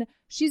been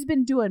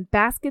doing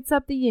baskets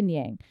up the yin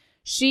yang.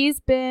 She's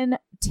been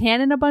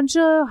tanning a bunch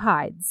of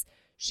hides.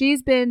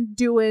 She's been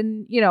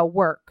doing,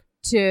 work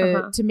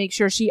to make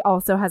sure she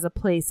also has a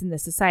place in the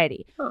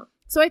society. Huh.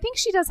 So I think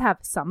she does have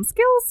some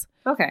skills.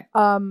 Okay.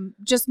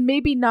 Just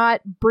maybe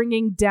not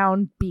bringing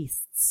down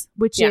beasts,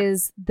 which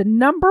is the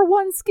number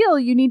one skill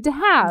you need to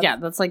have. Yeah,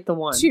 that's like the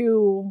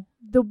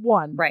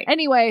one. Right.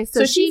 Anyway,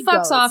 so she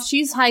fucks off.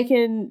 She's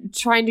hiking,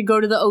 trying to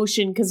go to the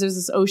ocean because there's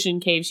this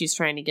ocean cave she's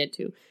trying to get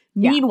to.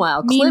 Yeah.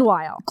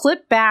 Meanwhile,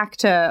 clip back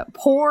to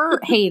poor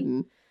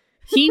Hayden.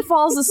 He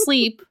falls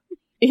asleep.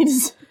 He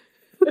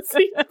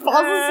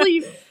falls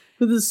asleep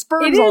with his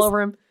sperms all over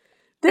him.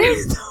 Then he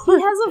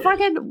has a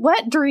fucking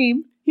wet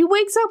dream. He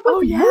wakes up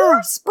with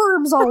more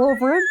sperms all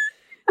over him.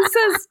 He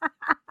says,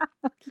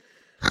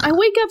 I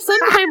wake up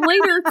sometime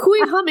later,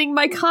 cooey humming,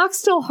 my cock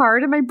still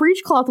hard and my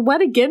breechcloth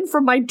wet again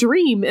from my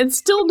dream, and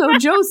still no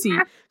Josie.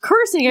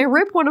 Cursing, I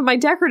rip one of my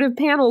decorative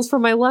panels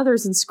from my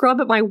leathers and scrub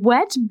at my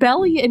wet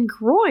belly and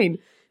groin.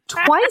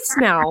 Twice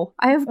now,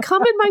 I have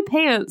come in my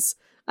pants.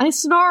 I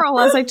snarl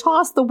as I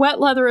toss the wet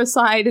leather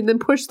aside and then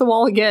push the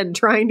wall again,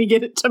 trying to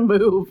get it to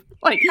move.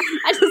 Like,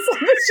 I just love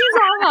that she's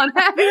all on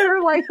having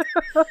her,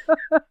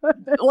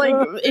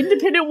 like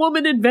independent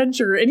woman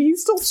adventure, and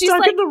he's still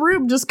stuck in the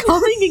room, just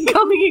coming and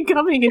coming and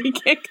coming, and he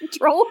can't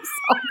control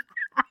himself.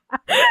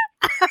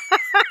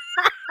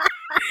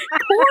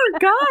 Poor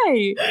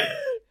guy.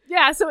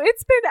 Yeah, so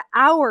it's been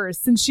hours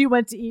since she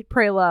went to Eat,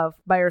 Pray, Love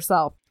by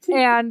herself.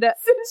 And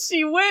since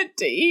she went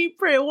to Eat,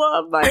 Pray,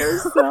 Love by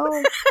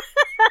herself.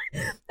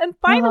 And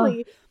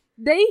finally,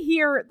 they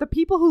hear, the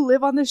people who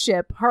live on the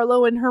ship,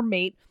 Harlow and her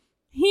mate,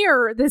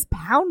 hear this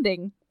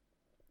pounding.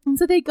 And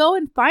so they go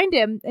and find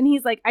him, and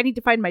he's like, I need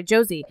to find my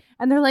Josie.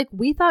 And they're like,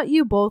 we thought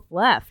you both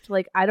left.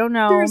 Like, I don't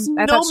know. There's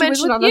no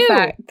mention on the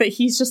fact that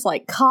he's just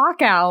like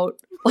cock out,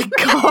 like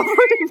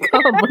covered in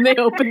cum when they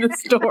open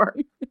this door.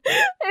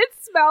 It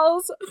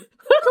smells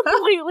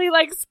completely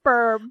like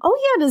sperm. Oh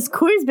yeah, and his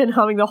cooey's been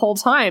humming the whole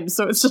time,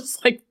 so it's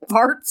just like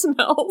fart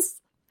smells.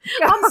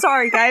 God. I'm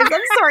sorry, guys.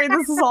 I'm sorry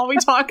this is all we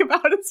talk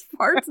about is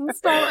farts and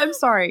stuff. I'm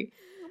sorry.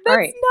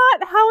 That's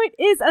not how it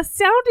is. A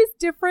sound is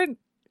different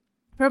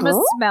from a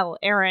smell,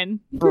 Erin.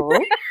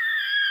 When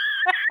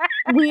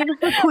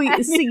her cooey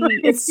is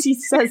singing, she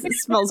says it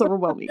smells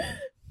overwhelming.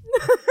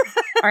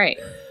 All right.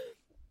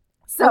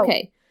 So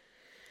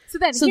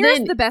then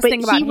here's the best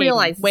thing about Hayden.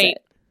 Realizes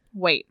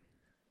Wait.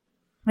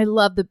 I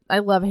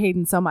love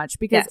Hayden so much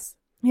because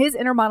his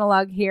inner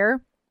monologue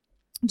here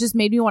just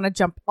made me want to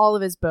jump all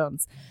of his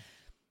bones.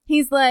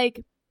 He's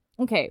like,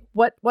 okay,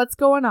 what's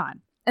going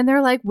on? And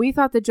they're like, we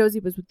thought that Josie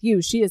was with you.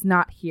 She is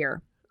not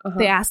here.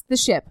 They asked the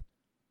ship.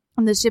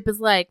 And the ship is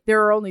like,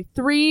 there are only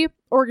 3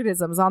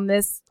 organisms on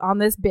this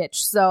bitch.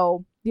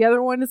 So the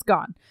other one is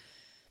gone.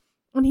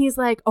 And he's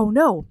like, oh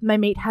no, my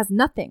mate has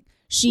nothing.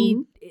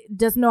 She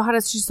doesn't know how to,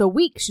 she's so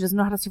weak. She doesn't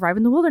know how to survive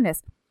in the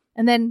wilderness.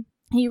 And then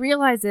he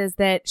realizes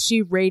that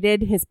she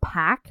raided his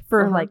pack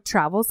for like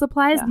travel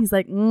supplies. Yeah. And he's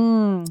like,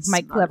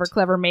 my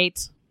clever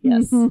mate.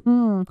 Yes.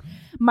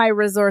 My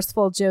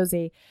resourceful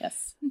Josie.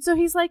 Yes. And so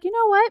he's like, you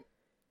know what?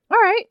 All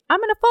right, I'm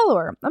going to follow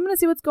her. I'm going to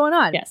see what's going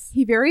on. Yes.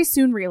 He very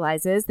soon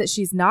realizes that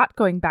she's not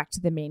going back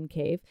to the main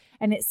cave.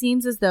 And it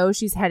seems as though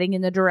she's heading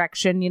in the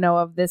direction,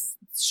 of this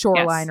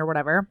shoreline or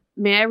whatever.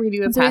 May I read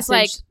you a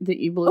passage that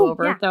you blew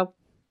over, though?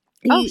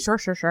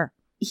 Sure.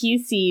 He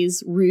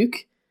sees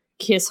Rook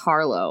kiss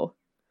Harlow.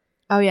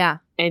 Oh, yeah.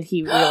 And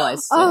he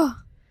realizes it.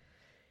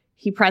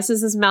 He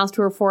presses his mouth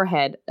to her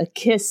forehead. A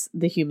kiss,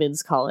 the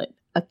humans call it.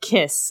 A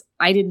kiss.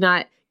 I did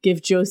not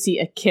give Josie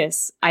a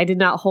kiss. I did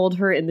not hold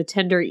her in the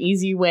tender,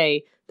 easy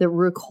way that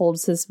Rook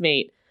holds his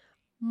mate.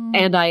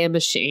 And I am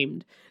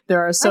ashamed.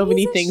 There are so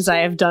many things I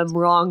have done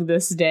wrong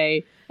this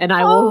day, and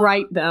I will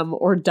right them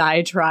or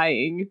die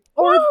trying.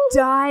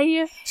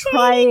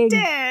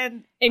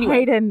 Anyway,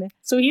 Hayden.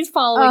 So he's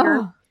following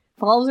her,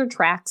 follows her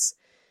tracks.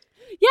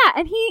 Yeah,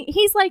 and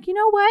he's like, you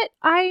know what?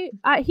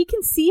 He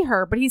can see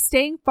her, but he's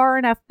staying far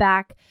enough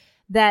back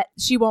that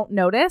she won't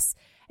notice.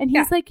 And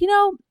he's like,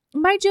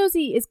 my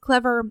Josie is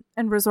clever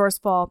and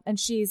resourceful, and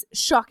she's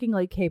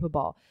shockingly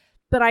capable.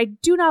 But I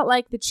do not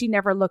like that she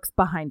never looks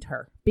behind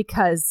her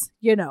because,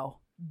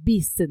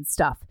 beasts and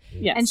stuff.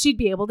 Yes. And she'd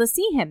be able to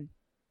see him.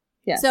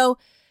 Yes. So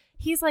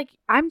he's like,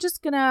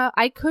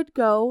 I could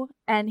go,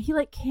 and he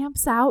like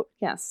camps out.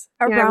 Yes.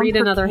 Around Can I read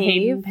her another cave?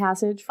 Hayden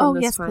passage from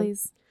this time?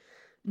 Please.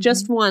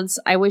 Just once,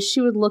 I wish she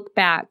would look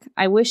back.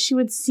 I wish she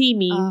would see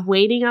me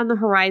waiting on the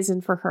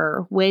horizon for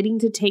her, waiting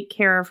to take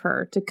care of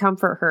her, to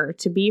comfort her,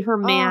 to be her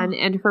man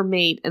and her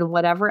mate and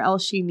whatever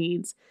else she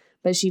needs.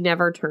 But she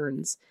never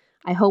turns.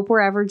 I hope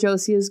wherever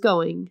Josie is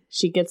going,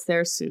 she gets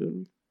there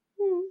soon.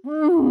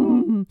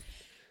 Mm.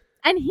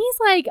 And he's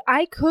like,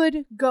 I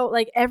could go,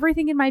 like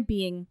everything in my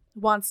being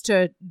wants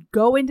to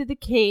go into the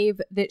cave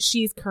that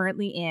she's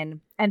currently in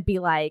and be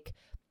like,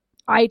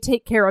 I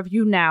take care of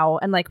you now,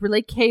 and like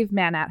really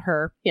caveman at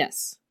her.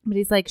 Yes. But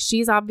he's like,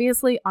 she's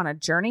obviously on a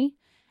journey,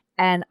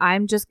 and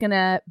I'm just going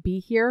to be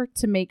here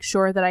to make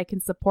sure that I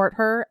can support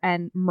her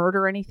and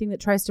murder anything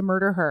that tries to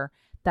murder her.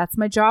 That's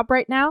my job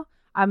right now.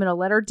 I'm going to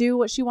let her do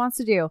what she wants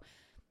to do.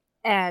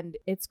 And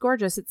it's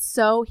gorgeous.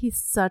 He's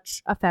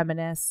such a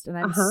feminist, and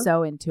I'm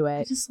so into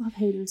it. I just love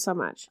Hayden so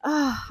much.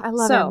 I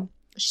love him.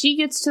 She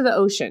gets to the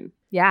ocean.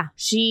 Yeah.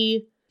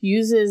 She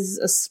uses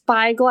a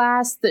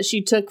spyglass that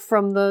she took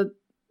from the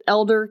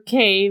Elder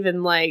Cave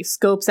and like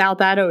scopes out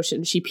that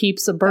ocean. She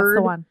peeps a bird.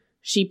 That's the one.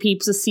 She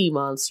peeps a sea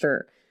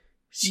monster.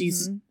 She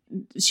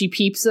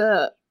peeps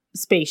a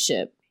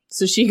spaceship.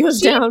 So she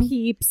goes down. She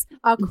peeps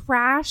a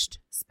crashed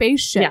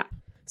spaceship. Yeah.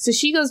 So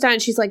she goes down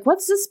and she's like,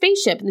 what's the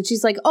spaceship? And then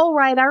she's like, oh,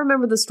 right, I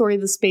remember the story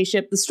of the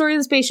spaceship. The story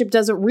of the spaceship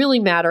doesn't really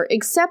matter,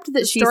 except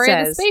that she says... The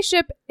story of the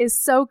spaceship is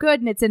so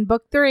good, and it's in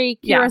book 3.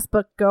 Kira's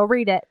book. Go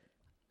read it.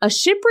 A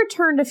ship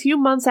returned a few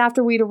months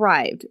after we'd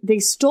arrived. They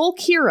stole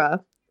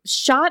Kira,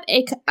 shot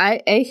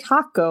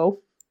Ehako,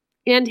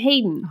 and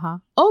Hayden.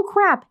 Oh,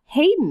 crap,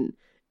 Hayden.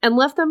 And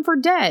left them for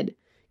dead.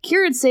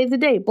 Kira had saved the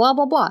day, blah,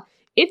 blah, blah.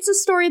 It's a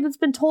story that's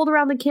been told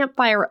around the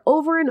campfire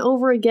over and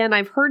over again.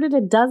 I've heard it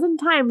a dozen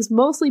times,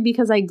 mostly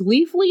because I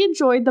gleefully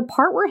enjoyed the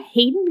part where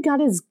Hayden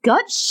got his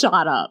gut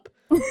shot up.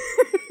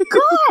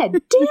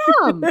 God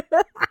damn!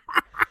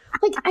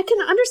 Like, I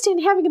can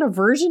understand having an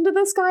aversion to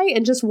this guy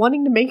and just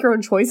wanting to make your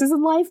own choices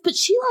in life, but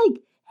she,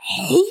 like,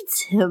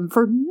 hates him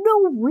for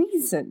no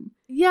reason.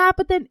 Yeah,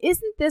 but then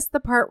isn't this the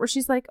part where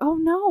she's like, oh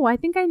no, I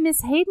think I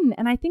miss Hayden,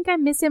 and I think I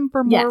miss him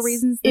for more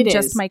reasons than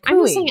just my cooey.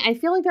 I'm just saying, I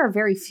feel like there are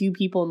very few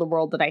people in the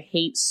world that I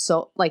hate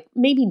so, like,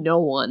 maybe no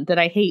one, that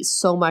I hate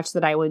so much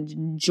that I would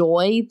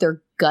enjoy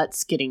their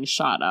guts getting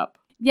shot up.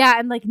 Yeah,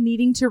 and like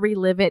needing to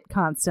relive it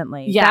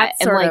constantly. Yeah,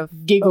 that's and sort like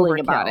of giggling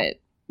overkill. about it.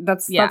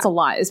 That's a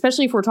lot,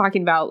 especially if we're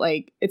talking about,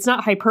 like, it's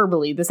not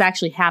hyperbole. This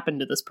actually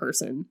happened to this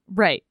person.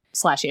 Right.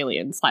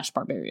 /alien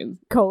 /barbarian.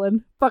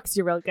 Fucks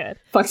you real good.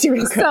 Fucks you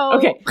real good. So...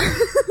 Okay.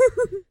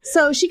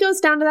 So she goes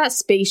down to that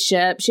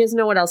spaceship. She doesn't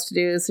know what else to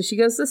do. So she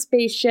goes to the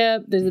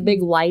spaceship. There's a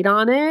big light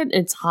on it.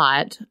 It's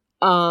hot.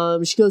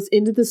 She goes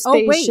into the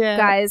spaceship. Oh, wait,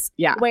 guys.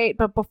 Yeah. Wait,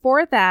 but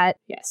before that,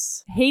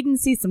 yes, Hayden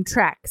sees some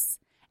tracks.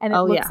 And it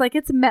looks like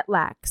it's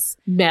Metlax.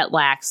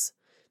 Metlax.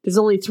 There's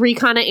only 3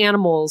 kind of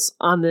animals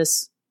on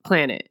this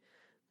planet.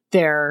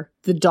 They're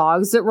the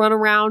dogs that run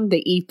around.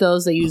 They eat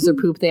those. They use their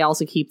poop. They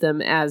also keep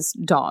them as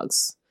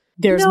dogs.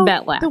 There's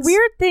Metlax. The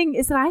weird thing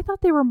is that I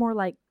thought they were more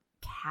like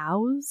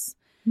cows.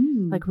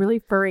 Like really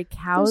furry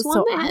cows. There's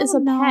one that is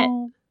a pet.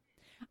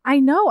 I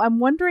know. I'm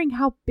wondering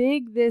how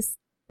big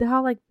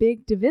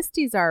big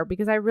Divistes are,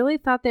 because I really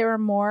thought they were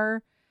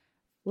more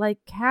like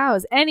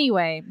cows.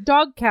 Anyway,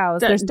 dog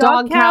cows. There's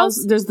dog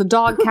cows. There's the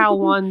dog cow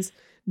ones.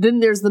 Then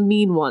there's the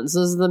mean ones.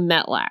 Those are the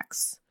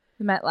Metlax.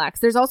 The Metlax.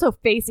 There's also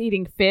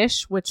face-eating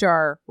fish, which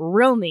are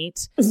real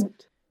neat.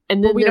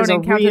 And then we there's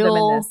don't encounter them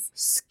in this.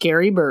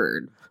 Scary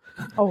bird.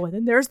 Oh, and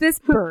then there's this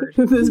bird.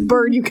 This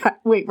bird you got.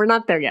 Wait, we're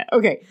not there yet.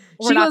 Okay.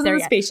 She goes in the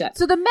spaceship.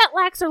 So the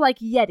Metlax are like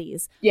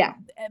Yetis. Yeah.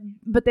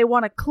 But they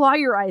want to claw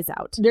your eyes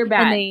out. They're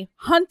bad. And they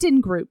hunt in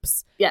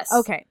groups. Yes.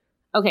 Okay.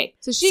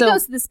 So she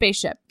goes to the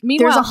spaceship.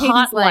 Meanwhile, there's a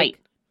hot light.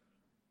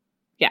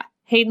 Yeah.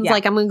 Hayden's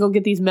like, I'm going to go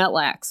get these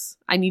Metlax.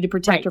 I need to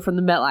protect her from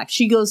the Metlax.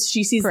 She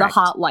sees the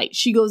hot light.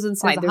 She goes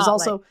inside.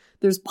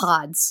 There's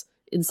pods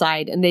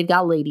inside, and they've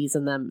got ladies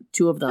in them,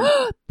 2 of them.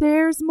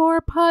 There's more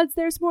pods.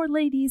 There's more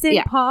ladies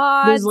in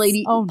pods.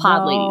 There's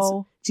pod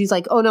ladies. She's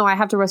like, oh no, I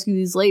have to rescue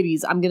these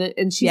ladies.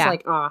 And she's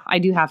like, I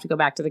do have to go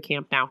back to the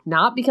camp now.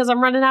 Not because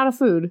I'm running out of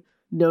food.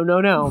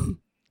 No.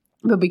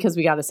 But because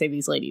we got to save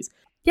these ladies.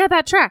 Yeah,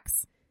 that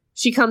tracks.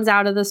 She comes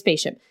out of the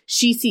spaceship.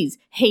 She sees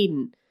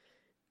Hayden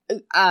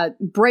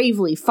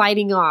bravely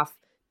fighting off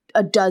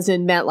a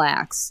dozen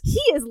Metlax. He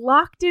is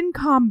locked in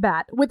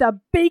combat with a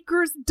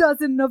baker's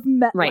dozen of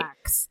Metlax. Right.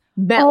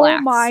 Metlax.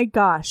 Oh my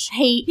gosh.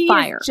 He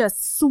fire. Is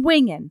just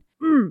swinging.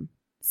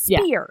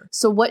 Spear. Yeah.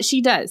 So what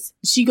she does,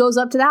 she goes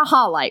up to that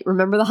hot light.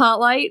 Remember the hot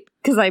light?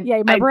 Because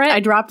I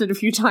dropped it a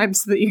few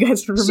times so that you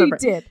guys would remember.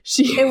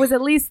 She did. It was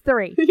at least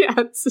 3. Yeah.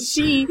 So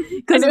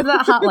she goes up to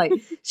that hot light.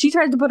 She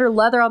tries to put her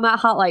leather on that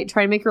hot light,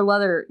 try to make her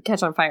leather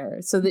catch on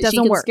fire so that she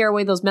can scare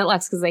away those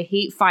Metlax because they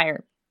hate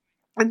fire.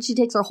 And she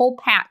takes her whole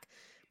pack,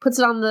 puts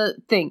it on the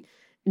thing,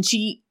 and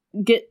she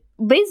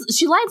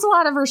lights a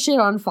lot of her shit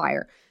on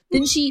fire.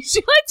 Then she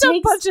lights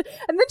a bunch of,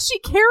 and then she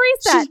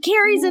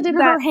carries it in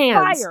her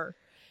hands. Fire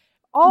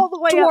all the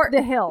way up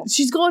the hill.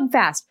 She's going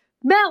fast.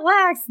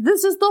 Metlax,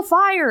 this is the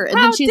fire. And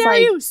How then she's dare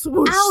like, you?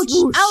 Swoosh, ouch,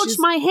 swoosh. ouch,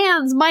 my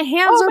hands are my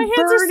hands are so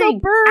burning.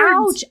 burned.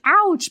 Ouch,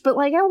 ouch. But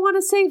like, I want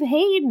to save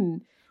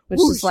Hayden. Which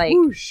Whoosh, is like,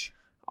 whoosh.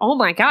 oh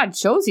my God,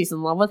 Josie's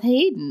in love with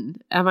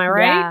Hayden. Am I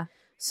right? Yeah.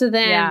 So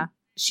then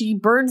she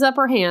burns up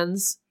her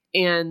hands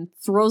and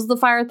throws the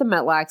fire at the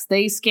Metlax.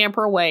 They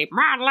scamper away.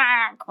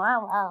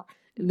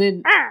 And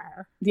then,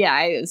 yeah,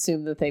 I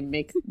assume that they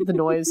make the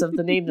noise of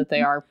the name that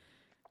they are.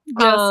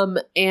 Yes.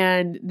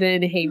 And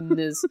then Hayden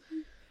is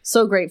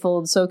so grateful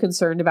and so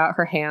concerned about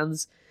her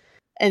hands.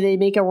 And they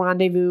make a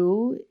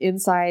rendezvous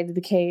inside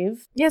the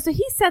cave. Yeah, so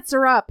he sets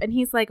her up and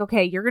he's like,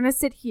 okay, you're going to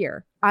sit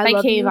here. I By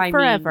love cave, you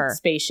forever. I mean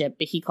spaceship,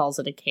 but he calls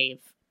it a cave.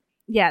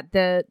 Yeah,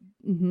 the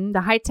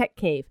high-tech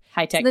cave.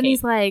 High-tech So then cave.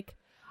 he's like,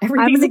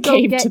 Everything's a I'm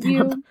cave going to to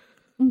go them.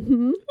 get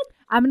you.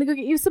 I'm going to go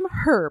get you some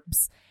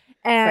herbs.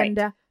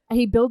 And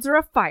he builds her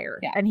a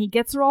fire and he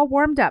gets her all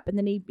warmed up. And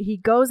then he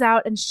goes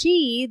out and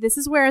this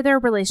is where their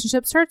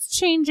relationship starts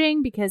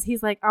changing because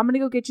he's like, I'm going to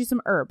go get you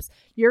some herbs.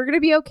 You're going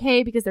to be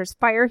okay because there's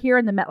fire here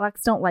and the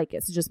Metlax don't like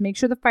it. So just make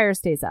sure the fire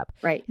stays up.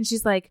 Right. And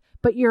she's like,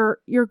 but you're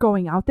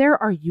going out there.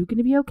 Are you going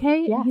to be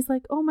okay? Yeah. And he's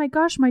like, oh my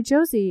gosh, my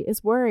Josie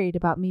is worried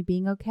about me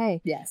being okay.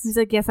 Yes. And he's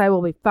like, yes, I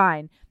will be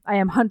fine. I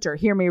am Hunter.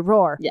 Hear me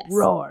roar. Yes.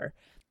 Roar.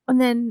 And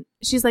then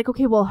she's like,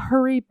 okay, well,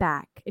 hurry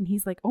back. And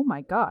he's like, oh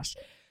my gosh.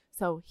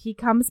 So he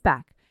comes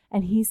back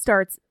and he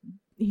starts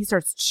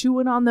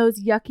chewing on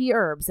those yucky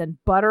herbs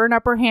and buttering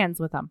up her hands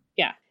with them.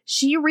 Yeah.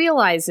 She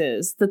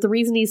realizes that the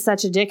reason he's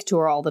such a dick to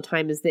her all the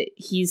time is that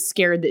he's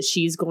scared that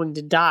she's going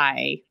to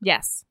die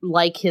Yes.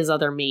 like his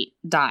other mate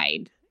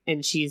died.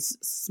 And she's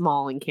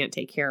small and can't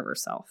take care of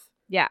herself.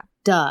 Yeah.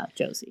 Duh,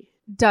 Josie.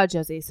 Duh,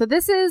 Josie. So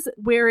this is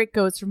where it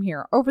goes from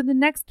here. Over the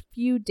next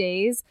few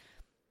days,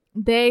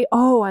 I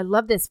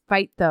love this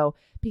fight though,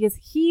 because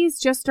he's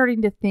just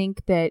starting to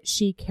think that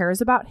she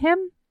cares about him.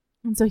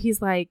 And so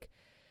he's like,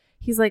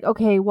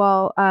 okay,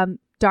 well,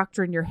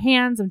 doctor in your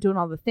hands, I'm doing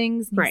all the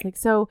things. And he's like,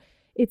 so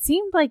it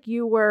seemed like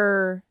you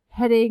were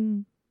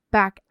heading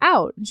back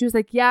out. And she was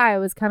like, yeah, I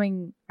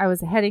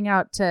was heading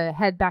out to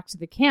head back to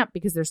the camp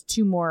because there's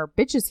 2 more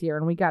bitches here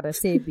and we got to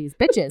save these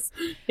bitches.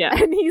 Yeah.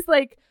 And he's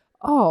like,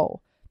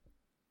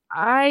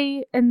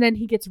 and then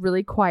he gets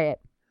really quiet.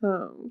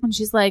 Oh. And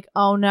she's like,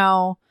 oh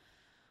no,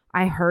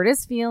 I hurt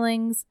his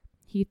feelings.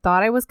 He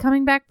thought I was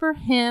coming back for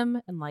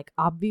him. And like,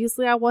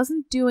 obviously I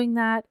wasn't doing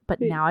that,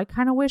 but now I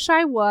kind of wish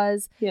I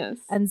was. Yes.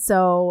 And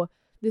so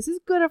this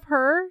is good of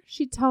her.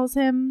 She tells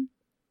him,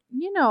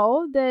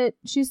 that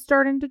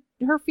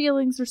her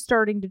feelings are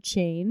starting to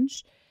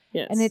change.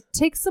 Yes. And it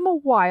takes him a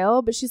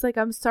while, but she's like,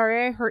 I'm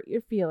sorry I hurt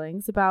your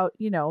feelings about,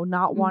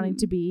 not wanting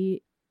to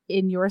be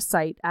in your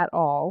sight at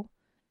all,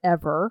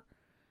 ever.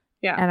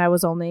 Yeah. And I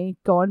was only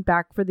going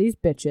back for these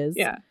bitches.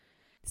 Yeah.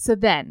 So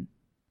then,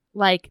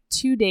 like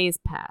 2 days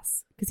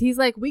pass because he's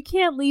like, we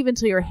can't leave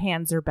until your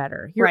hands are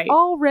better. You're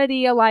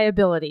already a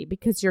liability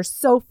because you're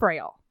so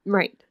frail.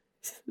 Right.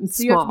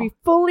 So you have to be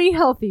fully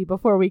healthy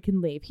before we can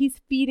leave. He's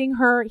feeding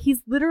her.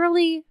 He's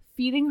literally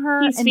feeding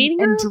her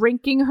and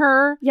drinking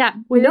her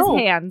with his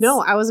hands. No,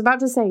 I was about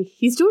to say,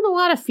 he's doing a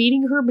lot of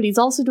feeding her, but he's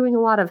also doing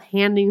a lot of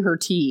handing her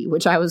tea,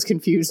 which I was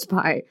confused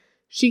by.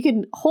 She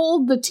can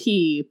hold the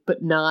tea,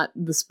 but not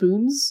the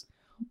spoons.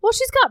 Well,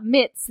 she's got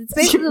mitts. It's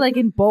basically like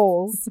in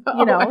bowls,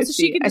 so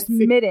she can just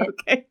mitt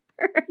it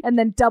and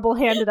then double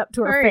hand it up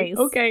to her face.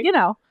 Okay.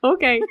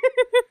 Okay.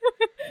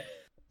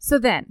 So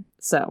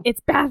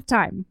it's bath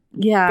time.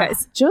 Yeah.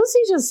 Guys. Josie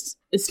just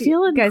is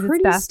feeling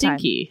pretty it's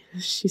stinky.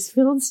 She's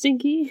feeling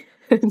stinky.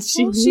 And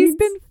she's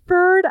been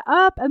furred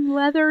up and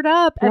leathered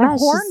up and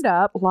horned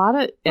up. A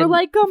lot of for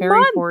like a very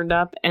month. Horned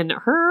up. And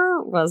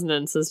her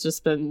resonance has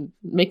just been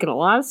making a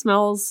lot of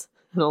smells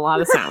and a lot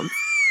of sounds.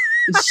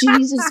 She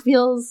just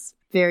feels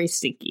very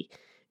stinky.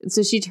 And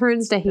so she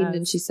turns to Hayden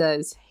and she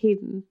says,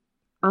 Hayden,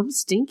 I'm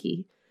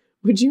stinky.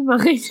 Would you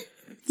mind?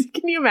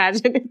 Can you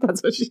imagine if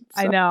that's what she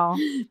said? I know.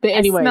 But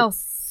anyway. I smell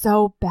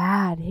so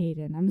bad,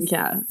 Hayden. I'm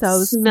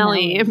so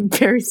smelly and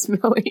very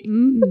smelly.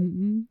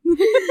 Mm-hmm.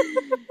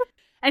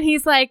 And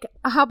he's like,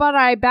 how about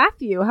I bath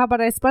you? How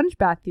about I sponge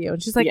bath you?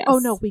 And she's like, oh,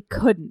 no, we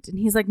couldn't. And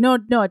he's like, no,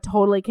 I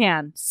totally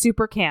can.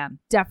 Super can.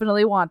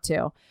 Definitely want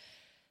to.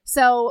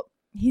 So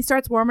he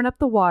starts warming up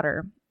the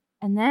water.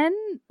 And then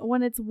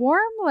when it's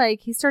warm,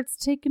 like he starts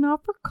taking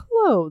off her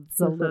clothes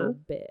a little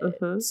bit.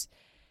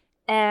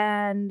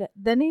 And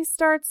then he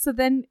starts. So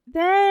then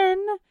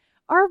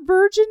our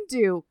Virgin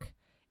Duke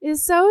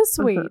is so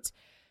sweet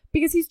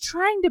because he's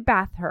trying to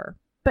bath her,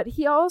 but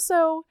he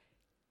also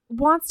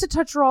wants to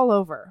touch her all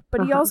over,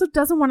 but he also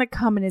doesn't want to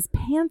come in his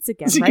pants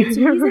again, right? So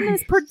he's in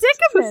this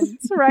predicament,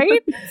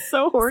 right?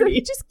 So horny. So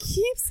he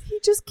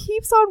just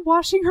keeps on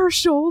washing her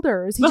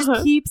shoulders. He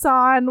just keeps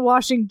on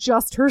washing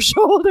just her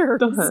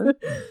shoulders.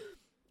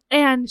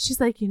 And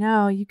she's like, you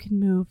can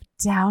move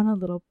down a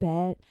little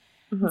bit.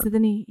 And so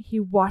then he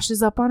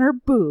washes up on her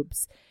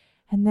boobs.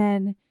 And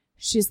then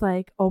she's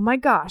like, oh my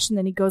gosh. And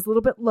then he goes a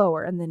little bit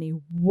lower. And then he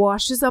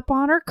washes up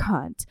on her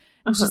cunt.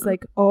 And she's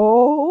like,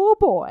 oh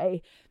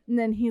boy. And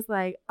then he's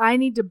like, I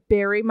need to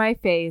bury my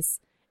face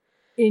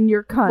in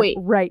your cunt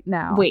right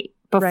now. Wait,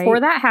 before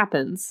that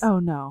happens. Oh,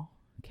 no.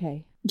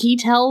 Okay. He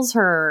tells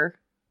her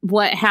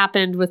what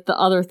happened with the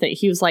other thing.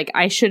 He was like,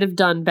 I should have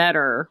done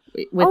better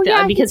with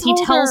that, because he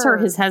tells her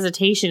his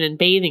hesitation in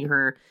bathing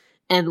her,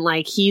 and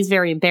like he's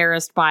very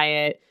embarrassed by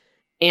it,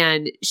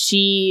 and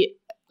she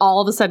all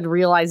of a sudden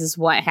realizes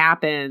what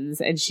happens,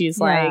 and she's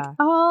like,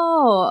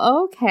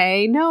 oh,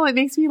 okay, no, it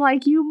makes me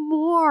like you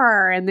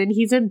more. And then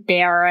he's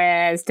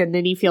embarrassed, and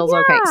then he feels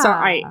okay. So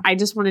I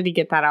just wanted to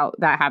get that out.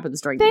 That happens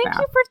during the bath. Thank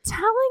you for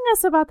telling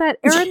us about that,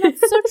 Erin.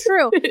 That's so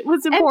true. It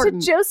was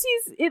important.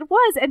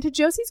 And to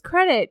Josie's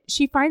credit,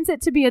 she finds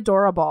it to be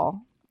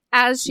adorable,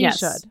 as she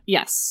should.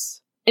 Yes.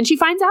 And she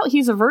finds out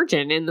he's a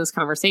virgin in this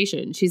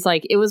conversation. She's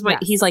like,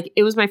 he's like,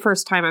 it was my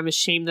first time. I'm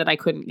ashamed that I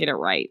couldn't get it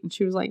right. And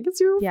she was like,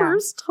 it's your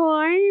first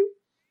time.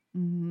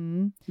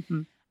 Mm-hmm.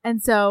 Mm-hmm.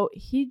 And so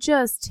he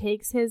just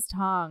takes his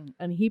tongue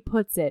and he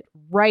puts it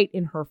right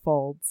in her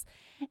folds.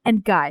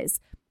 And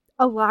guys,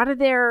 a lot of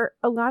their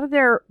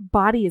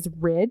body is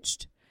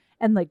ridged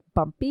and like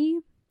bumpy,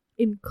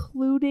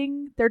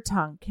 including their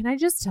tongue. Can I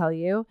just tell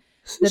you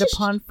that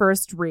upon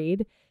first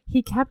read,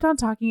 he kept on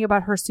talking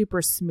about her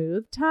super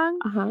smooth tongue.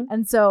 Uh-huh.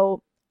 And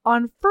so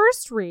on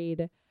first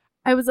read,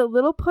 I was a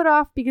little put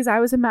off because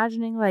I was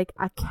imagining like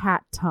a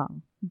cat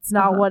tongue. It's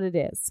not what it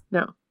is.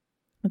 No.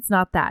 It's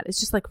not that. It's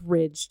just like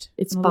ridged.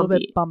 It's bumpy. A little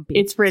bit bumpy.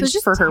 It's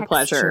ridged for her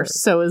pleasure.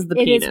 So is the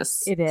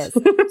penis. It is.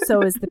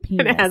 So is the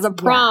penis. And it has a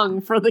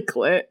prong for the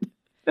clit.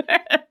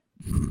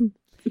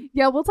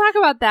 Yeah, we'll talk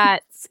about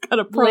that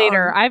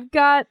later. I've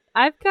got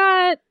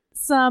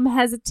some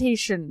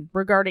hesitation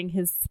regarding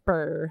his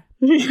spur.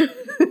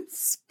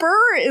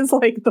 Spur is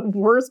like the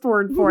worst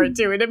word for it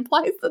too. It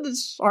implies that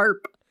it's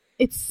sharp.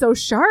 It's so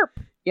sharp.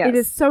 Yes. It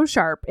is so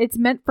sharp. It's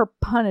meant for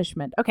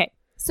punishment. Okay.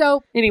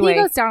 So anyway,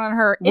 he goes down on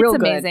her. It's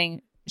amazing.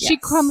 Good. She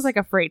comes like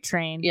a freight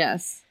train.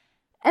 Yes.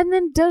 And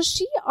then does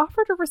she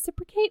offer to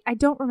reciprocate? I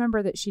don't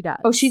remember that she does.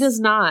 Oh, she does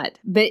not.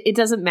 But it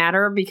doesn't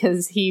matter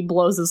because he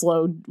blows his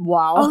load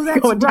while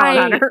going down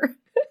on her.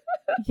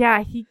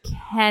 Yeah, he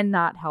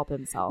cannot help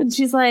himself. And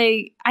she's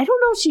like, I don't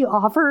know if she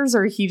offers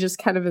or he just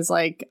kind of is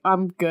like,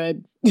 I'm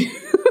good.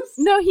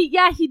 No, he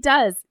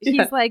does.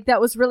 Yeah. He's like, that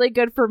was really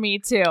good for me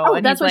too. Oh,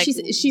 and that's what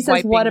she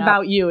says, what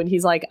about you? And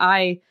he's like,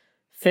 I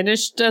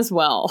finished as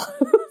well.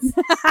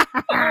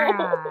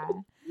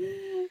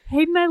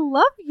 Hayden, I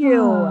love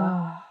you.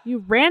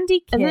 You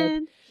randy kid. And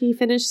then he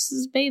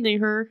finishes bathing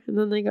her and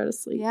then they go to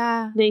sleep.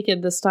 Yeah.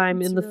 Naked this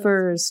time in the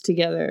furs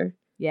together.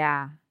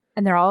 Yeah.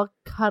 And they're all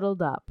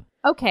cuddled up.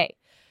 Okay.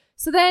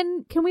 So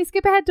then, can we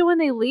skip ahead to when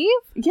they leave?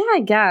 Yeah, I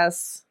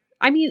guess.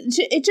 I mean,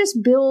 it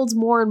just builds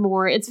more and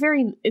more. It's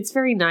very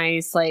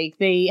nice. Like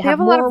they have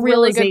a more lot of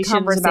really good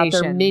realizations about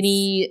their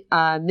many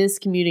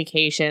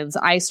miscommunications.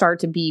 I start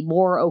to be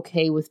more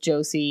okay with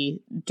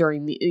Josie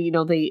during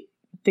the.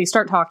 They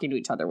start talking to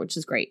each other, which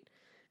is great.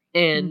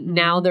 And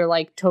now they're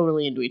like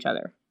totally into each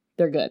other.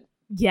 They're good.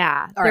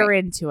 Yeah, they're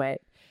into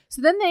it.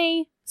 So then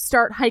they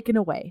start hiking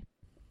away.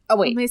 Oh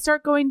wait, and they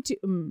start going to.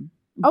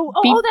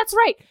 Oh, that's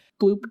right.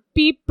 Bloop,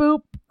 beep,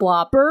 boop,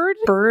 blop, bird,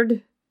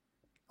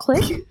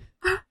 click,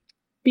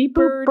 beep,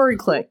 boop, bird,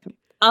 click.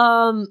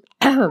 I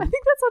think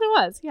that's what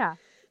it was. Yeah,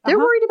 they're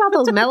worried about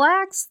those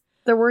Melax.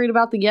 They're worried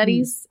about the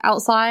Yetis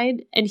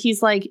outside, and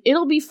he's like,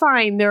 "It'll be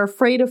fine. They're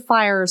afraid of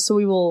fire, so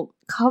we will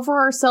cover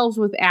ourselves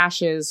with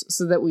ashes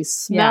so that we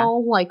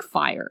smell like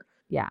fire."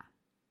 Yeah,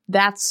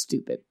 that's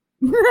stupid.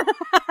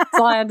 That's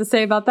all I had to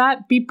say about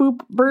that. Beep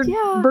boop,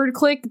 bird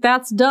click.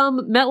 That's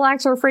dumb.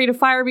 Metlax are afraid of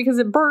fire because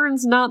it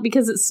burns, not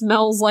because it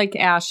smells like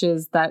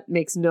ashes. That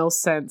makes no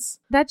sense.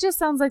 That just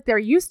sounds like there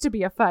used to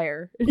be a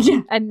fire,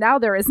 and now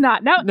there is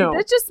not. No,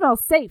 it just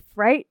smells safe,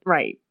 right?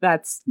 Right.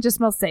 That's just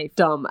smells safe.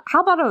 Dumb.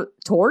 How about a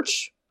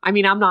torch? I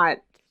mean, I'm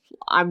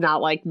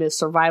not like Miss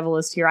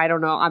Survivalist here. I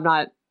don't know. I'm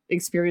not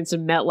experienced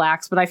in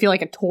Metlax, but I feel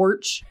like a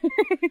torch.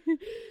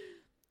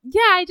 Yeah,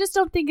 I just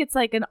don't think it's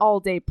like an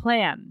all-day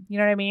plan. You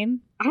know what I mean?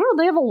 I don't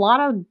know. They have a lot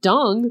of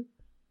dung.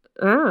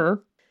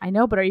 I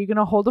know, but are you going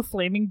to hold a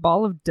flaming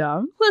ball of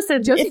dung?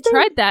 Listen, Josie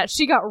tried that.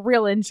 She got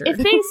real injured. If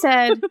they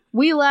said,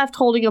 we left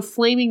holding a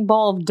flaming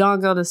ball of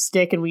dung on a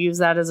stick and we use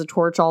that as a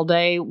torch all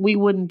day, we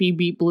wouldn't be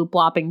beep, bloop,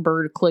 blopping,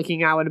 bird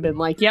clicking. I would have been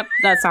like, yep,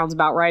 that sounds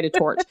about right, a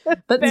torch.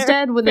 But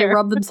instead, when they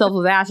rubbed themselves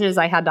with ashes,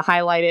 I had to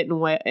highlight it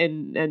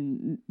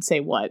and say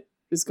what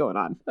is going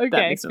on. Okay,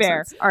 that makes no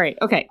fair. Sense. All right,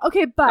 okay.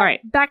 Okay, but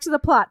back to the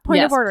plot.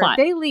 Point of order. Plot.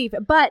 They leave,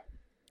 but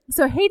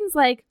so Hayden's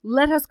like,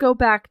 let us go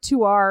back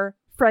to our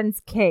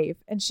friend's cave.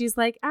 And she's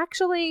like,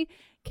 actually,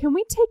 can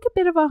we take a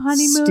bit of a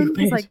honeymoon?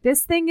 Because like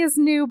this thing is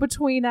new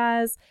between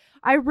us.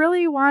 I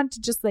really want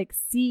to just like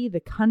see the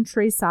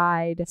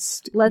countryside.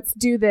 Stupid. Let's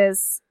do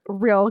this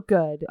real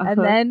good. And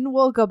then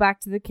we'll go back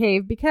to the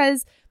cave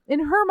because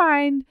in her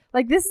mind,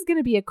 like this is going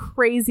to be a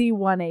crazy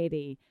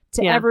 180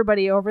 to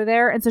everybody over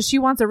there. And so she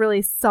wants a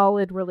really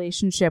solid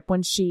relationship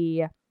when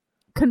she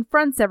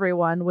confronts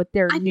everyone with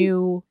their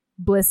new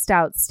blissed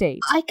out state.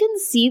 I can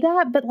see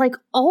that, but like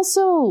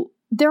also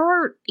there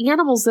are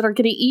animals that are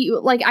going to eat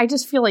you. Like, I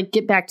just feel like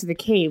get back to the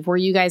cave where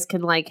you guys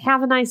can, like,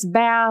 have a nice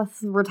bath,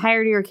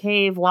 retire to your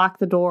cave, lock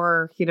the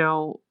door, you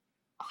know,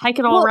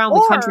 hiking all around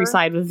the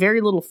countryside with very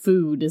little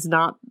food is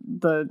not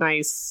the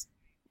nice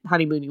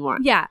honeymoon you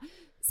want. Yeah.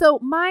 So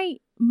my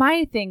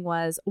thing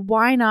was,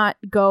 why not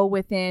go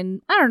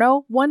within, I don't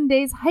know, 1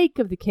 day's hike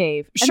of the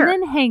cave and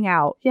then hang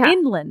out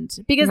inland?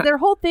 Because their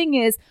whole thing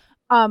is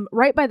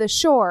right by the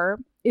shore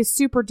is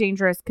super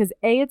dangerous because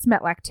A, it's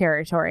Metlak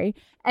territory,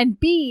 and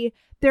B,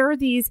 there are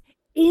these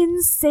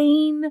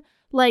insane,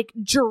 like,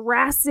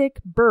 Jurassic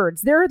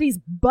birds. There are these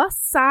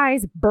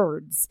bus-sized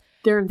birds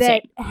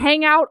that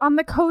hang out on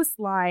the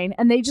coastline,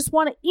 and they just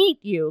want to eat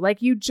you.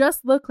 Like, you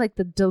just look like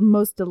the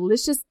most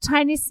delicious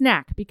tiny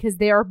snack because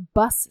they are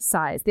bus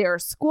size. They are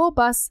school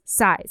bus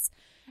size,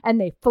 and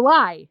they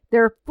fly.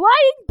 They're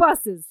flying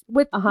buses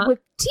with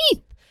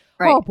teeth.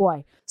 Right. Oh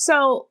boy!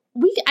 So I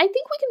think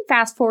we can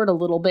fast forward a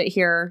little bit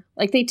here.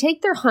 Like, they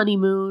take their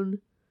honeymoon.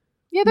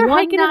 Yeah, they're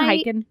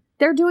hiking.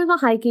 They're doing the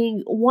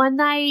hiking. One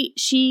night,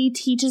 she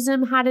teaches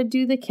him how to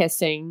do the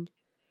kissing.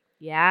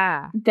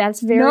 Yeah,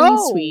 that's very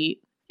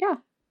sweet. Yeah.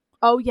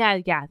 Oh, yeah,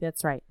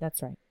 that's right.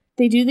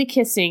 They do the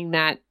kissing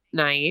that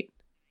night,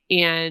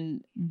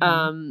 and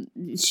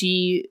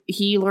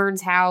he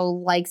learns how,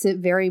 likes it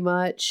very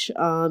much.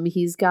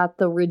 He's got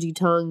the ridgy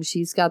tongue.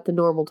 She's got the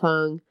normal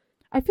tongue.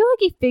 I feel like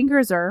he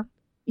fingers her.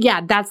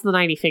 Yeah, that's the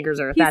night he fingers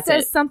her. He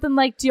says something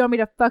like, "Do you want me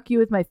to fuck you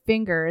with my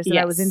fingers?" And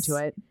I was into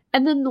it.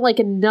 And then, like,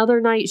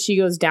 another night, she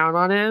goes down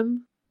on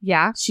him.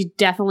 Yeah. She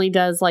definitely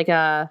does, like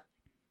an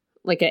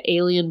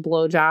alien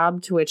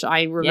blowjob, to which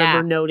I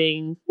remember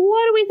noting,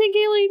 what do we think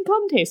alien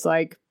cum tastes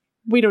like?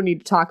 We don't need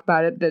to talk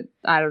about it, but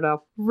I don't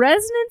know.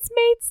 Resonance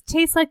mates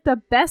taste like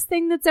the best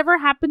thing that's ever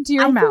happened to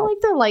your mouth. I feel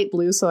like they're light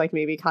blue, so like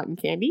maybe cotton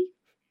candy.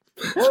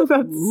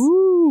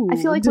 Ooh, I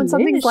feel like when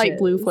something's light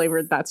blue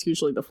flavored, that's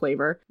usually the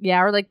flavor.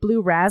 Yeah, or like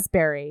blue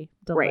raspberry.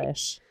 Delish.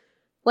 Right.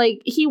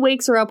 Like, he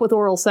wakes her up with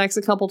oral sex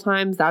a couple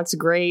times. That's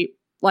great.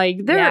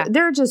 Like,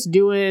 they're just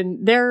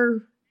doing,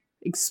 they're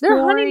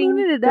exploring.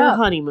 They're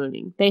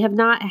honeymooning. They have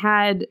not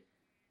had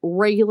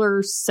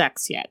regular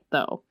sex yet,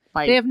 though.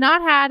 Like, they have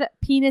not had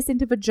penis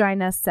into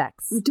vagina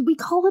sex. Do we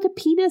call it a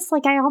penis?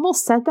 Like, I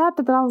almost said that,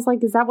 but then I was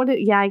like, is that what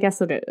it? Yeah, I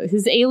guess it is.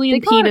 His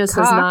alien penis is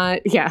not.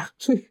 Yeah.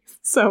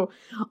 So,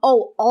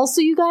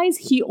 also, you guys,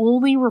 he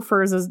only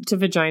refers to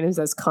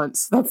vaginas as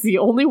cunts. That's the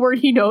only word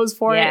he knows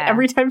for it.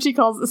 Every time she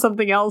calls it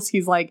something else,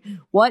 he's like,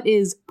 what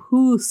is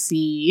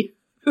pussy?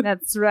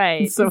 That's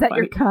right. So is that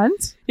funny. Your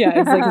cunt? Yeah,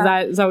 it's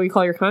like, is that what you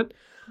call your cunt?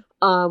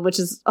 Which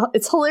is,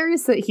 it's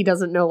hilarious that he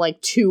doesn't know,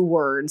 like, 2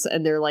 words,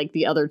 and they're, like,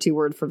 the other 2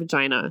 words for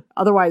vagina.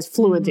 Otherwise,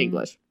 fluent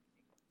English.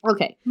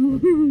 Okay.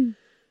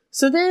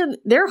 So then,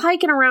 they're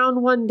hiking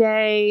around one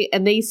day,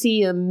 and they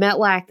see a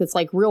Metlak that's,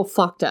 like, real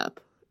fucked up.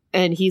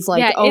 And he's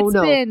like, oh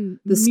no,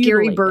 the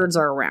scary birds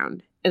are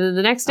around. And then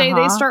the next day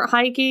they start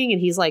hiking,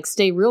 and he's like,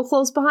 stay real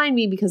close behind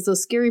me because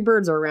those scary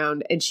birds are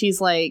around. And she's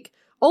like,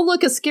 oh,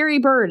 look, a scary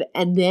bird.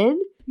 And then...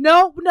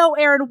 No,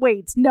 Aaron,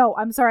 wait. No,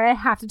 I'm sorry. I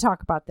have to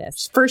talk about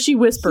this. First she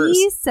whispers,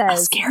 he says,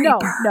 a scary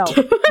bird.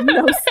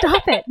 No,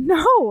 stop it.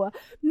 No,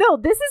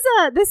 this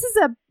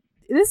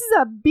is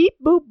a beep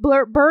boop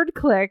bird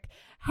click.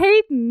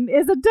 Hayden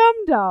is a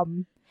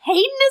dum-dum.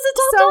 Hayden is a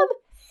dum-dum?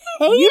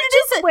 Hey, you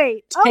just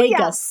wait. Take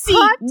a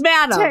seat,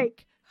 madam.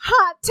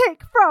 Hot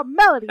take from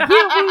Melody. Here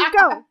we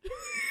go.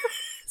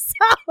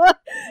 So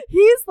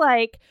he's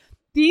like,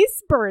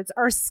 these birds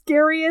are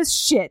scary as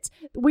shit.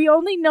 We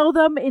only know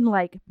them in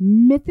like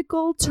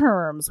mythical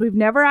terms. We've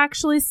never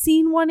actually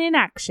seen one in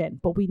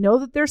action, but we know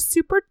that they're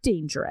super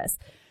dangerous.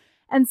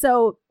 And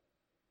so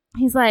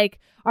he's like,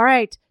 all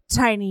right,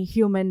 tiny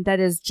human, that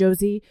is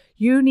Josie,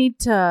 we need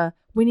to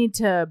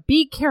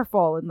be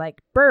careful and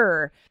like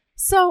burr.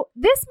 So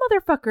this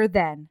motherfucker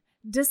then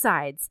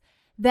decides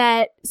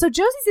that, so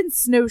Josie's in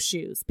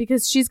snowshoes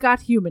because she's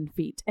got human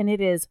feet and it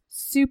is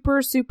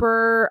super,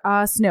 super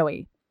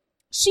snowy.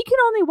 She can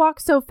only walk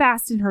so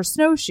fast in her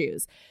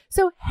snowshoes.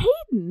 So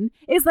Hayden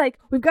is like,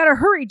 we've got to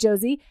hurry,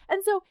 Josie.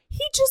 And so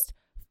he just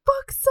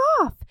fucks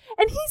off.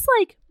 And he's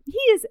like, he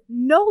is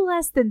no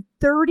less than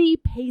 30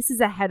 paces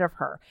ahead of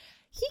her.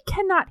 He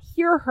cannot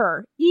hear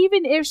her,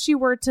 even if she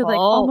were to like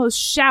almost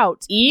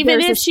shout.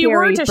 Even if she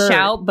were to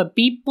shout, but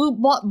beep,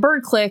 boop,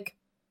 bird click.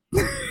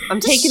 I'm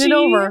taking it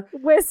over.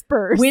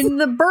 Whispers. When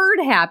the bird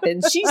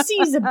happens, she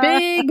sees a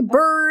big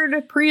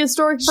bird,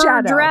 prehistoric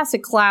bird,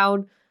 Jurassic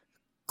cloud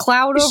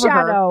over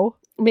her.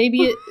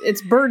 Maybe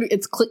it's bird.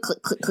 It's click,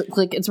 click, click, click,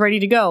 click. It's ready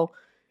to go.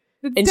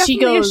 It's and she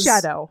goes, a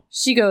shadow.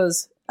 She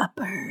goes, a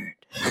bird.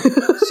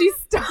 She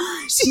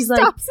stops like,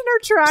 in her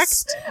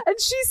tracks, and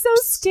she's so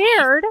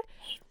scared.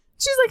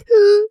 She's like,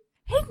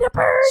 Hayden, a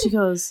bird. She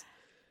goes,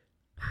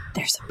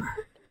 there's a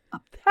bird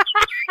up there.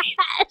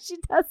 She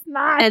does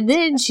not. And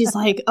then she's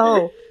like,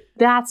 oh,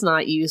 that's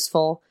not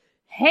useful.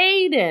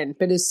 Hayden.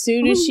 But as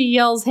soon as she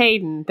yells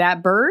Hayden,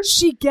 that bird,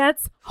 she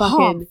gets fucking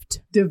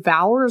humped.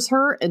 Devours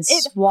her and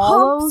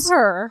swallows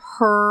her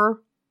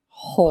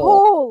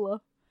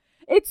whole.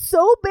 It's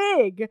so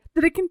big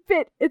that it can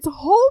fit its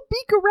whole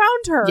beak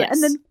around her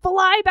and then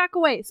fly back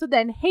away. So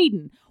then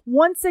Hayden,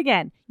 once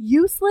again,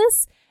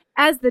 useless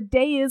as the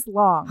day is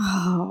long.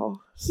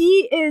 Oh.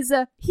 He's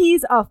a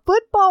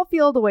football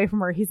field away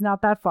from her. He's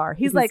not that far.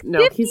 He's like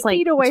 50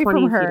 feet away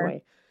from her.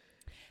 Away.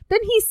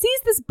 Then he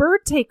sees this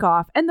bird take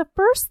off, and the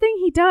first thing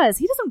he does,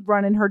 he doesn't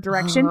run in her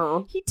direction.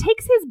 Oh. He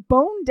takes his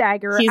bone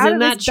dagger. He's out in of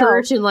that his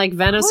church belt, in like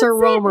Venice or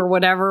Rome or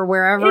whatever,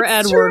 wherever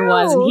Edward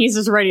was, and he's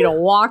just ready to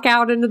walk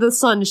out into the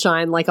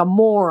sunshine like a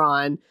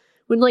moron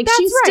when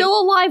she's still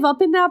alive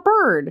up in that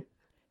bird.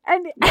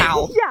 And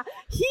wow. Yeah,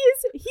 he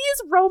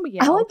is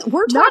Romeo.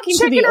 We're talking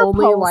to the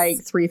only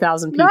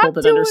 3,000 people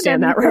that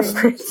understand that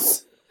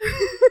reference.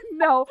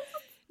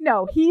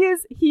 No, he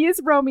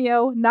is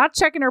Romeo, not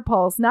checking her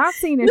pulse, not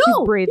seeing if she's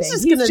breathing.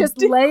 He's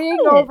just laying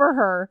over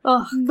her,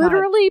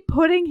 literally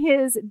putting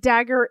his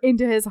dagger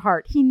into his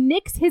heart. He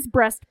nicks his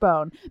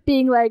breastbone,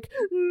 being like,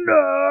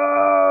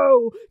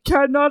 "No,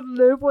 cannot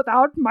live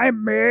without my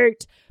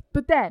mate."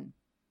 But then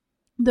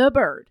the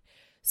bird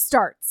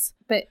starts.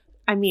 But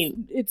I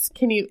mean, it's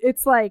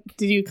like,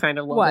 did you kind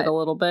of love it a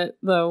little bit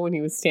though when he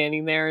was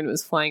standing there and it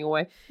was flying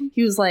away?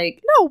 He was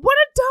like, "No, what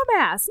a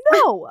dumbass!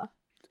 No."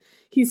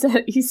 He's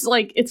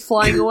like, it's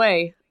flying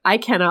away. I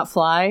cannot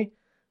fly.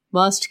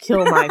 Must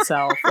kill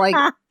myself. Like,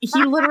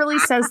 he literally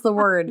says the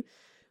word.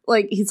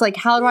 Like, he's like,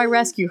 how do I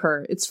rescue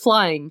her? It's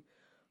flying.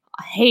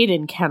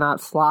 Hayden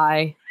cannot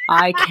fly.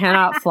 I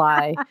cannot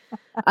fly.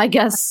 I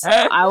guess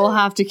I will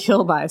have to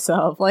kill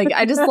myself. Like,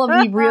 I just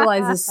love he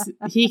realizes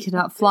he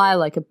cannot fly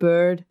like a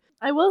bird.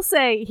 I will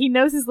say he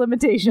knows his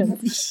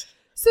limitations.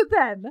 So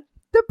then,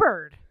 the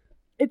bird.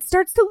 It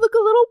starts to look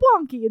a little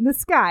wonky in the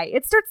sky.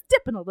 It starts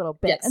dipping a little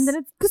bit. Yes. And then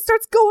it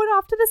starts going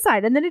off to the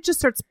side. And then it just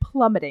starts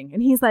plummeting.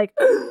 And he's like,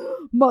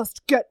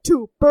 must get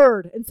to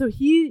bird. And so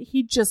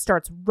he just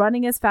starts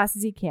running as fast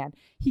as he can.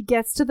 He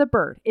gets to the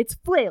bird. It's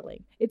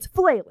flailing.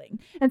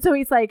 And so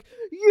he's like,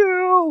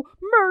 you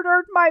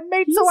murdered my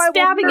mate, so I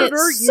will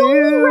murder you.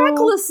 So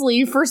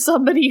recklessly for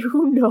somebody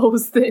who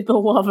knows that the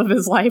love of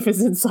his life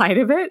is inside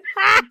of it.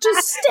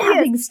 Just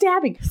stabbing.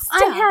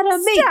 I had a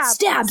mate.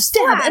 Stab.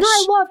 And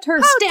I loved her.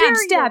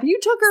 Stab. You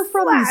took her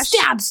from me.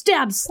 Stab.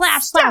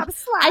 Slash. I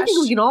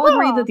think we can all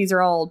agree that these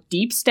are all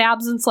deep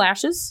stabs and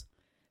slashes.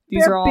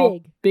 They're all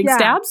big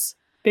stabs.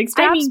 Big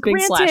stabs, I mean, big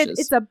granted, slashes.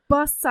 It's a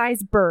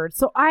bust-sized bird,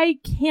 so I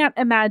can't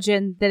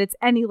imagine that it's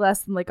any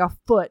less than like a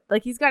foot.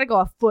 Like, he's got to go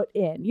a foot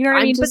in. You know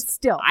what I mean? But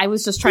still. I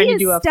was just trying to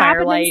do a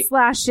Firelight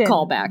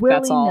callback.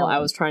 That's all I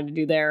was trying to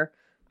do there.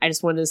 I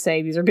just wanted to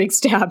say these are big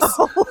stabs.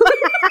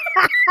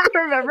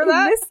 Remember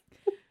that?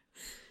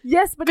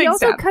 Yes, but he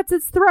also cuts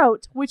its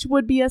throat, which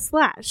would be a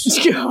slash.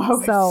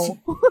 So.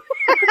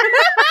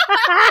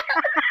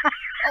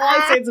 All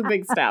I say is a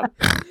big stab.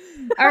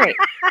 All right.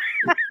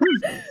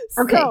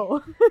 Okay.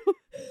 So.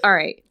 All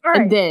right.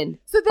 And then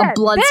a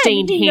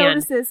bloodstained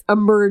hand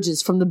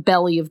emerges from the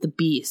belly of the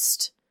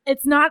beast.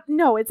 It's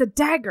a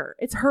dagger.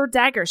 It's her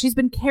dagger. She's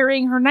been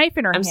carrying her knife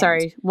in her hand. I'm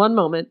sorry. One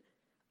moment.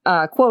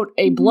 Quote,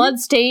 a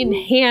bloodstained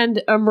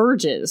hand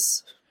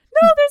emerges.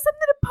 No, there's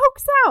something that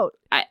pokes out.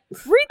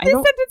 Read the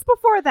sentence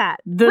before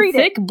that. The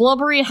thick,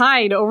 blubbery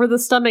hide over the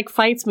stomach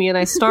fights me, and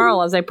I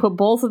snarl as I put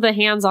both of the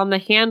hands on the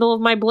handle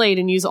of my blade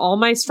and use all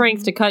my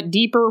strength to cut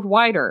deeper,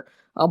 wider.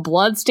 A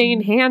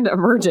blood-stained hand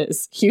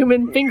emerges.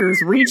 Human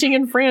fingers reaching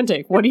and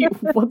frantic. What do you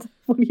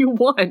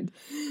want?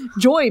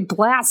 Joy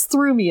blasts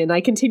through me, and I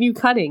continue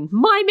cutting.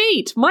 My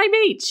mate,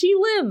 she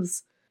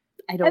lives.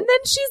 And then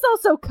she's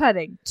also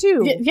cutting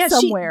too,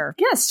 somewhere.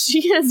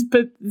 She is,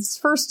 but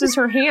first is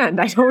her hand.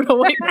 I don't know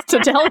what to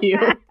tell you.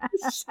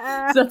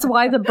 That's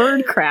why the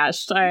bird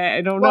crashed.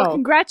 I don't know. Well,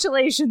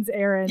 congratulations,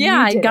 Aaron. Yeah,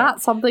 I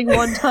got something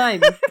one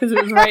time because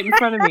it was right in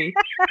front of me.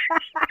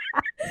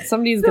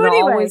 Somebody's going to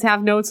always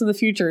have notes in the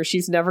future.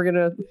 She's never going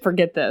to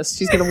forget this.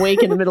 She's going to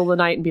wake in the middle of the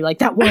night and be like,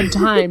 that one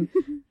time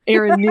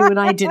Aaron knew and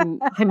I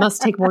didn't. I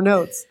must take more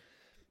notes.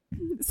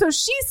 So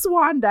she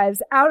swan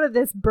dives out of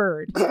this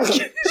bird.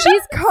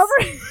 She's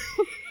covered in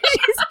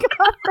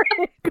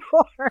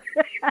gore.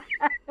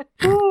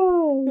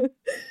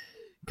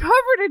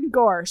 Covered in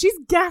gore. She's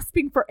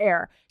gasping for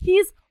air.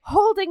 He's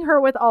holding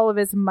her with all of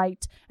his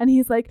might. And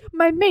he's like,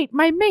 my mate.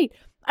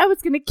 I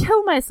was going to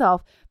kill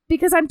myself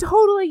because I'm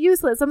totally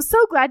useless. I'm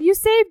so glad you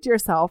saved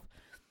yourself.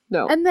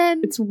 No. And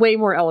then it's way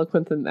more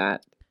eloquent than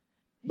that.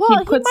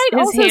 Well, he might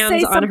also say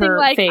something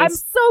like, I'm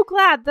so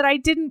glad that I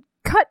didn't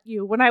cut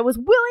you when I was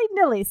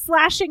willy-nilly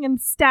slashing and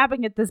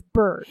stabbing at this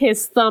bird.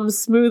 His thumb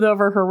smooth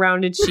over her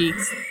rounded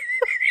cheeks.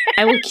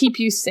 I will keep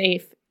you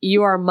safe.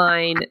 You are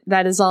mine.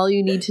 That is all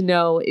you need to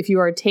know. If you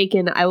are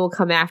taken, I will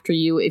come after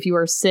you. If you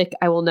are sick,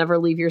 I will never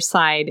leave your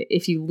side.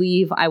 If you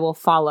leave, I will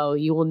follow.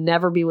 You will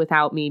never be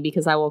without me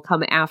because I will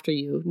come after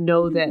you.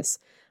 Know this.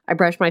 I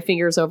brush my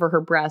fingers over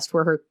her breast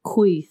where her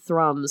kui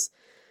thrums.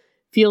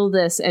 Feel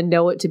this and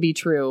know it to be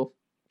true.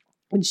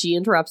 And she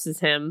interrupts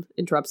him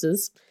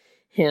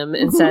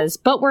and says,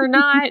 but we're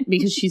not,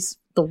 because she's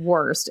the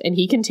worst. And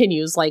he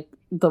continues like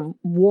the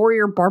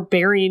warrior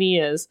barbarian he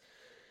is.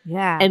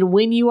 Yeah. And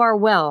when you are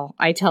well,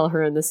 I tell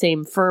her in the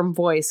same firm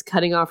voice,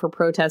 cutting off her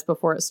protest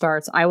before it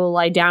starts, I will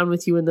lie down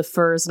with you in the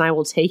furs and I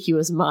will take you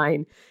as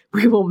mine.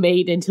 We will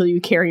mate until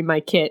you carry my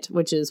kit,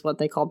 which is what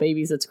they call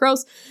babies. It's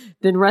gross.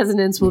 Then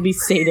resonance will be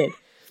stated.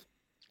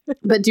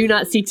 But do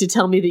not seek to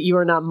tell me that you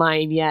are not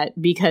mine yet,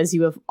 because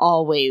you have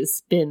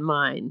always been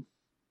mine.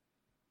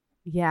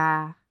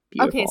 Yeah.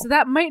 Beautiful. Okay, so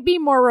that might be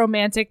more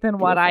romantic than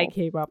what I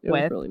came up It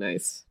was with. really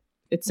nice.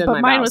 It's in But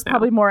my mine vows was now.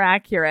 probably more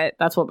accurate.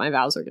 That's what my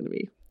vows are going to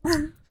be.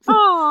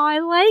 Oh, I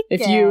like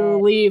it. If you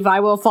leave,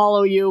 I will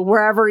follow you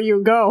wherever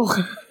you go.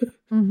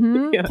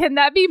 Mm-hmm. Yeah. Can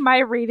that be my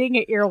reading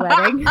at your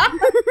wedding?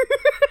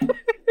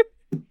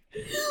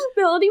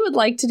 Melody would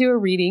like to do a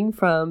reading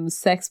from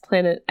Sex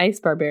Planet Ice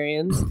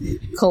Barbarians,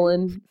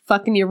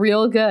 fucking you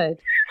real good.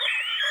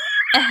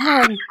 You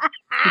can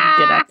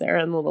get up there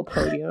on the little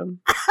podium,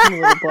 in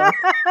the little book.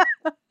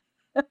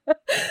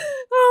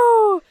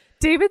 Oh,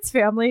 David's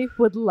family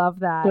would love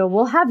that. No,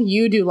 we'll have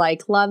you do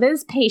like love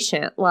is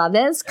patient, love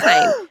is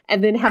kind,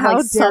 and then have How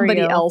like dare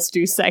somebody you. else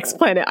do Sex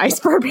Planet Ice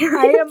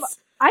Barbarians.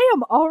 I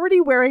am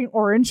already wearing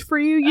orange for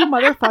you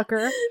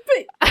motherfucker.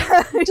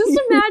 But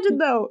just imagine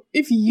though,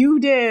 if you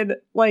did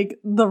like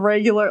the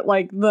regular,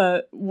 like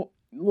the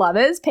love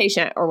is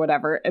patient or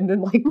whatever, and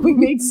then like we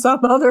made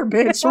some other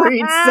bitch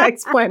read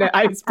Sex Planet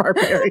Ice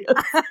Barbarians.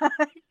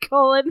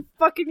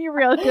 Fucking you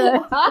real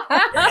good. All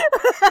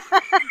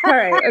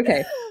right,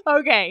 okay.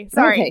 Okay,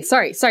 sorry. Okay,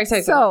 sorry.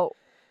 So,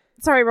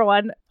 sorry,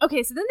 everyone.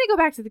 Okay, so then they go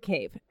back to the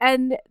cave,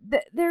 and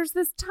there's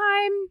this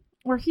time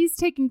where he's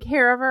taking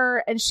care of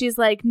her, and she's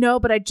like, no,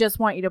 but I just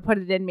want you to put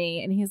it in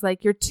me. And he's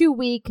like, you're too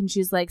weak. And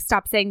she's like,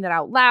 stop saying that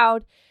out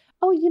loud.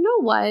 Oh, you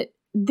know what?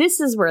 This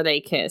is where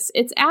they kiss.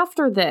 It's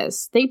after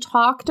this. They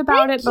talked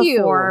about it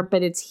before,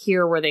 but it's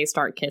here where they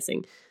start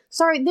kissing.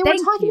 Sorry, they were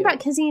talking about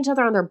kissing each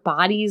other on their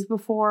bodies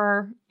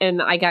before,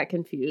 and I got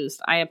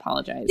confused. I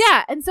apologize.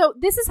 Yeah, and so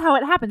this is how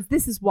it happens.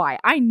 This is why.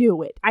 I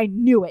knew it.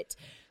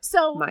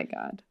 So, my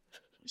God.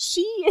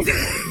 She is...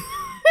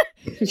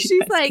 You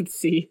she's guys like... could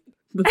see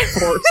the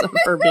force of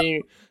her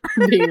being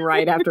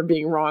right after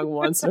being wrong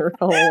once in her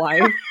whole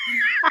life.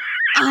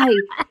 I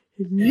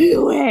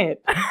knew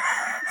it.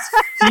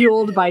 It's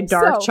fueled by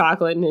dark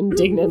chocolate and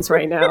indignance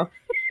right now.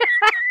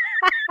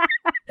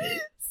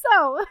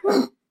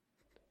 So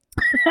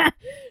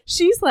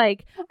she's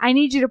like, I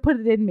need you to put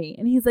it in me.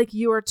 And he's like,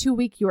 you are too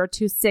weak. You are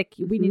too sick.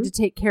 We need to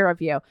take care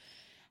of you.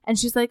 And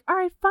she's like, all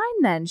right,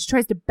 fine then. She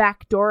tries to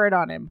backdoor it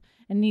on him.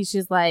 And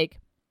she's like,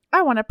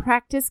 I want to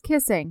practice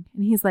kissing.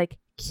 And he's like,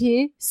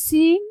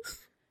 kissing?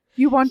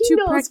 You want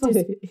to practice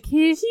kissing?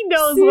 He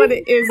knows what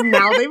it is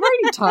now. They've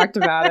already talked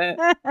about it.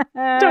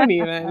 Don't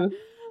even.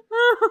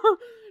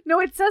 No,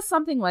 it says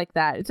something like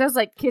that. It says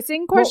like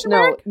kissing question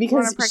mark? No,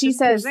 because she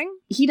says kissing?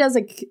 he does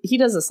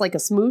this like a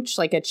smooch,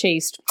 like a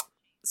chaste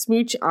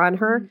smooch on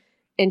her.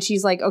 And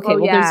she's like, okay,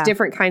 there's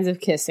different kinds of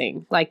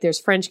kissing. Like there's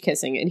French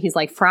kissing. And he's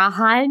like,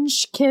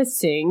 French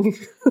kissing.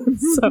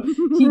 So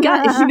he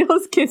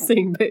knows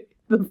kissing, but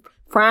the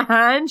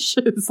French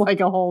is like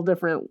a whole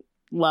different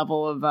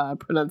level of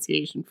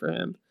pronunciation for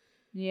him.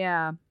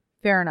 Yeah,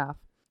 fair enough.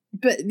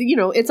 But,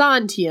 it's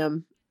on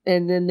TM.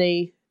 And then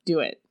they do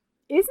it.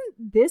 Isn't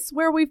this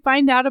where we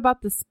find out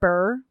about the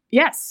spur?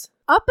 Yes.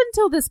 Up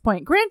until this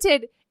point,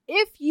 granted,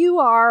 if you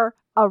are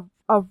a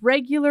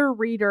regular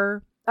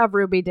reader of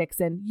Ruby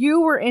Dixon,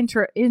 you were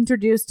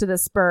introduced to the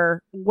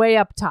spur way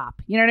up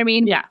top. You know what I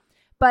mean? Yeah.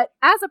 But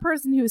as a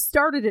person who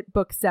started at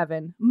book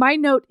 7, my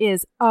note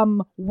is,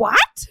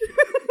 what?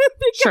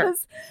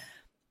 Because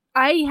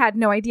I had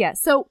no idea.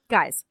 So,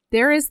 guys,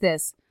 there is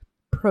this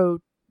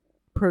protruding...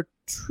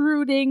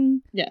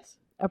 Yes.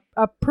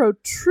 A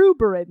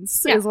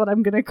protuberance is what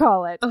I'm going to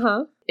call it.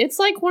 Uh-huh. It's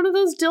like one of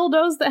those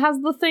dildos that has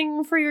the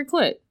thing for your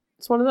clit.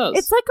 It's one of those.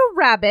 It's like a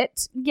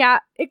rabbit, yeah,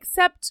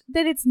 except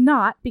that it's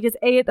not, because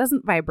A, it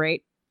doesn't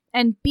vibrate,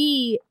 and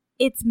B,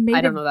 it's made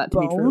I don't of know that to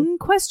bone, be true.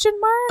 question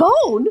mark?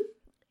 Bone?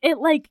 It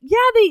like, yeah,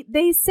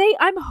 they say,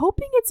 I'm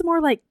hoping it's more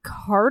like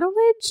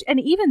cartilage, and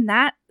even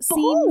that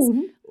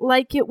seems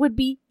like it would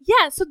be,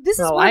 yeah, so this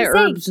is what I'm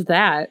saying. Herbed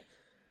that.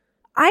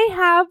 I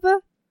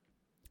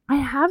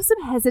have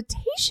some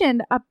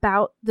hesitation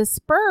about the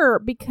spur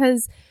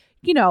because,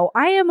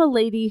 I am a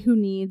lady who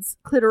needs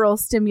clitoral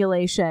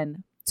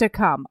stimulation to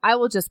come. I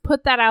will just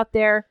put that out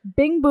there.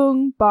 Bing,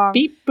 boom, bong.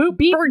 Beep, boop,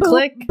 beep, bird boop,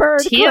 click.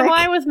 bird TMI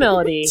click. with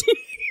Melody.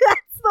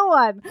 That's the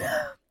one.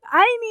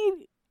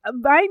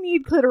 I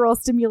need clitoral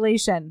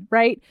stimulation,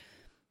 right?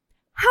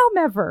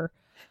 However,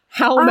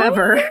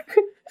 I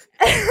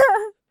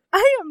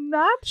am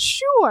not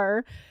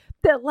sure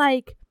that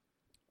like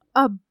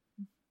a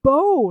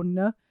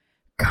bone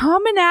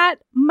coming at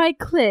my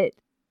clit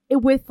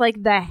with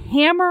like the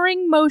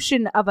hammering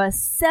motion of a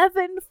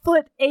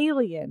 7-foot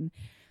alien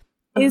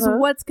is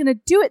what's going to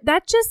do it.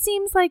 That just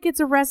seems like it's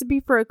a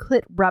recipe for a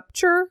clit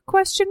rupture,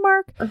 question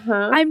mark.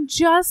 I'm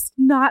just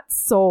not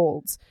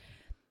sold.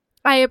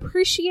 I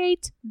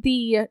appreciate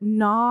the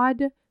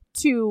nod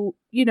to,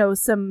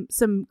 some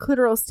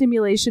clitoral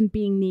stimulation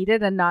being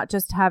needed and not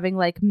just having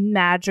like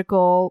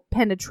magical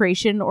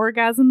penetration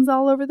orgasms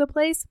all over the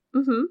place.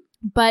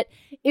 But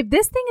if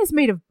this thing is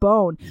made of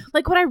bone,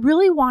 like what I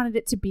really wanted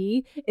it to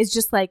be is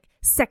just like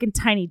second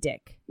tiny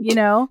dick, you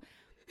know?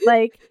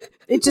 Like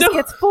it just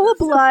gets full of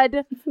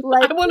blood.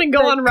 Like I want to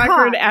go on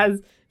record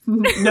as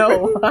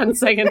no on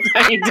second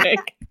tiny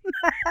dick.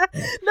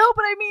 No,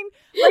 but I mean,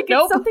 like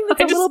it's something that's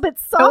a little bit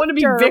softer. I want to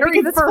be very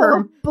because it's full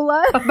firm of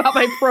blood about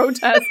my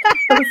protest.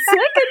 A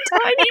second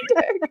tiny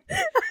dick.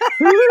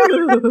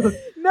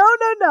 No.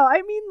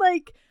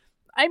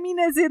 I mean,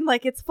 as in,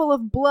 like, it's full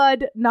of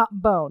blood,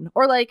 not bone.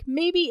 Or, like,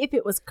 maybe if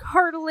it was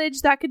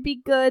cartilage, that could be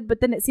good,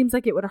 but then it seems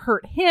like it would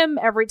hurt him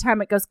every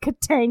time it goes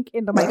ka-tank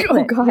into my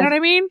clit. God. You know what I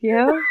mean?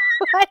 Yeah.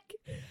 Like,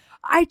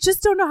 I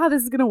just don't know how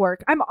this is going to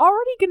work. I'm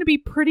already going to be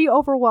pretty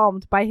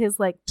overwhelmed by his,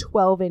 like,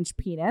 12-inch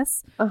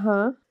penis.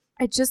 Uh-huh.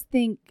 I just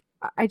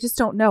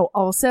don't know.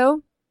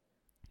 Also,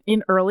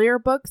 in earlier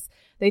books,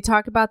 they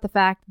talk about the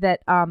fact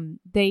that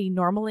they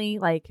normally,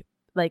 like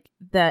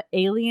the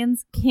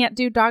aliens can't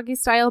do doggy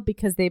style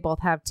because they both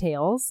have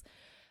tails.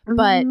 Mm-hmm.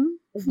 But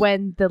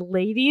when the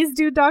ladies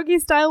do doggy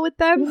style with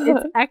them,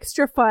 it's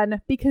extra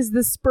fun because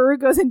the spur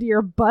goes into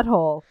your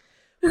butthole.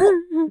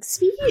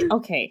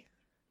 Okay.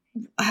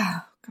 Oh,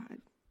 God.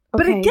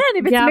 But again,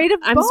 if it's made of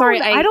bone, I'm sorry,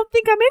 I don't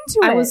think I'm into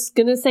it. I was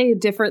going to say a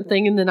different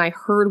thing, and then I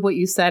heard what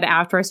you said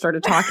after I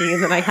started talking,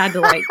 and then I had to,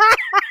 like,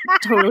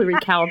 totally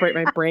recalibrate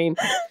my brain.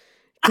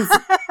 Because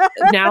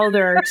now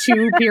there are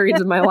two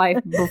periods of my life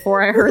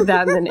before I heard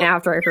that and then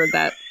after I heard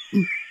that.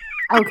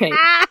 Okay.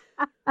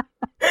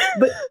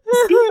 But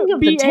speaking of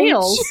the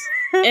tails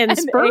and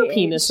spur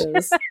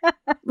penises,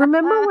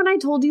 remember when I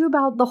told you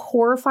about the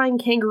horrifying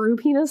kangaroo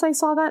penis I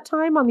saw that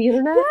time on the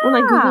internet when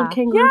I Googled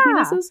kangaroo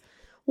penises?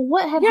 Well,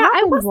 what had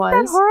happened was... I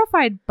wasn't that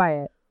horrified by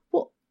it.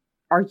 Well,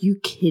 are you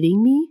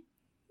kidding me?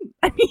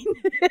 I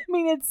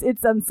mean,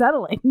 it's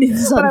unsettling.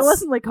 But I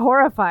wasn't, like,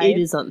 horrified. It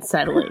is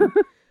unsettling.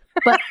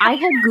 But I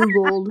had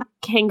Googled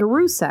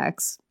kangaroo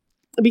sex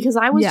because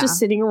I was just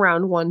sitting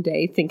around one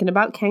day thinking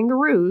about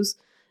kangaroos.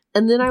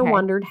 And then I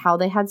wondered how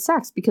they had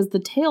sex because the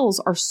tails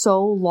are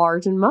so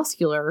large and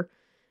muscular.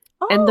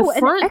 And the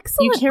front,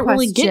 you can't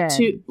really get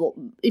to.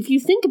 If you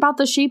think about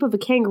the shape of a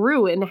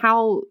kangaroo and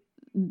how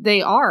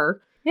they are.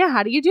 Yeah,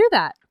 how do you do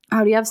that?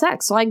 How do you have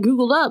sex? So I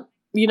Googled up,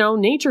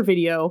 nature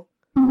video.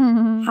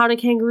 Mm-hmm. How do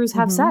kangaroos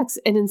have sex?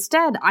 And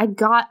instead, I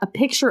got a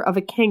picture of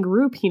a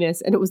kangaroo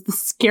penis, and it was the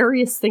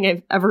scariest thing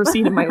I've ever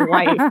seen in my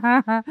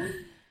life.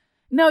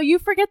 No, you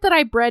forget that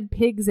I bred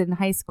pigs in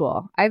high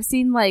school. I've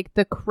seen like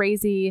the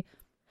crazy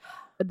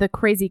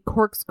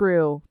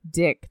corkscrew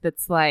dick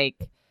that's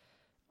like,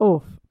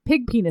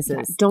 pig penises.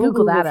 Yeah, don't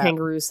Google that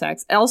kangaroo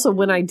sex. Also,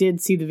 when I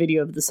did see the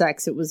video of the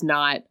sex, it was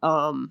not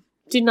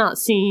did not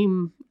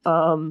seem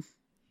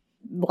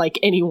like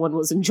anyone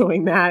was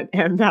enjoying that,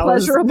 and that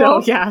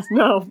pleasurable. Was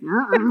no.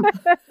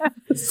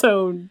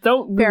 So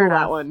don't Google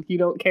that one. You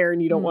don't care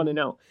and you don't want to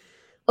know.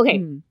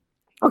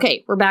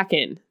 Okay, we're back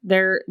in.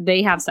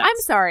 They have sex.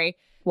 I'm sorry.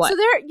 What? So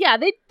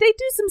they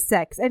do some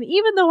sex, and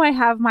even though I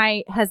have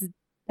my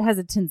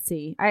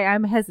hesitancy,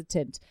 I'm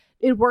hesitant.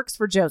 It works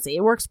for Josie.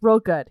 It works real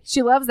good.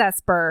 She loves that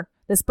spur.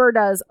 The spur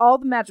does all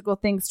the magical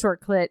things to her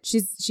clit.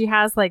 She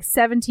has like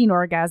 17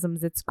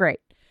 orgasms. It's great.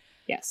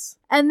 Yes.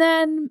 And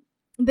then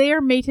they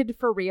are mated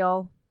for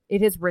real.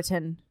 It is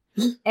written.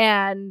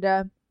 And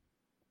then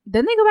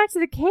they go back to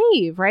the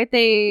cave, right?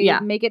 They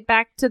make it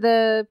back to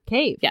the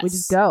cave. Yes. We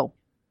just go.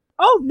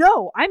 Oh,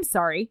 no. I'm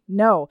sorry.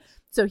 No.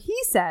 So he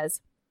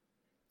says,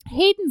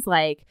 Hayden's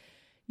like,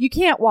 you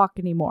can't walk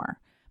anymore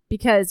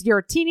because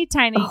you're teeny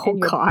tiny and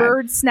you're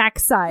bird snack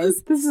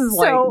size. This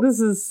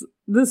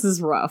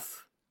is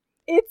rough.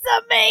 It's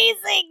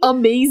amazing.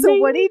 Amazing. So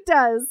what he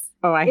does.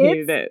 Oh, I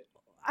hated it.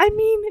 I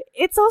mean,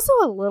 it's also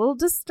a little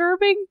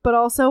disturbing, but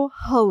also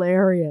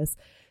hilarious.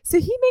 So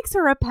he makes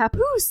her a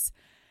papoose.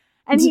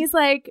 And he's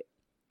like,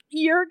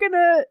 you're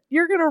gonna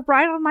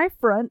ride on my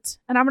front,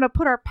 and I'm gonna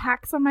put our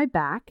packs on my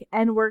back,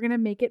 and we're gonna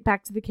make it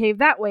back to the cave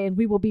that way, and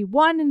we will be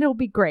one, and it'll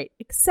be great.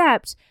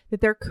 Except that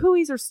their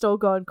cooies are still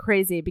going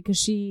crazy because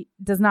she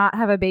does not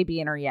have a baby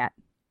in her yet.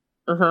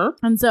 Uh-huh.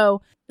 And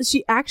so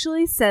she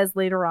actually says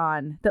later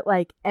on that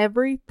like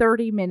every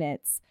 30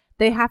 minutes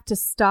they have to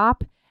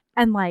stop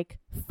and like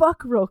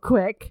fuck real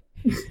quick.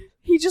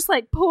 He just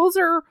like pulls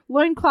her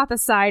loincloth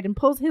aside and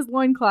pulls his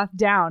loincloth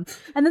down.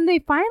 And then they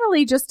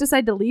finally just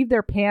decide to leave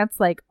their pants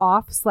like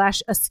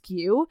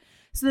off/askew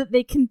so that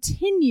they can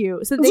continue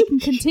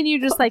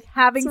just like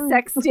having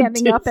sex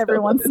standing up every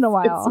once in a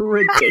while. It's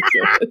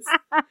ridiculous.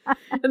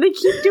 And they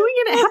keep doing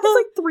it. It happens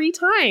like 3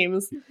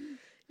 times.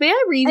 May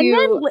I read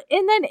you?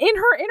 And then in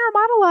her inner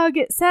monologue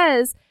it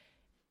says,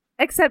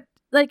 except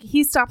like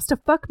he stops to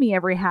fuck me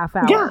every half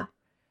hour. Yeah.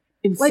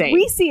 Insane. Like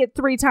we see it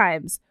 3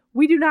 times.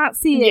 We do not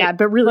see it. Yeah,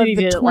 but really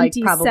the did 27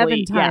 like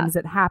probably, times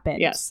it happened.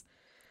 Yes.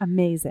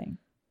 Amazing.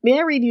 May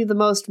I read you the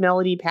most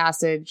melody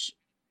passage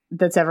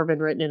that's ever been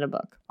written in a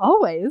book?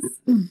 Always.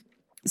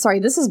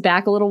 Sorry, this is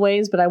back a little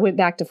ways, but I went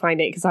back to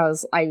find it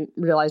because I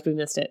realized we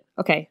missed it.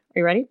 Okay, are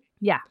you ready?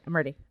 Yeah, I'm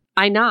ready.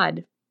 I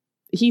nod.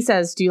 He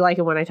says, "Do you like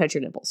it when I touch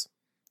your nipples?"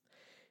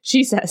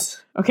 She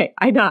says, okay,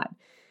 I nod.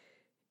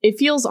 "It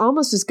feels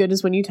almost as good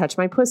as when you touch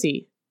my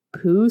pussy.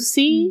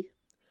 Pussy?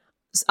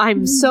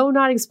 I'm so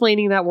not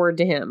explaining that word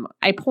to him.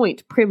 I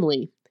point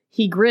primly.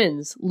 He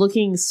grins,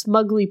 looking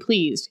smugly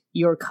pleased.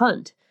 You're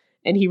cunt.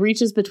 And he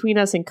reaches between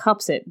us and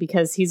cups it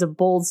because he's a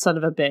bold son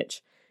of a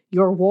bitch.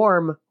 You're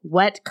warm,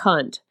 wet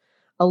cunt.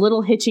 A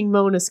little hitching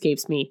moan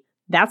escapes me.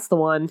 That's the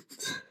one.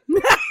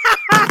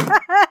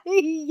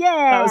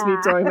 Yeah. That was me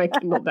throwing my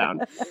Kindle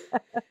down.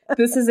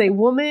 This is a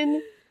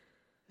woman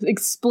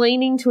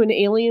explaining to an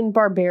alien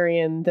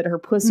barbarian that her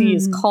pussy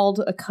is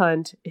called a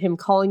cunt, him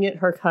calling it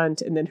her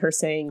cunt, and then her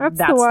saying, that's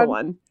the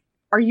one.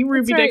 Are you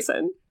Ruby right.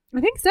 Dixon? I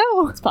think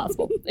so. It's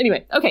possible.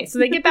 Anyway, okay, so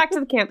they get back to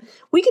the camp.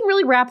 We can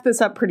really wrap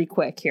this up pretty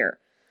quick here.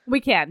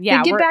 We can,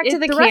 yeah. They get back to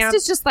the camp. camp. The rest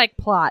is just like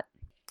plot.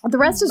 The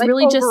rest is like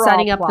really just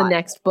setting up plot. the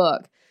next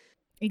book.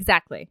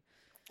 Exactly.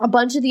 A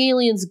bunch of the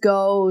aliens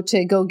go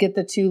get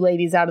the two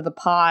ladies out of the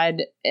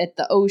pod at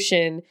the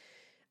ocean.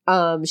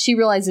 She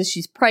realizes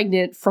she's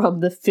pregnant from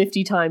the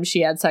 50 times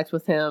she had sex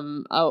with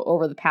him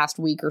over the past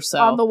week or so.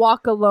 On the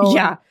walk alone.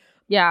 Yeah.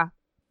 Yeah.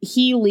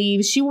 He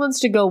leaves. She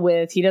wants to go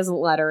with. He doesn't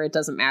let her. It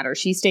doesn't matter.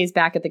 She stays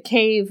back at the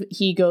cave.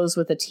 He goes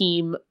with a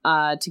team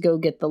to go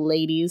get the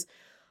ladies.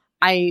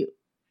 I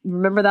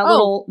remember that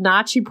little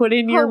notch you put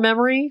in your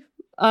memory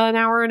an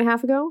hour and a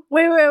half ago?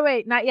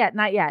 Wait. Not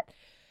yet.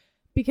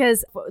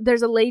 Because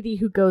there's a lady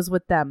who goes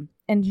with them,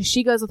 and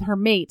she goes with her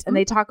mate, and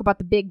they talk about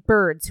the big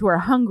birds who are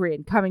hungry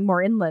and coming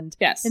more inland.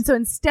 Yes. And so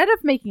instead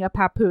of making a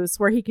papoose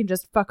where he can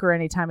just fuck her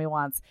anytime he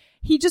wants,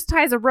 he just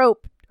ties a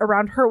rope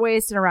around her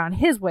waist and around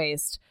his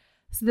waist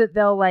so that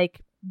they'll,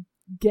 like,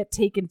 get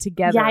taken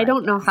together. Yeah, I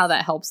don't know how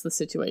that helps the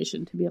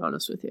situation, to be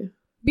honest with you.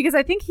 Because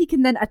I think he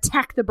can then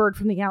attack the bird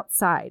from the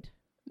outside.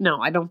 No,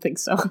 I don't think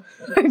so.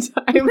 I was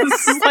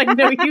just like,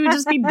 no, he would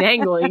just be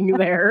dangling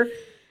there.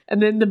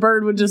 And then the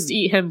bird would just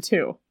eat him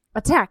too.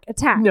 Attack.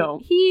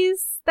 No.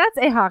 That's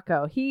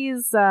Ehako.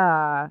 He's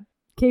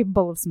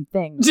capable of some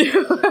things.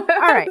 All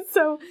right.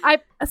 So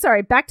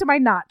sorry, back to my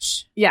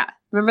notch. Yeah.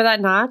 Remember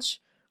that notch?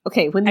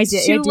 Okay, when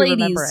these two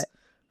ladies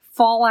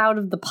fall out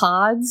of the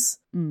pods,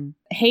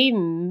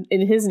 Hayden,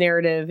 in his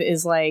narrative,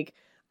 is like,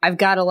 I've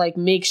got to like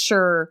make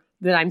sure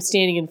that I'm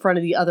standing in front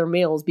of the other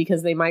males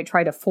because they might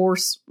try to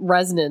force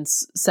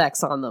resonance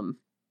sex on them.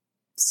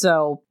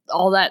 So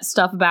all that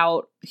stuff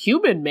about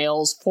human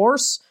males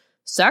force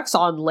sex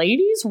on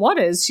ladies? What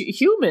is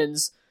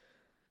humans?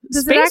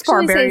 Does Space it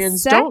actually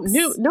barbarians say sex?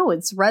 don't. No,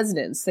 it's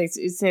resonance.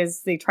 It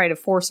says they try to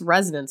force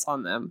resonance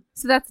on them.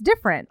 So that's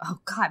different. Oh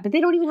God, but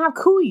they don't even have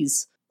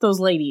cooies. Those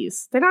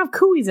ladies, they don't have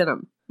cooies in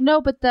them. No,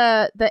 but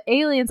the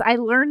aliens, I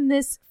learned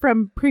this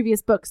from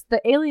previous books. The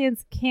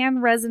aliens can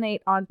resonate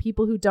on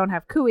people who don't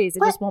have cooies.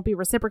 It just won't be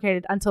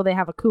reciprocated until they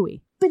have a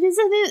cooie. But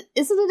isn't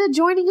it a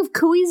joining of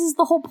cooies is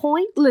the whole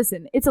point?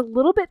 Listen, it's a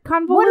little bit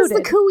convoluted. What is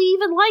the cooie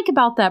even like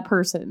about that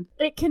person?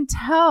 It can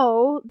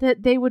tell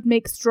that they would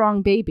make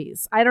strong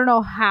babies. I don't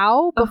know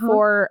how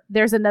before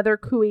there's another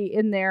cooie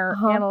in there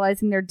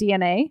analyzing their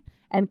DNA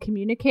and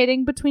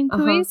communicating between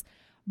cooies.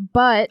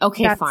 But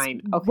okay,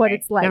 fine. Okay, what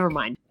it's like. Never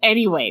mind.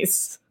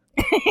 Anyways.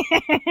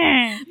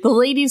 The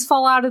ladies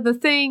fall out of the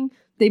thing.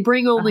 They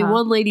bring only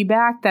one lady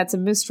back. That's a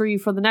mystery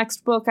for the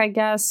next book, I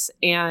guess.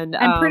 And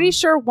I'm pretty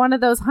sure one of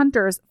those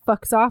hunters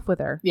fucks off with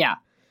her. Yeah.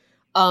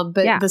 But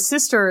the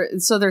sister,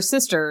 so they're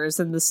sisters,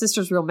 and the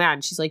sister's real mad.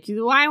 And she's like,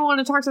 I want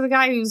to talk to the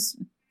guy who's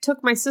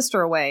took my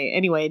sister away.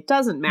 Anyway, it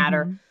doesn't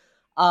matter.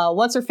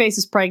 What's her face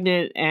is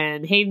pregnant,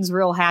 and Hayden's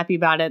real happy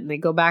about it, and they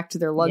go back to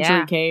their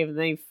luxury cave and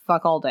they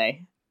fuck all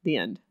day. The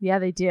end. Yeah,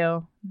 they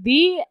do.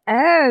 The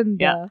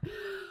end. Yeah.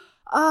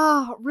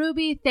 Oh,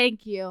 Ruby,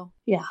 thank you.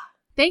 Yeah.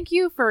 Thank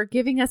you for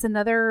giving us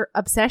another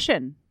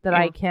obsession that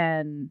I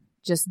can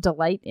just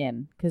delight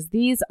in, because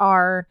these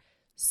are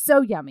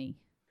so yummy.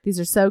 These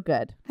are so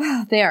good.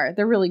 They are.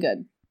 They're really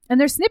good. And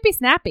they're snippy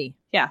snappy.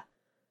 Yeah.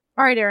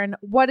 All right, Erin,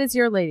 what is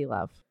your lady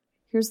love?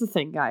 Here's the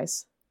thing,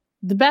 guys.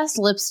 The best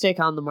lipstick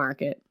on the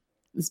market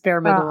is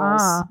Bare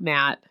Minerals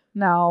matte.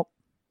 No.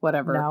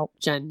 Whatever. No.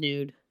 Gen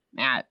Nude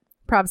matte.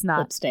 Probs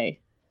not. Lipstay.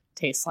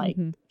 Tastes like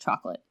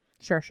chocolate.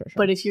 Sure.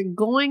 But if you're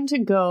going to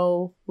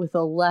go with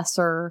a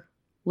lesser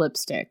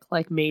lipstick,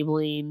 like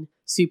Maybelline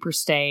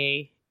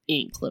Superstay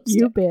ink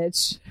lipstick. You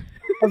bitch.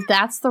 If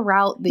that's the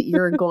route that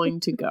you're going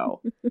to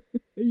go.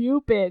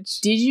 You bitch.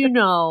 Did you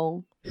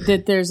know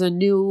that there's a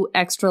new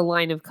extra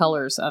line of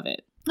colors of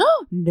it?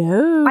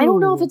 No. I don't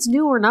know if it's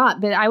new or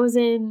not, but I don't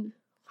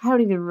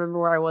even remember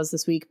where I was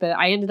this week, but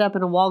I ended up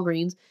in a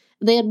Walgreens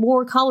and they had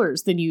more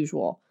colors than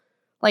usual.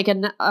 Like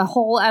a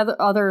whole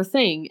other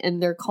thing.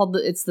 And they're called,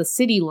 it's the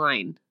City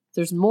line.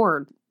 There's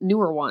more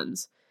newer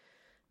ones.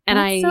 And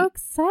That's so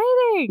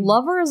exciting.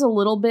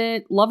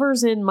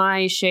 Lover's in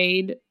my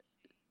shade.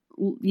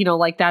 You know,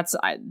 like that's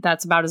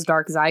about as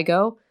dark as I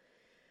go.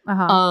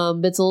 But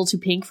it's a little too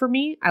pink for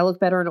me. I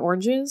look better in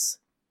oranges.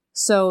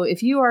 So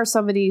if you are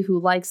somebody who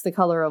likes the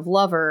color of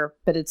Lover,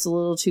 but it's a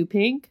little too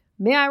pink,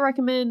 may I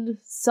recommend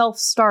Self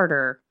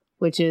Starter,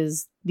 which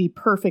is the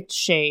perfect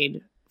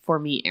shade for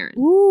me, Erin.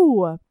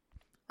 Ooh.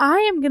 I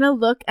am going to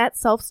look at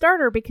Self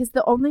Starter because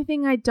the only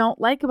thing I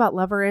don't like about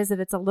Lover is that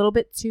it's a little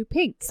bit too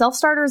pink. Self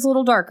Starter is a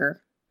little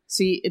darker.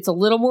 So it's a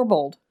little more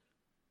bold.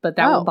 but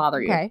that won't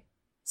bother you. Okay.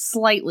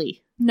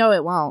 Slightly. No,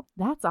 it won't.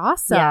 That's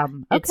awesome. Yeah,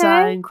 okay. It's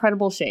an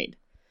incredible shade.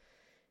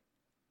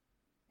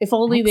 If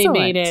only they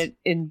made it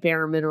in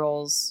Bare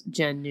Minerals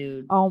Gen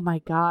Nude. Oh my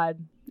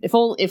God. If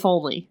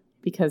only,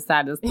 because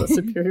that is the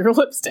superior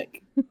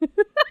lipstick.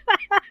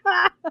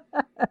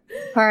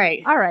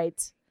 All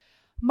right.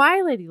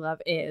 My lady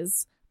love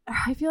is,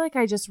 I feel like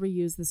I just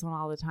reuse this one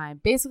all the time.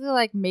 Basically,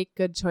 like, make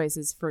good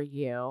choices for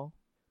you,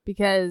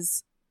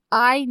 because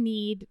I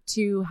need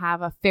to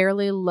have a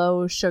fairly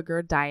low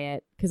sugar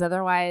diet, because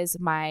otherwise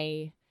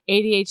my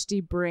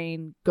ADHD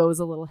brain goes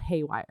a little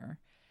haywire.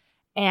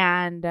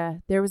 And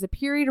there was a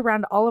period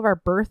around all of our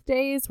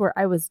birthdays where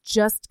I was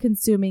just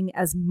consuming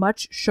as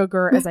much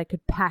sugar as I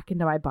could pack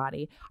into my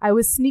body. I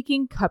was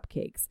sneaking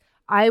cupcakes.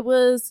 I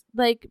was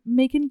like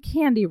making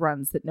candy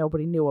runs that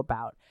nobody knew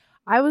about.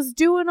 I was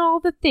doing all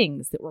the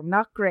things that were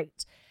not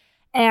great.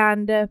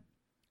 And I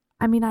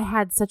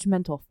had such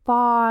mental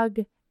fog,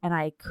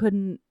 and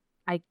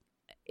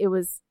there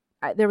was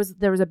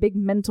a big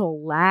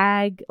mental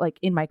lag, like,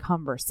 in my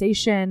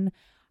conversation.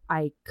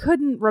 I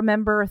couldn't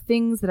remember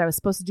things that I was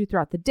supposed to do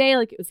throughout the day.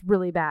 Like, it was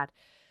really bad.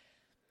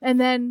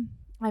 And then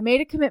I made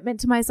a commitment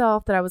to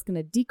myself that I was going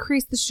to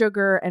decrease the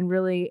sugar and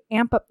really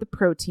amp up the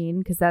protein,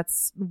 because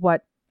that's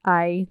what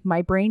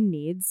my brain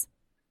needs.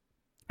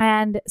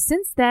 And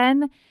since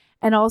then,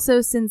 and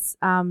also since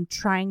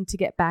trying to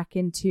get back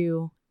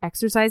into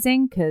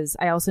exercising, because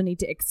I also need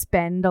to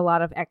expend a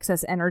lot of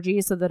excess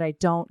energy so that I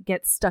don't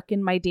get stuck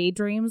in my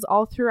daydreams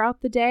all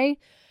throughout the day,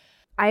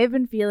 I have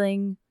been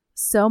feeling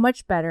so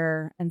much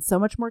better and so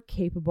much more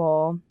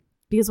capable,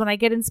 because when I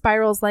get in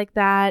spirals like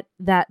that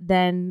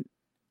then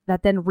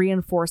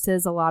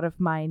reinforces a lot of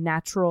my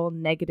natural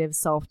negative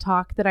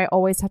self-talk that I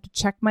always have to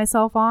check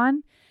myself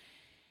on.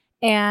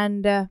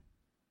 And I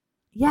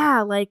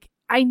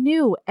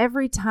knew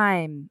every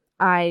time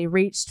I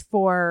reached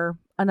for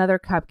another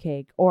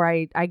cupcake, or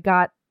I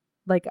got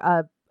like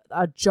a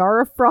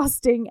jar of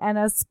frosting and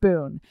a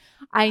spoon,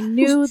 I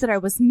knew that I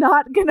was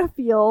not going to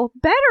feel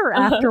better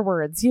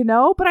afterwards,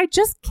 but I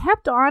just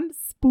kept on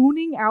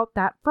spooning out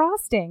that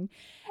frosting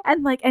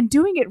and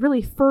doing it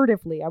really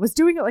furtively. I was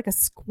doing it like a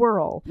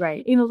squirrel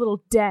in a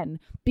little den,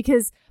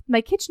 because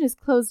my kitchen is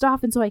closed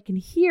off, and so I can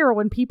hear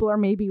when people are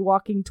maybe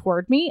walking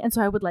toward me. And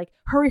so I would like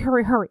hurry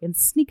and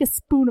sneak a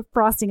spoon of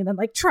frosting and then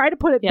like try to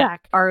put it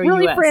back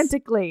really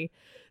frantically.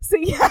 So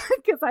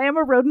because I am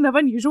a rodent of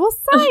unusual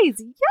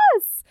size.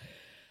 Yes.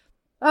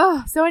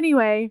 Oh, so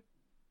anyway,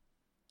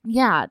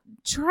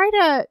 try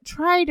to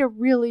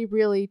really,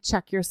 really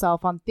check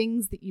yourself on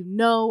things that you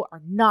know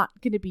are not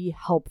going to be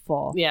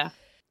helpful. Yeah.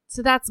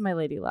 So that's my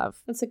lady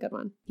love. That's a good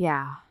one.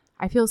 Yeah.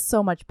 I feel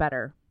so much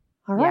better.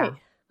 All right.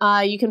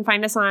 Yeah. You can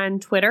find us on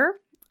Twitter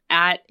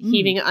at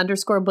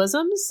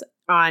heaving_bosoms,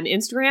 on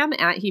Instagram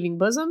at heaving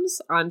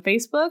bosoms, on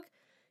Facebook,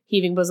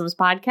 Heaving Bosoms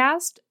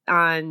Podcast,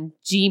 on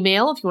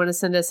Gmail. If you want to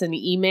send us an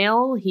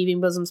email,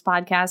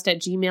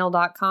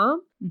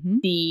 heavingbosoms_podcast@gmail.com. Mm-hmm.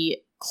 The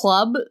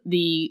club,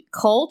 the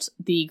cult,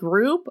 the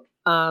group,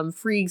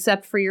 free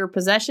except for your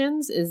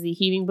possessions, is the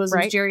Heaving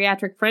Bosoms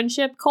Geriatric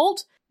Friendship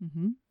Cult.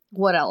 Mm-hmm.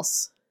 What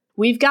else?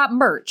 We've got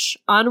merch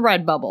on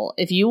Redbubble.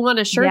 If you want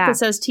a shirt that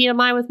says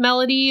TMI with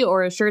Melody,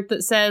 or a shirt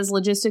that says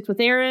Logistics with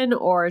Aaron,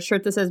 or a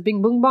shirt that says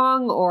Bing Boong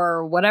Bong,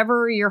 or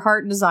whatever your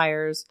heart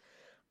desires,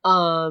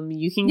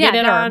 you can get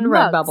it on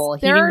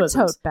Redbubble. There are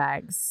tote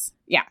bags.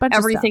 Yeah,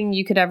 everything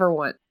you could ever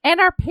want. And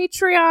our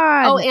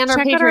Patreon. Oh, and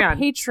Check out our our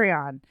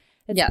Patreon.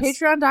 It's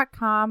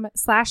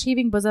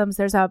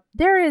patreon.com/heavingbosoms.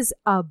 There is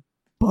a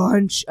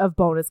bunch of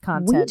bonus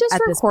content. We just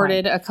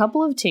recorded a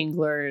couple of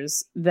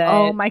tinglers that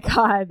oh my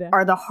god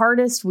are the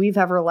hardest we've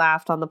ever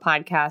laughed on the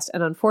podcast,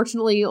 and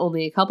unfortunately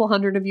only a couple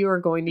hundred of you are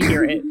going to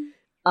hear it.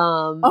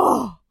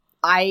 Oh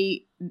my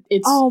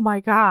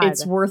god,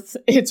 it's worth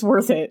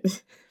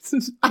it.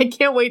 I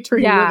can't wait to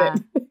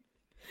relive it.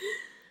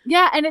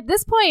 Yeah, and at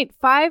this point,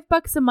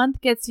 $5 a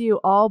month gets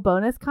you all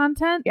bonus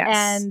content. Yes.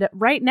 And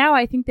right now,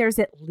 I think there's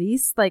at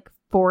least like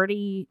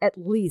 40, at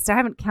least. I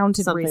haven't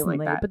counted something recently,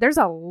 like that. But there's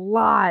a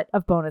lot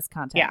of bonus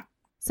content. Yeah.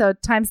 So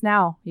time's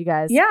now, you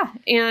guys. Yeah,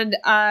 and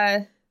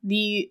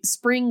the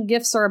spring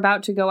gifts are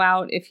about to go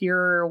out if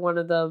you're one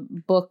of the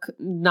book,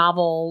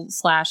 novel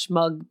 /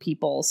 mug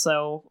people.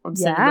 So I'm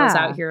sending those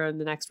out here in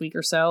the next week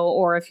or so.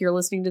 Or if you're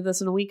listening to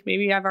this in a week,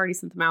 maybe I've already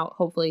sent them out,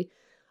 hopefully.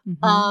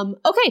 Mm-hmm.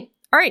 Okay.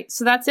 All right.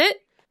 So that's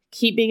it.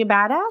 Keep being a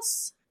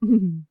badass.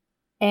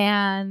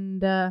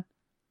 And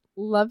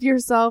love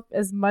yourself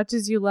as much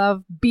as you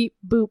love Beep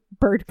Boop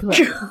Bird Clip.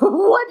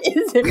 What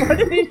is it? What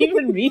did it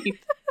even mean?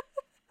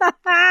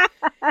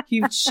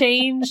 You've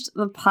changed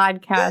the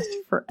podcast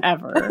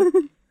forever.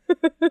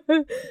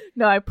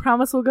 No, I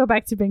promise we'll go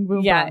back to Bing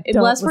Boom. Yeah,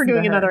 unless we're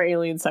doing another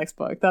alien sex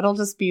book. That'll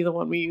just be the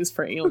one we use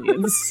for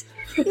aliens.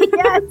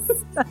 Yes.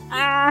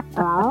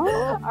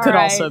 Could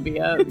also be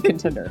a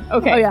contender.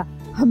 Okay. Oh, yeah.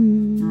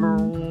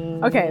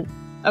 Okay.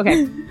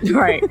 Okay. All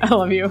right. I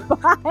love you.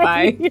 Bye.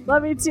 Bye.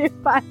 Love you too.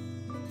 Bye.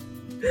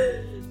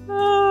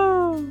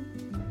 Oh.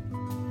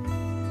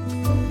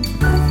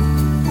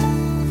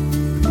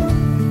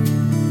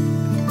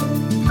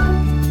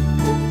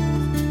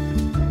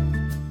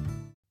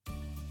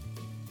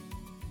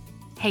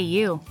 Hey,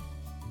 you.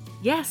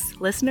 Yes,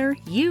 listener,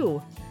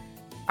 you.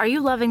 Are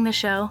you loving the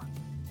show?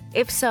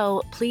 If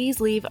so,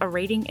 please leave a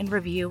rating and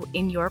review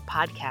in your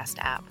podcast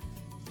app.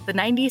 The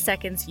 90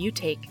 seconds you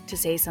take to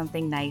say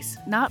something nice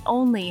not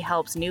only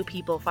helps new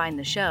people find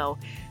the show,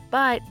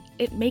 but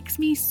it makes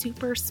me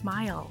super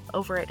smile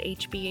over at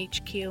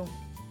HBHQ.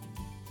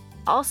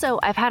 Also,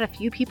 I've had a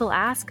few people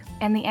ask,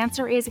 and the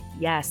answer is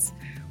yes.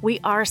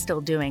 We are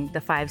still doing the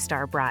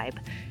 5-star bribe.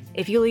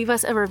 If you leave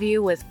us a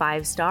review with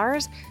 5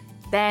 stars,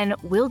 then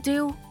we'll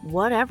do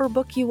whatever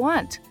book you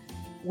want.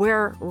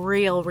 We're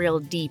real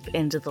deep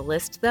into the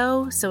list,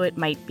 though, so it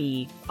might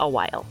be a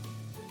while.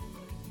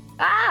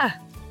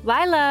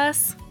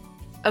 Lilas!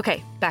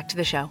 Okay, back to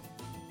the show.